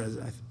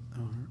Rogachover,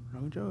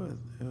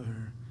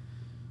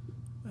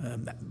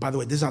 by the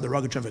way, this is how the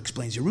Rogachover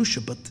explains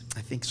Yerusha, but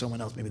I think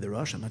someone else, maybe the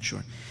Rosh, I'm not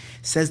sure,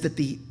 says that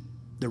the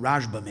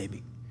Rashba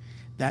maybe,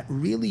 that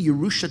really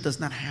Yerusha does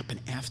not happen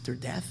after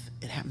death.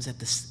 It happens at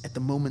the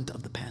moment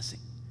of the passing.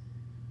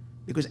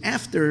 Because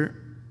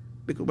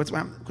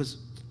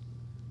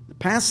the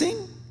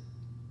passing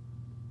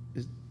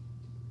is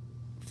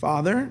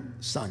father,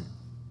 son.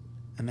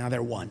 And now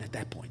they're one at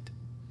that point.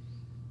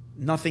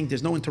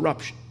 There's no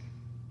interruption.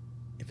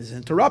 If there's an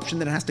interruption,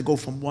 then it has to go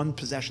from one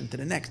possession to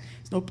the next.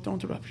 There's no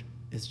interruption.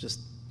 It's just,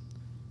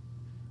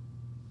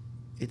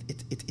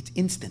 it's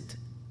instant.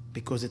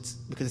 Because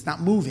it's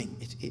not moving.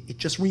 It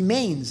just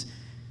remains.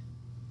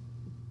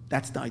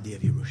 That's the idea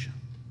of Yerusha.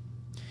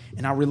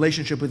 In our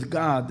relationship with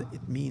God,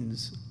 it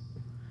means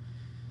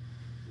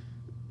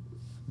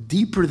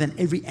deeper than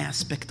every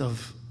aspect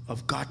of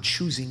God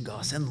choosing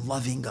us and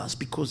loving us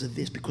because of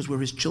this, because we're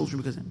his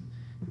children, because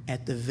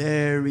at the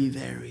very,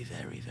 very,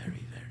 very, very,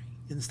 very,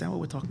 you understand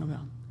what we're talking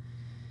about?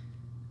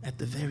 At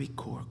the very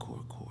core,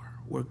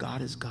 where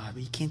God is God,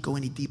 but you can't go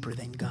any deeper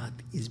than God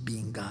is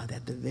being God,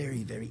 at the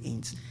very, very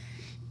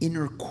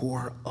inner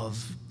core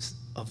of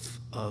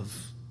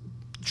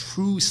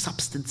true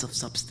substance of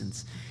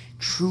substance.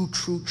 True,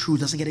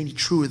 doesn't get any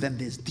truer than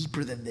this,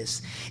 deeper than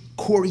this,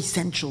 core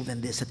essential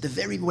than this, at the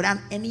very, without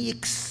any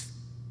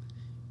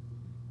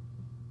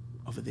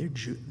over there,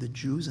 the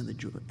Jews and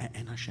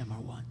Hashem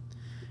are one.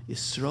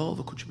 Yisrael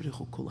v'Kodesh Baruch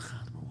Hu kol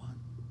echad are one.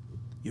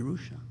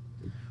 Yerusha.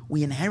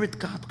 We inherit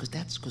God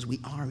because we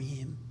are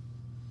him.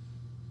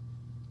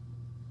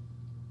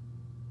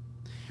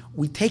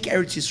 We take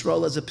Eretz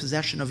Yisrael as a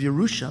possession of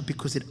Yerusha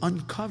because it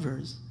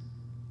uncovers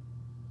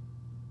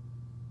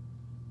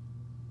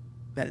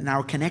that in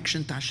our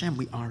connection to Hashem,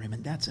 we are him.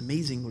 And that's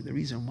amazing, the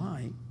reason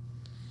why.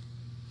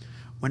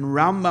 When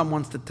Rambam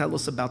wants to tell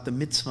us about the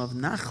mitzvah of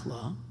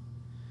Nachla,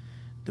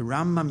 the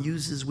Rambam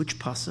uses which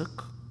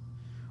pasuk?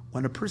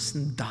 When a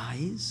person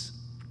dies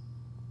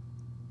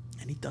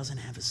and he doesn't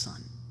have a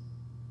son.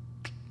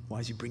 Why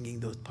is he bringing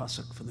those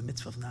pasuk for the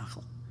mitzvah of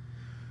Nachla?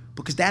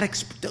 Because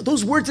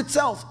those words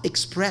itself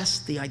express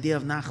the idea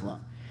of Nachla.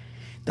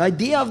 The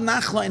idea of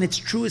Nachla in its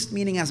truest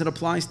meaning as it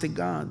applies to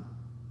God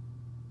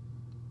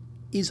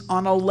is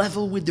on a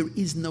level where there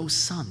is no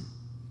son.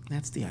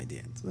 That's the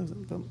idea.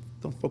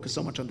 Don't focus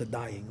so much on the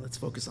dying. Let's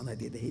focus on the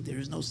idea that there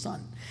is no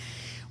son.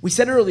 We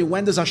said earlier,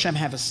 when does Hashem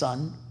have a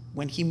son?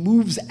 When he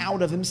moves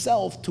out of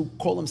himself to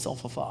call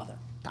himself a father.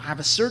 To have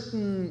a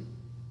certain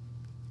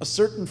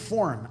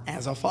form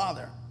as a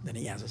father, then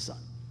he has a son.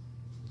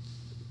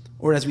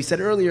 Or as we said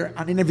earlier,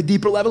 on a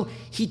deeper level,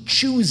 he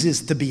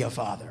chooses to be a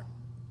father.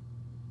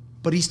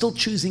 But he's still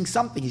choosing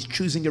something. He's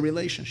choosing a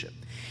relationship.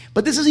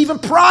 But this is even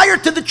prior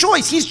to the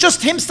choice. He's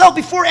just himself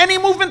before any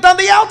movement on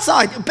the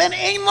outside. Ben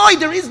Ein Loi,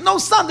 there is no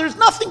son. There's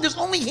nothing. There's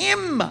only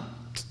him.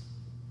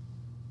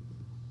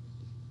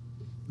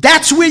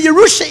 That's where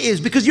Yerusha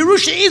is. Because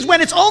Yerusha is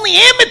when it's only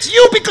him, it's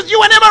you, because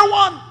you and him are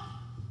one.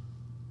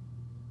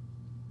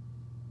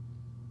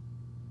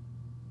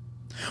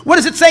 What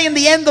does it say in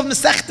the end of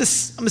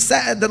Masechtas,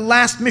 the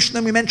last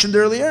Mishnah we mentioned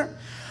earlier?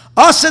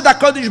 Ased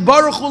HaKadosh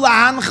Baruch Hu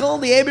lahanchel,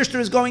 the Eibishter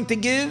is going to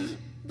give.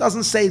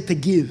 Doesn't say to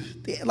give.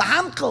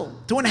 Lahanchel,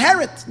 to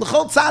inherit.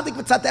 L'chol tzaddik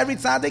v'tzat every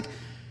tzaddik.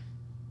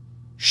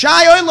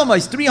 Shai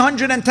olamais,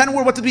 310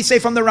 word. What did we say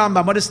from the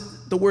Rambam? What is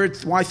the word?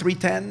 Why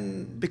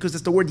 310? Because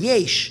it's the word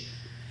yesh.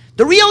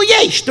 The real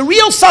yesh, the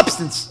real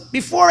substance.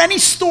 Before any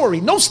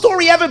story. No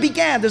story ever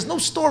began. There's no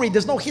story.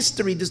 There's no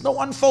history. There's no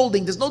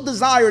unfolding. There's no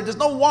desire. There's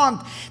no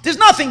want. There's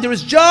nothing. There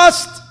is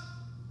just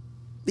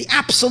the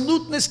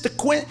absoluteness,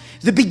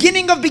 the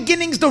beginning of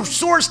beginnings, the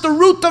source, the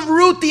root of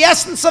root, the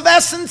essence of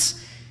essence.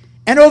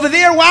 And over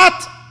there,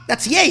 what?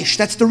 That's yesh.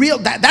 That's the real.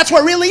 That's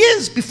what really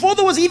is. Before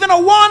there was even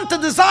a want, a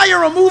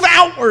desire, a move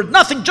outward.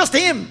 Nothing, just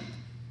him.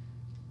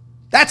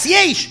 That's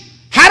yesh.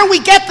 How do we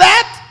get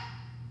that?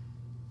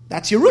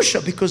 That's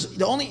Yerusha,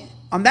 because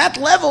on that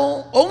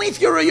level, only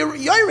if you're a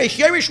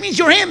Yerush means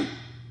you're him.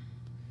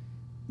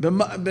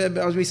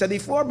 As we said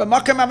before, the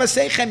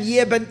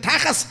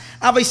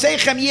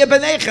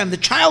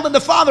child and the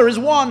father is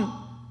one.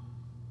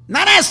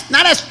 Not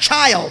as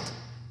child.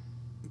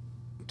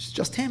 It's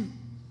just him.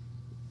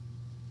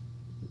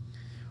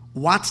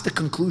 What's the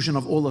conclusion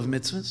of all of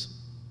mitzvahs?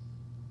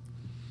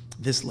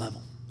 This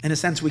level. In a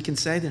sense, we can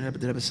say, the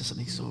Rebbe says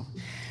something so,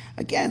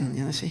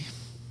 again, see,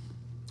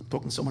 I'm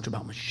talking so much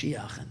about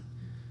Mashiach and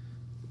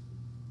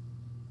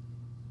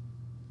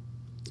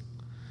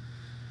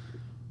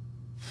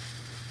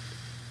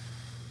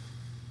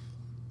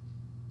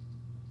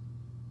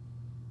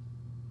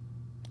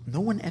no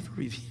one ever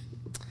revealed.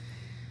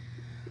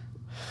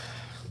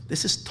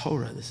 This is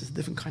Torah. This is a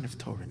different kind of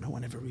Torah. No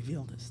one ever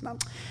revealed this.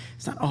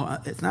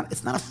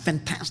 It's not a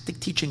fantastic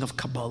teaching of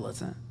Kabbalah.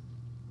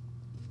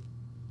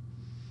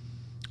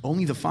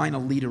 Only the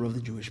final leader of the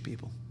Jewish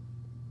people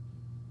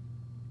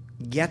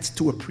gets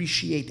to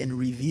appreciate and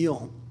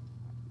reveal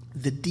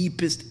the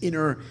deepest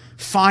inner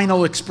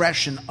final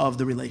expression of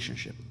the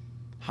relationship.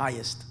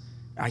 Highest.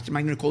 I'm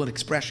not going to call it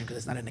expression because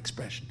it's not an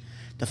expression.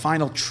 The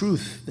final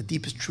truth, the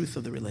deepest truth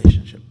of the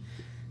relationship.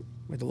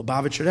 Where the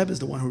Lubavitcher Rebbe is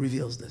the one who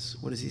reveals this.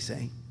 What is he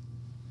saying?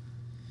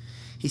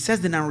 He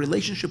says that in our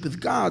relationship with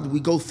God, we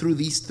go through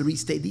these three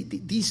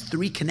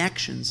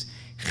connections.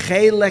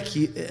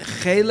 Yerusha,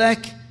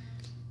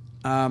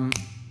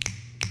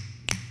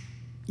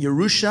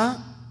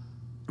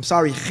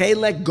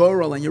 Chelek,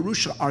 Gorel, and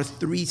Yerusha are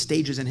three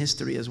stages in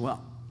history as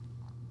well.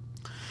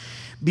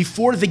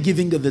 Before the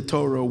giving of the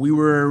Torah, we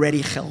were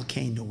already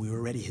Chelkeinu, we were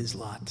already his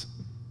lot.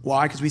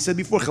 Why? Because we said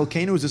before,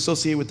 Chelkeinu is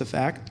associated with the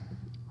fact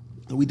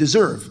that we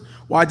deserve.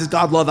 Why does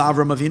God love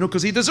Avram Avinu?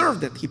 Because he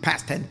deserved it. He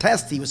passed 10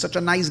 tests. He was such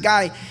a nice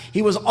guy.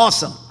 He was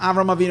awesome.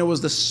 Avram Avinu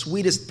was the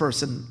sweetest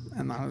person.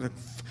 And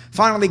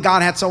finally,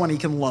 God had someone he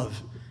can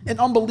love. An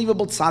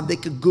unbelievable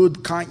tzaddik, a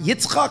good, kind.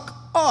 Yitzchak,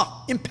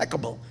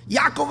 impeccable.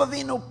 Yaakov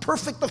Avinu,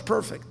 perfect of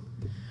perfect.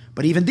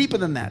 But even deeper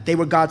than that, they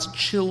were God's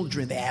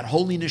children. They had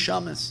holy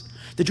neshamas.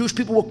 The Jewish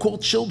people were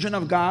called children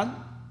of God.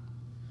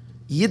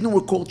 Yidden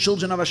were called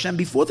children of Hashem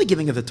before the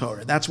giving of the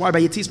Torah. That's why by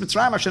Yetzias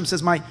Mitzrayim, Hashem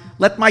says,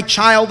 let my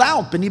child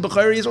out, B'ni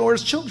B'chari is or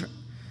his children.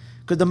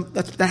 Because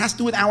that has to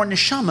do with our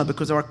neshama,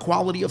 because of our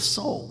quality of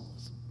soul.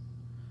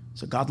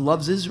 So God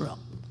loves Israel.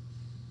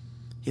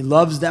 He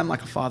loves them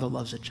like a father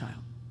loves a child.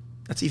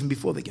 That's even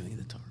before the giving of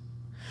the Torah.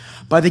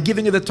 By the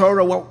giving of the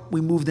Torah,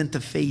 we moved into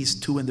phase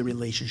 2 in the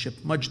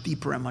relationship, much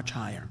deeper and much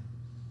higher.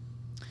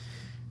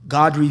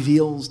 God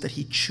reveals that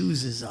he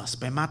chooses us.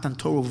 By Matan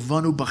Torah,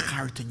 Vanu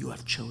B'chartan, you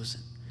have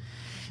chosen.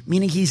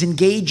 Meaning he's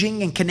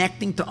engaging and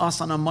connecting to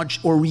us on a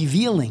much, or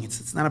revealing.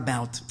 It's not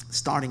about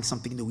starting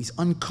something new. He's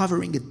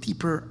uncovering a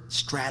deeper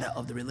strata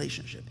of the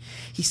relationship.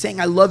 He's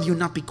saying, I love you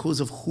not because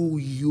of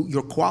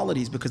your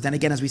qualities, because then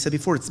again, as we said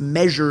before, it's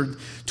measured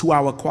to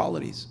our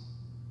qualities.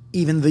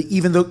 Even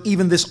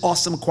this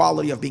awesome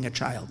quality of being a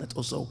child. That's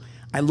also,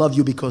 I love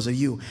you because of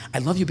you. I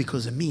love you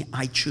because of me.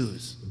 I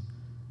choose.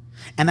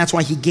 And that's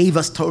why he gave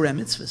us Torah and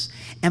mitzvahs.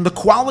 And the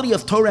quality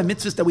of Torah and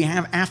mitzvahs that we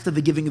have after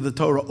the giving of the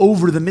Torah,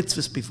 over the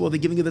mitzvahs before the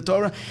giving of the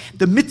Torah,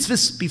 the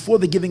mitzvahs before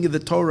the giving of the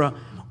Torah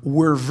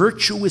were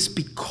virtuous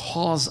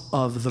because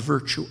of the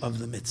virtue of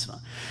the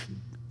mitzvah.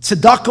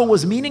 Tzedakah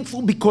was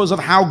meaningful because of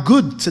how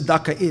good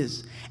tzedakah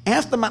is.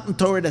 After Matan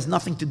Torah, it has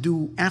nothing to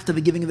do, after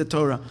the giving of the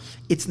Torah,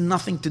 it's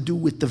nothing to do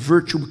with the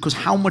virtue, because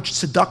how much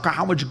tzedakah,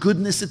 how much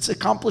goodness it's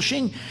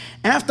accomplishing.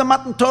 After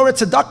Matan Torah,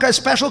 tzedakah is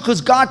special because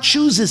God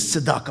chooses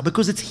tzedakah,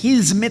 because it's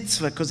his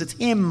mitzvah, because it's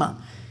him. And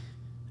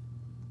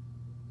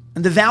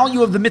the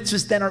value of the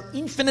mitzvahs then are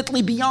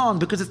infinitely beyond,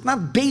 because it's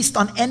not based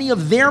on any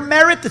of their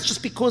merit, it's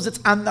just because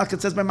it's, like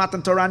it says by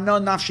Matan Torah,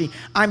 no nafshi,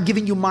 I'm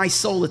giving you my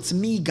soul, it's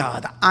me,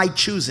 God, I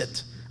choose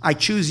it. I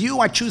choose you,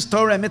 I choose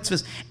Torah and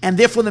mitzvahs, and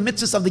therefore the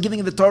mitzvahs of the giving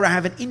of the Torah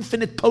have an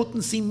infinite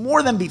potency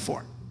more than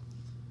before.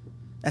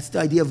 That's the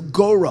idea of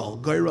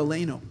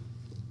Goraleinu.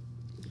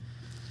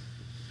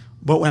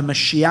 But when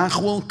Mashiach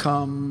will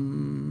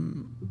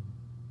come,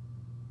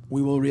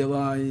 we will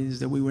realize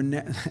that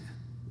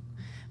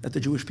that the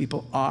Jewish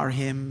people are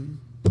him.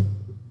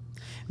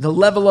 The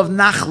level of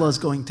Nachla is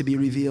going to be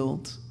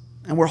revealed,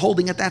 and we're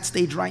holding at that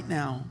stage right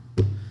now.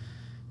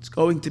 It's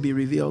going to be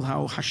revealed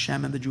how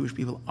Hashem and the Jewish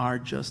people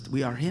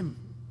we are him,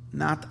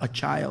 not a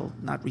child,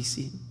 not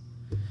Risi.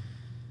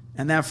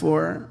 And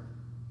therefore,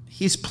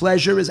 his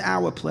pleasure is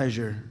our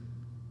pleasure.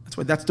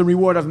 That's the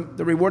reward of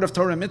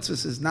Torah and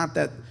mitzvahs, is not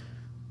that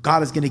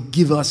God is going to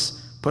give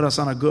us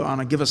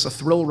a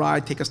thrill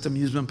ride, take us to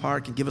amusement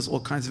park and give us all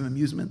kinds of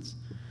amusements.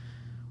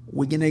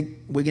 We're going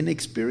to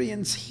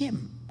experience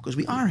him because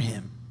we are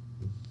him.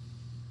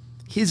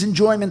 His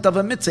enjoyment of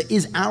a mitzvah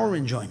is our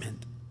enjoyment.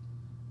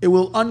 It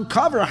will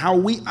uncover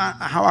how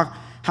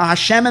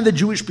Hashem and the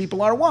Jewish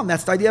people are one.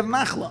 That's the idea of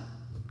Nachla.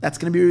 That's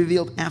going to be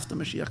revealed after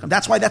Mashiach. And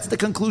that's why that's the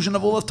conclusion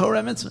of all of Torah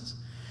and mitzvahs.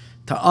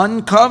 To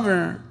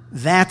uncover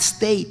that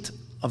state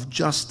of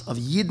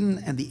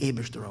Yidden and the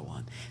Eibishter are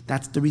one.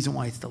 That's the reason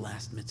why it's the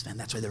last mitzvah. And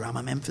that's why the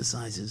Rambam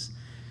emphasizes,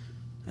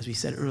 as we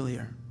said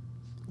earlier,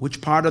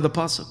 which part of the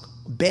pasuk?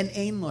 Ben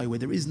Ein Loi, where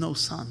there is no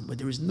son, where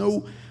there is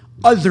no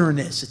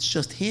otherness. It's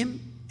just him,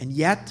 and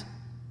yet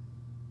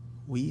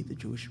we, the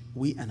Jewish,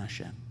 we and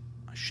Hashem.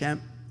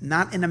 Hashem,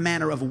 not in a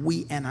manner of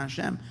we and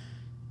Hashem.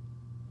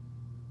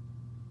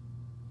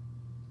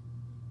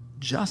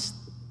 Just.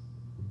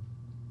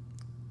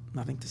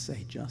 Nothing to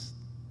say, just.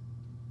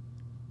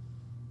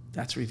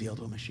 That's revealed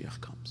when Mashiach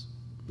comes.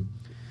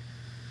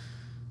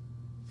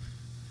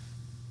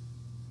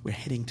 We're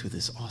heading to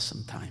this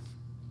awesome time.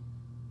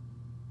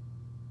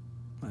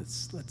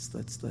 Let's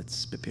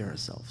prepare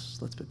ourselves.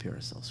 Let's prepare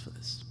ourselves for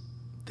this.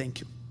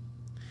 Thank you.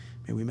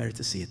 May we merit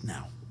to see it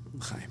now.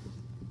 L'chaim.